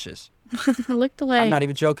they're delicious. It looked like I'm not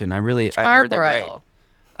even joking. I heard they're great.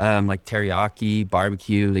 Like teriyaki,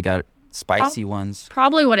 barbecue. They got spicy ones.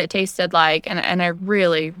 Probably what it tasted like, and I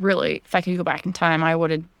really, really, if I could go back in time, I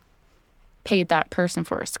would have paid that person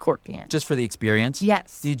for a scorpion. Just for the experience?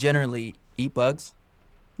 Yes. Do you generally eat bugs?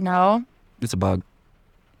 No, It's a bug.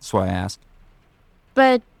 That's why I asked.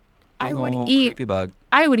 but I would Oh, eat. creepy bug.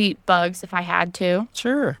 I would eat bugs if I had to.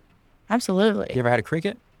 Sure. Absolutely. You ever had a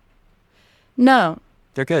cricket? No,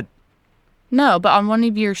 They're good. no. But on one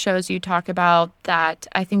of your shows, you talk about that.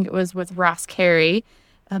 I think it was with Ross Carey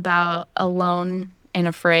about Alone and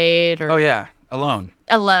Afraid, or Oh yeah, Alone.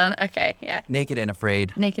 Alone. Okay, yeah. Naked and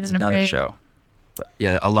Afraid. Naked It's and another Afraid. show. But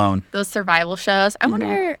yeah, Alone. Those survival shows. I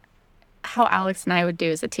wonder how Alex and I would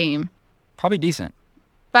do as a team. Probably decent.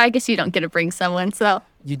 But I guess you don't get to bring someone, so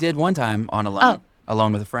You did one time on Alone.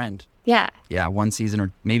 Alone with a friend. yeah. Yeah, one season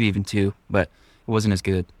or maybe even two, but it wasn't as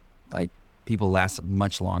good. Like, people last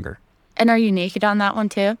much longer. And are you naked on that one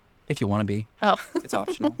too? If you want to be. Oh, It's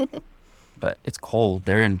optional. But it's cold.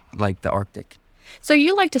 They're in, like, the Arctic. so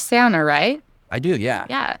you like to sauna, right? I do, yeah.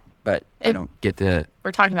 Yeah. But I don't get the,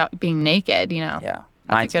 We're talking about being naked, yeah. That's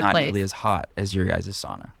Mine's a good not place. nearly as hot as your guys'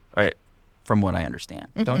 sauna. Right. From what I understand.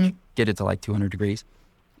 Don't you get it to like 200 degrees?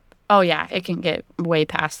 Oh yeah, it can get way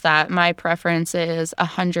past that. My preference is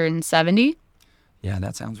 170. Yeah,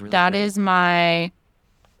 that sounds really That great. is my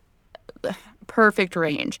perfect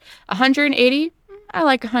range. 180, I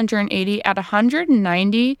like 180. At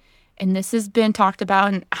 190, and this has been talked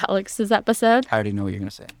about in Alex's episode, I already know what you're going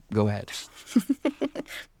to say. Go ahead.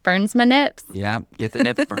 burns my nips. Yeah, get the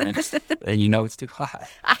nips burning. And you know it's too hot.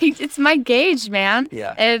 It's my gauge, man.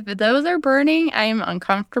 Yeah. If those are burning, I am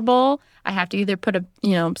uncomfortable. I have to either put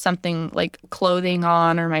something like clothing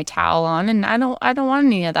on or my towel on, and I don't want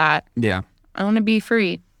any of that. Yeah. I want to be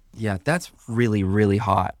free. Yeah, that's really, really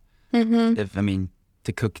hot. Mm-hmm.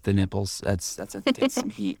 To cook the nipples, that's it's some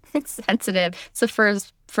heat. It's sensitive. It's the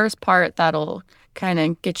first part that'll kind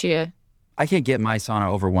of get you. I can't get my sauna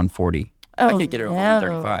over 140. Oh, I can't get it over no.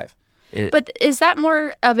 135. But is that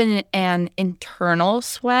more of an internal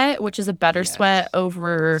sweat, which is a better Yes. sweat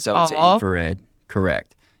over So it's all? infrared,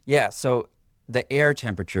 correct. Yeah, so the air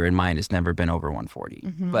temperature in mine has never been over 140.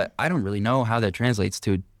 Mm-hmm. But I don't really know how that translates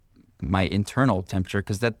to my internal temperature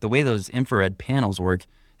because the way those infrared panels work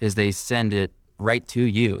is they send it right to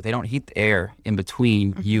you. They don't heat the air in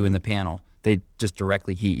between you and the panel. They just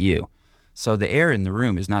directly heat you. So the air in the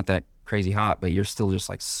room is not that crazy hot, but you're still just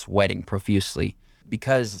like sweating profusely.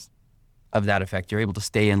 Because of that effect, you're able to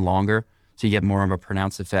stay in longer, so you get more of a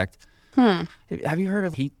pronounced effect. Have you heard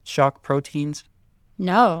of heat shock proteins?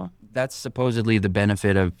 No. That's supposedly the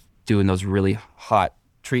benefit of doing those really hot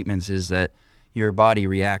treatments is that your body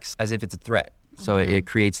reacts as if it's a threat. So it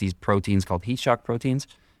creates these proteins called heat shock proteins,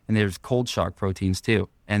 and there's cold shock proteins too.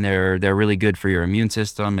 And they're really good for your immune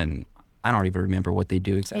system, and I don't even remember what they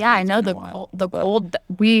do exactly. Yeah, I It's know been a the while. cold.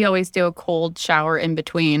 We always do a cold shower in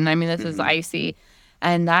between. I mean, this is icy,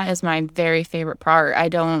 and that is my very favorite part. I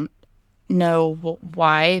don't know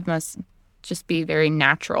why. It must just be very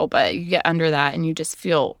natural, but you get under that and you just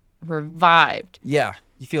feel revived. Yeah,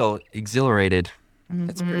 you feel exhilarated.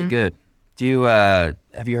 It's Mm-hmm. pretty good. Do you have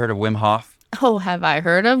you heard of Wim Hof? Oh, have I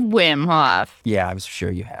heard of Wim Hof? Yeah, I was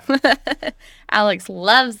sure you have. Alex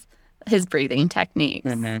loves his breathing techniques.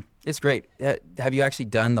 Mm-hmm. It's great. Have you actually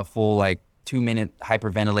done the full 2-minute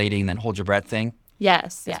hyperventilating, then hold your breath thing?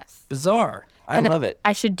 Yes. Bizarre. I love it.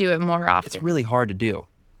 I should do it more often. It's really hard to do.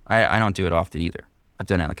 I don't do it often either. I've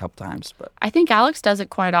done it a couple times, but I think Alex does it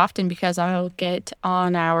quite often because I'll get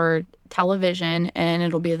on our television and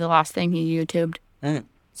it'll be the last thing he YouTubed.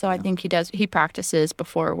 So I think he practices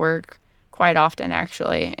before work quite often,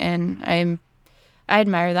 actually. And I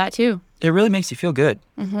admire that too. it really makes you feel good.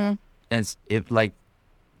 Mm-hmm. And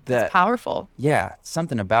It's powerful. Yeah,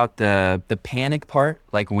 something about the panic part,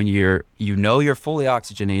 like when you're fully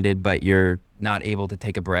oxygenated, but you're not able to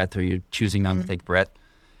take a breath, or you're choosing not to take a breath,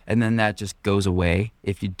 and then that just goes away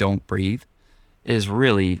if you don't breathe, is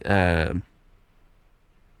really, I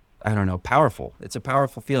don't know, powerful. It's a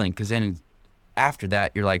powerful feeling, because then after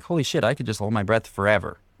that, you're like, holy shit, I could just hold my breath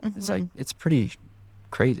forever. Mm-hmm. It's pretty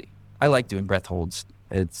crazy. I like doing breath holds.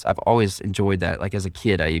 I've always enjoyed that. Like as a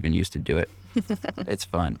kid, I even used to do it. It's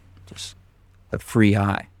fun. Just a free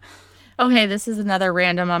high. Okay, this is another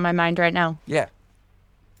random on my mind right now. Yeah.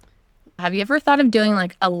 Have you ever thought of doing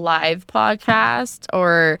like a live podcast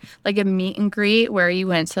or like a meet and greet where you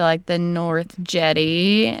went to like the North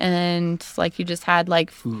Jetty and like you just had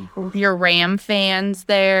like your Ram fans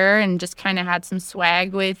there and just kind of had some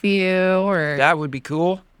swag with you? Or That would be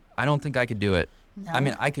cool. I don't think I could do it. No. I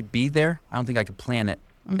mean, I could be there. I don't think I could plan it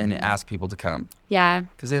and ask people to come. Yeah.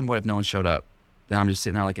 Because then what if no one showed up? Then I'm just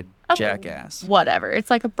sitting there like a jackass. Whatever. It's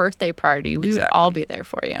like a birthday party. We would all be there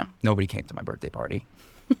for you. Nobody came to my birthday party.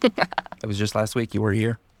 It was just last week. You were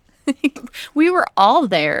here. We were all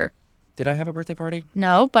there. Did I have a birthday party?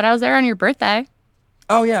 No, but I was there on your birthday.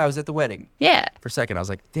 Oh, yeah. I was at the wedding. Yeah. For a second, I was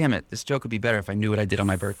like, damn it. This joke would be better if I knew what I did on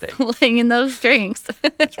my birthday. Slinging those drinks.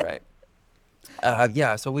 That's right.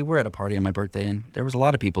 Yeah, so we were at a party on my birthday, and there was a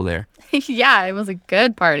lot of people there. Yeah, it was a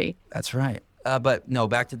good party. That's right. But no,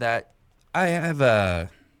 back to that. I have a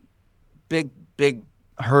big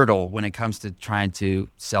hurdle when it comes to trying to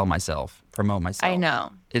sell myself, promote myself. I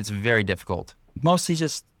know. It's very difficult. Mostly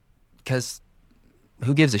just because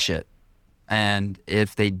who gives a shit? And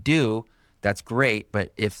if they do, that's great.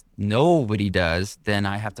 But if nobody does, then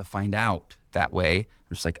I have to find out that way.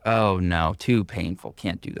 I'm just like, oh, no, too painful.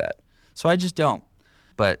 Can't do that. So I just don't.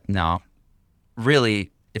 But no,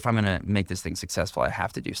 really, if I'm going to make this thing successful, I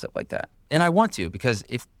have to do stuff like that. And I want to, because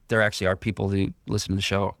if there actually are people who listen to the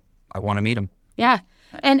show, I want to meet them. Yeah.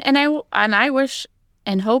 And I wish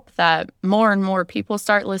and hope that more and more people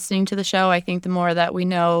start listening to the show. I think the more that we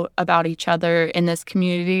know about each other in this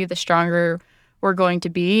community, the stronger we're going to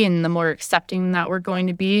be and the more accepting that we're going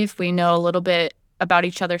to be if we know a little bit about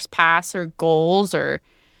each other's past or goals or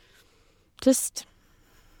just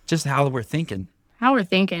how we're thinking. How we're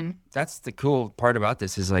thinking. That's the cool part about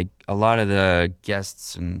this is like a lot of the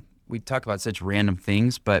guests, and we talk about such random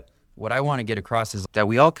things, but what I want to get across is that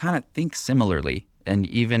we all kind of think similarly. And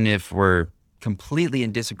even if we're completely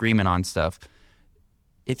in disagreement on stuff,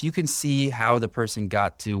 if you can see how the person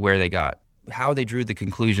got to where they got, how they drew the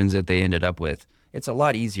conclusions that they ended up with, it's a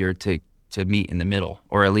lot easier to meet in the middle,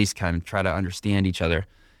 or at least kind of try to understand each other.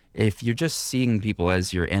 If you're just seeing people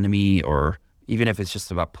as your enemy, or even if it's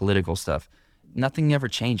just about political stuff, nothing ever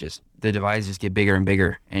changes. The divides just get bigger and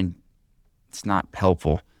bigger, and it's not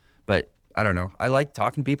helpful. But I don't know. I like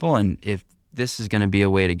talking to people, and if this is going to be a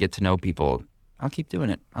way to get to know people, I'll keep doing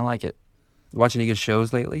it. I like it. Watch any good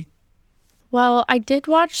shows lately? Well, I did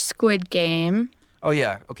watch Squid Game. Oh,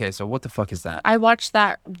 yeah. Okay, so what the fuck is that? I watched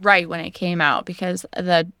that right when it came out because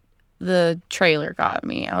the trailer got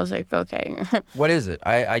me. I was like, okay. What is it?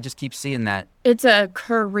 I just keep seeing that. It's a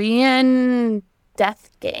Korean death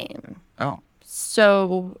game. Oh.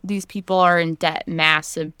 So these people are in debt,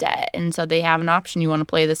 massive debt. And so they have an option. You want to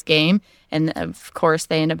play this game. And of course,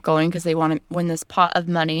 they end up going because they want to win this pot of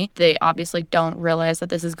money. They obviously don't realize that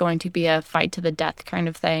this is going to be a fight to the death kind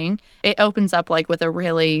of thing. It opens up like with a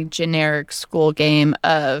really generic school game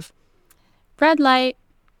of red light,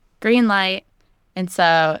 green light. And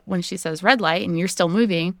so when she says red light and you're still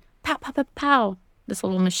moving, pow, pow, pow, pow, this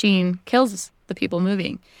little machine kills the people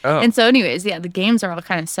moving. Oh. And so anyways, yeah, the games are all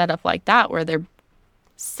kind of set up like that where they're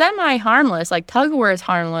semi-harmless. Like tug of war is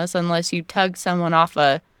harmless unless you tug someone off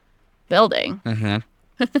a building.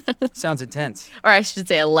 Mm-hmm. Sounds intense. Or I should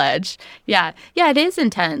say a ledge. Yeah, it is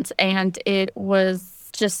intense. And it was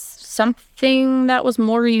just something that was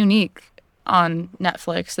more unique on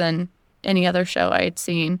Netflix than any other show I had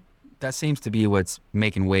seen. That seems to be what's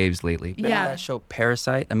making waves lately. Yeah. That show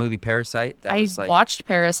Parasite, the movie Parasite. I watched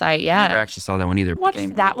Parasite, yeah. I never actually saw that one either. I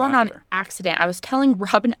watched that one on accident. I was telling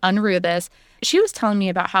Robin Unruh this. She was telling me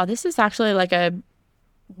about how this is actually like a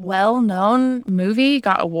well-known movie,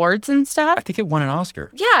 got awards and stuff. I think it won an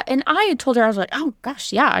Oscar. Yeah, and I had told her, I was like, oh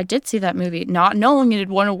gosh, yeah, I did see that movie, not knowing it had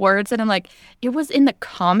won awards. And I'm like, it was in the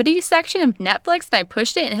comedy section of Netflix, and I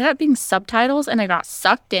pushed it, and it ended up being subtitles, and I got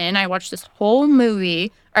sucked in. I watched this whole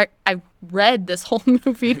movie, or I read this whole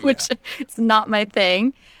movie, which is not my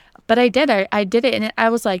thing. But I did. I did it, and I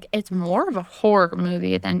was like, it's more of a horror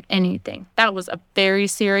movie than anything. That was a very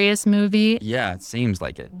serious movie. Yeah, it seems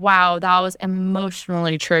like it. Wow, that was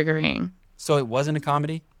emotionally triggering. So it wasn't a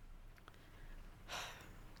comedy?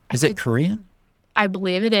 Is it Korean? I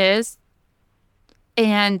believe it is.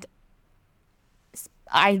 And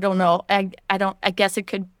I don't know. I guess it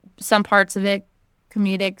could, some parts of it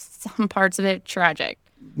comedic, some parts of it tragic.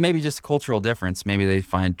 Maybe just a cultural difference. Maybe they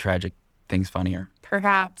find tragic things funnier.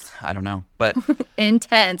 Perhaps. I don't know. But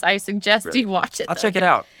Intense. I suggest you watch it. I'll check it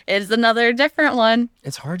out. It's another different one.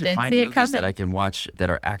 It's hard to Didn't find see it movies that coming. I can watch that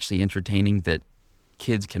are actually entertaining that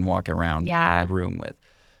kids can walk around Yeah. the room with.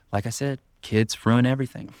 Like I said, kids ruin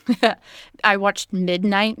everything. I watched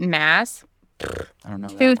Midnight Mass. I don't know.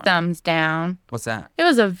 that 2 one. thumbs down. What's that? It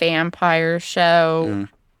was a vampire show. Mm.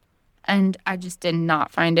 And I just did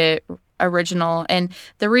not find it original. And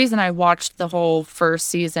the reason I watched the whole first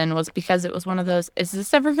season was because it was one of those, is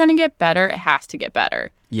this ever going to get better? It has to get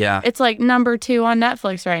better. Yeah. It's like number 2 on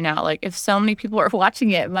Netflix right now. Like, if so many people are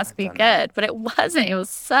watching it, it must be good. But it wasn't. It was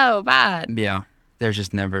so bad. Yeah. They're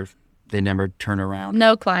just they never turn around.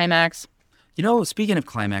 No climax. You know, speaking of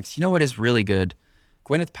climax, you know what is really good?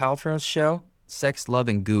 Gwyneth Paltrow's show, Sex, Love,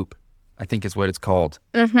 and Goop, I think is what it's called.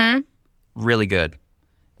 Mm-hmm. Really good.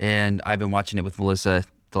 And I've been watching it with Melissa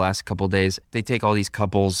the last couple of days. They take all these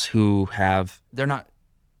couples who they're not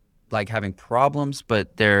like having problems,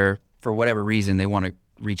 but they're, for whatever reason, they want to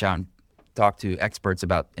reach out and talk to experts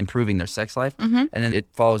about improving their sex life. Mm-hmm. And then it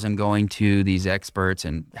follows them going to these experts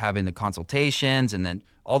and having the consultations, and then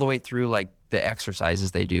all the way through like the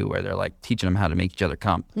exercises they do where they're like teaching them how to make each other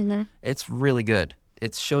come. Mm-hmm. It's really good.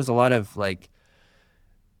 It shows a lot of like,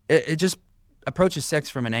 it just approaches sex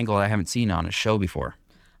from an angle I haven't seen on a show before.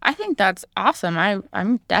 I think that's awesome.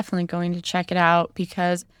 I'm definitely going to check it out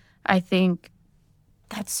because I think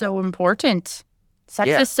that's so important. Sex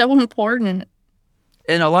Yeah. is so important.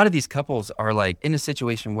 And a lot of these couples are like in a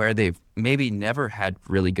situation where they've maybe never had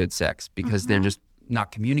really good sex because they're just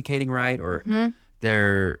not communicating right, or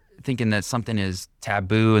they're thinking that something is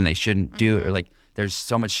taboo and they shouldn't do it, or like there's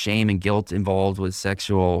so much shame and guilt involved with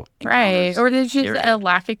sexual Right. encounters. Or there's just Period. a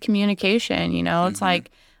lack of communication. You know, it's like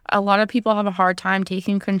a lot of people have a hard time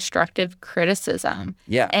taking constructive criticism.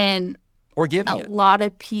 Yeah. And Or giving a it. lot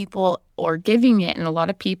of people, or giving it, and a lot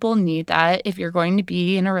of people need that if you're going to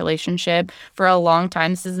be in a relationship for a long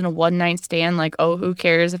time. This isn't a one night stand like, oh, who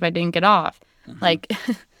cares if I didn't get off? Like,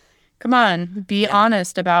 come on, be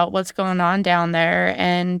honest about what's going on down there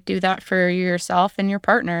and do that for yourself and your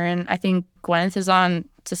partner. And I think Gwyneth is on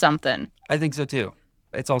to something. I think so too.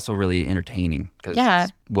 It's also really entertaining because Yeah.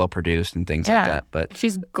 it's well produced and things Yeah. like that. But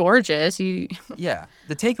She's gorgeous. You yeah,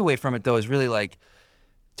 the takeaway from it though is really like,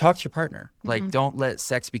 talk to your partner. Like, don't let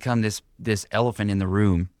sex become this elephant in the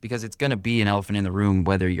room, because it's gonna be an elephant in the room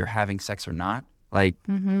whether you're having sex or not. Like,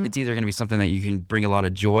 it's either gonna be something that you can bring a lot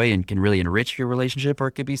of joy and can really enrich your relationship, or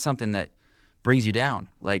it could be something that brings you down.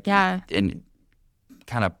 Like, Yeah. and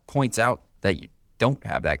kind of points out that you don't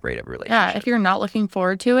have that great of a relationship. Yeah, if you're not looking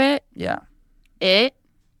forward to it, Yeah, then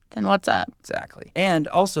what's up? exactly. And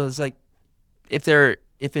also, it's like, if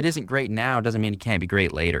it isn't great now, doesn't mean it can't be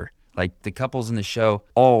great later. Like, the couples in the show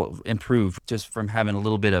all improve just from having a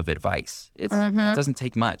little bit of advice. It doesn't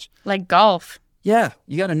take much. Like golf. Yeah,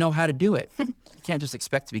 you got to know how to do it. You can't just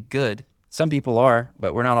expect to be good. Some people are,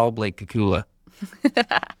 but we're not all Blake Kakula.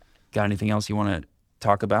 Got anything else you want to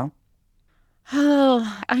talk about?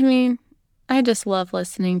 Oh, I mean, I just love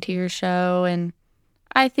listening to your show, and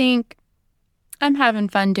I think I'm having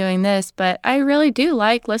fun doing this, but I really do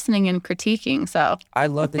like listening and critiquing. So I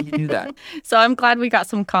love that you do that. I'm glad we got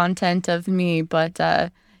some content of me, but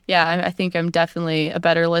yeah, I think I'm definitely a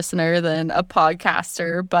better listener than a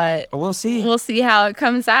podcaster, but Well, we'll see. we'll see how it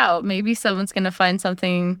comes out. Maybe someone's going to find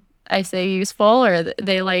something I say useful or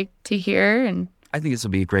they like to hear. And I think this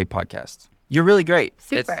will be a great podcast. You're really great.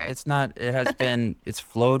 Super. It's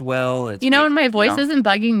flowed well. It's you know, and my great, voice isn't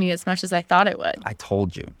bugging me as much as I thought it would. I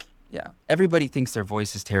told you. Yeah. Everybody thinks their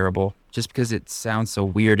voice is terrible just because it sounds so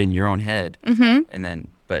weird in your own head. Mm-hmm.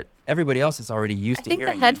 But everybody else is already used I to think the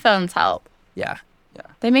hearing you. headphones help. Yeah.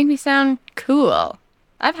 They make me sound cool.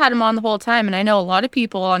 I've had them on the whole time, and I know a lot of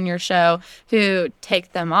people on your show who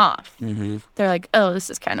take them off. Mm-hmm. They're like, oh, this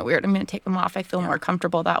is kind of weird. I'm going to take them off. I feel more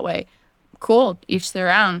comfortable that way. Cool. Each their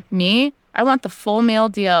own. Me, I want the full meal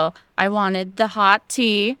deal. I wanted the hot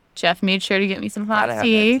tea. Jeff made sure to get me some hot Gotta have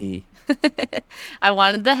tea. that tea. I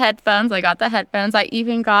wanted the headphones. I got the headphones. I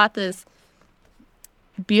even got this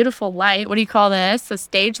beautiful light. What do you call this? A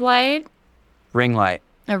stage light? Ring light.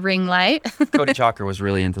 A ring light? Cody Chalker was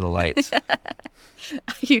really into the lights.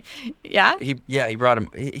 Yeah? He brought him.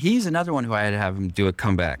 He's another one who I had to have him do a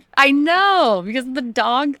comeback. I know, because of the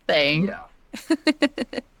dog thing. Yeah.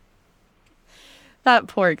 That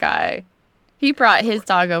poor guy. He brought his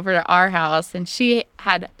dog over to our house, and she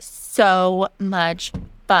had so much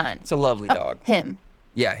fun. It's a lovely dog. Him.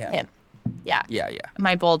 Yeah. Him. Yeah. Yeah.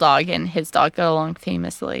 My bulldog and his dog go along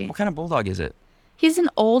famously. What kind of bulldog is it? He's an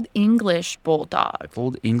old English bulldog.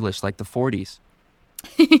 Old English, like the 40s.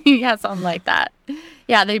 Yeah, something like that.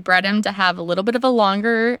 Yeah, they bred him to have a little bit of a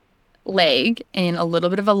longer leg and a little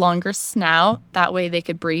bit of a longer snout. That way they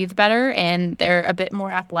could breathe better and they're a bit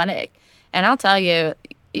more athletic. And I'll tell you,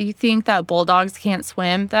 you think that bulldogs can't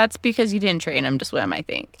swim? That's because you didn't train him to swim, I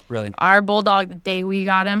think. Really? Our bulldog, the day we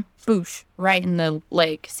got him, boosh, right in the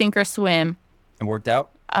lake, sink or swim. And worked out?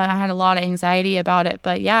 I had a lot of anxiety about it,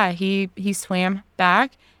 but yeah, he swam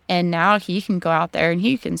back, and now he can go out there and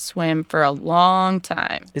he can swim for a long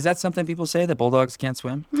time. Is that something people say, that bulldogs can't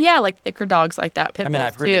swim? Yeah, like thicker dogs like that, pit I mean,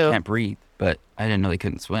 bulls I've heard too. they can't breathe, but I didn't know they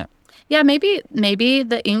couldn't swim. Yeah, maybe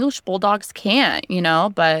the English bulldogs can't,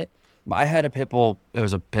 but I had a pit bull. It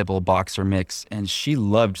was a pit bull boxer mix, and she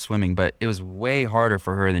loved swimming, but it was way harder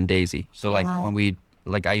for her than Daisy. So like Wow. when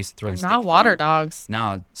I used to throw the not stick water through. dogs.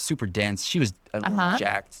 No, super dense. She was a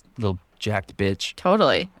Uh-huh. little jacked bitch,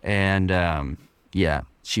 Totally. and yeah,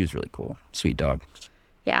 she was really cool, sweet dog.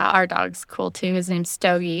 Yeah, our dog's cool too. His name's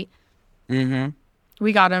Stogie. Mm-hmm.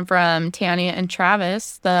 We got him from Tanya and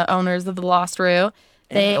Travis, the owners of the Lost Roo.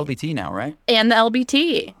 They And LBT now, right? and the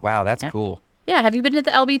LBT. Wow, that's cool. Yeah, have you been to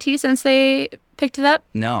the LBT since they picked it up?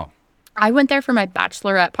 No. I went there for my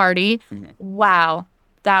bachelorette party. Mm-hmm. Wow,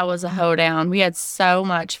 that was a hoedown. We had so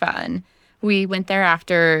much fun. We went there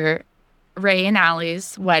after Ray and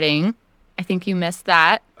Allie's wedding. I think you missed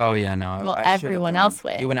that. Oh yeah, no. Well, I should've everyone gone. else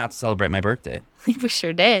went. You went out to celebrate my birthday. We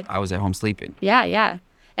sure did. I was at home sleeping. Yeah.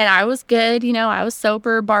 And I was good. I was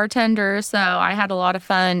sober bartender, so I had a lot of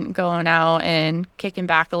fun going out and kicking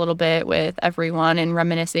back a little bit with everyone and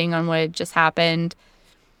reminiscing on what had just happened.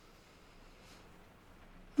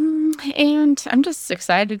 And I'm just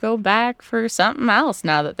excited to go back for something else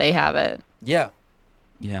now that they have it. Yeah.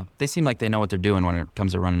 Yeah. They seem like they know what they're doing when it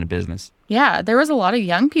comes to running a business. Yeah, there was a lot of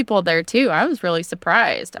young people there too. I was really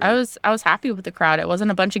surprised. I was happy with the crowd. It wasn't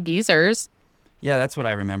a bunch of geezers. Yeah, that's what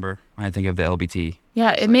I remember when I think of the LBT.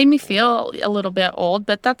 Yeah, it made me feel a little bit old,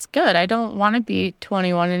 but that's good. I don't want to be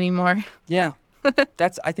 21 anymore. Yeah.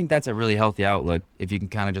 I think that's a really healthy outlook, if you can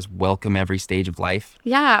kind of just welcome every stage of life.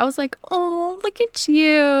 Yeah, I was like, oh, look at you.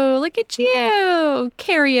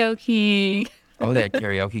 Karaoke. Oh, they had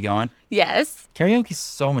karaoke going. Yes. Karaoke's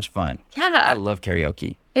so much fun. I Yeah, love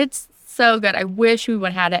karaoke. it's so good. I wish we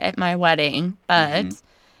would have had it at my wedding, but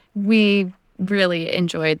we really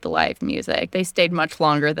enjoyed the live music. They stayed much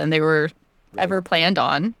longer than they were ever planned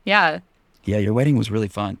on. Yeah. Yeah, your wedding was really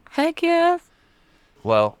fun. Heck yeah.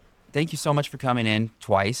 Well, thank you so much for coming in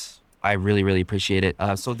twice. I really, really appreciate it.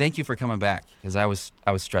 So thank you for coming back, because I was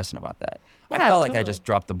stressing about that. I Yeah, felt like I totally. just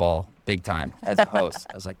dropped the ball big time as a host.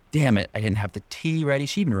 I was like, damn it, I didn't have the tea ready.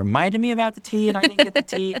 She even reminded me about the tea, and I didn't get the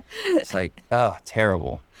tea. It's like, oh,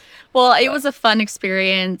 terrible. Well, it was a fun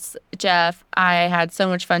experience, Jeff. I had so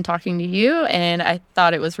much fun talking to you, and I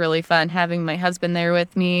thought it was really fun having my husband there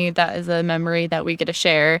with me. That is a memory that we get to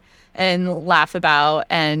share and laugh about,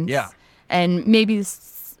 and Yeah. and maybe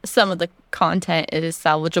some of the content is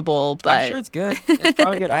salvageable, but I'm sure it's good. It's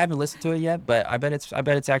probably good. I haven't listened to it yet, but I bet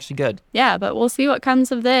it's actually good. yeah, but we'll see what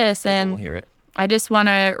comes of this. We'll And hear it. I just want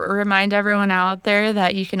to remind everyone out there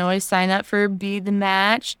that you can always sign up for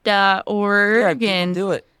bethematch.org Yeah, people and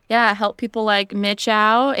do it. yeah, help people like Mitch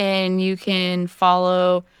out, and you can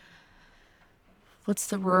follow, what's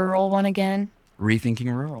the rural one again? Rethinking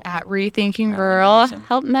Rural. At Rethinking Madeline Rural. Dickerson.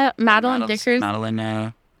 Help Madeline Dickers.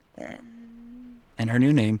 Madeline, and her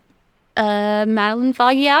new name. Madeline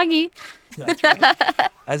Foggy.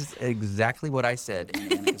 That's exactly what I said in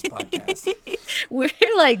the end of this podcast. We're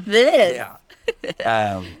like this.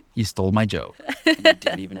 Yeah. You stole my joke. You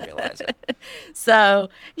didn't even realize it. So,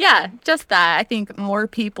 yeah, just that. I think more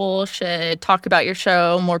people should talk about your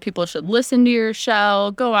show. More people should listen to your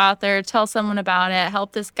show. Go out there, tell someone about it,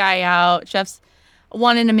 help this guy out. Jeff's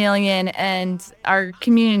one in a million, and our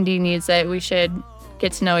community needs it. We should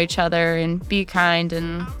get to know each other and be kind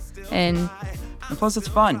and And plus, it's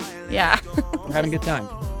fun. yeah. We're having a good time.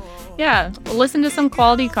 Yeah, listen to some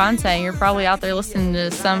quality content. You're probably out there listening to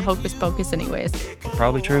some hocus pocus anyways.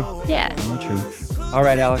 Probably true. Yeah. Probably true. All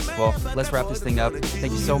right, Alex. Well, let's wrap this thing up.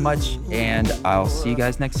 Thank you so much, and I'll see you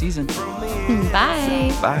guys next season.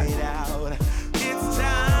 Bye. Bye. It's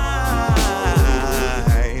time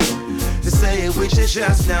to say it with your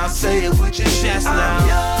chest now. Say it with your chest now. I'm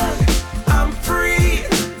young, I'm free.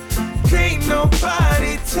 Can't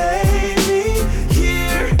nobody take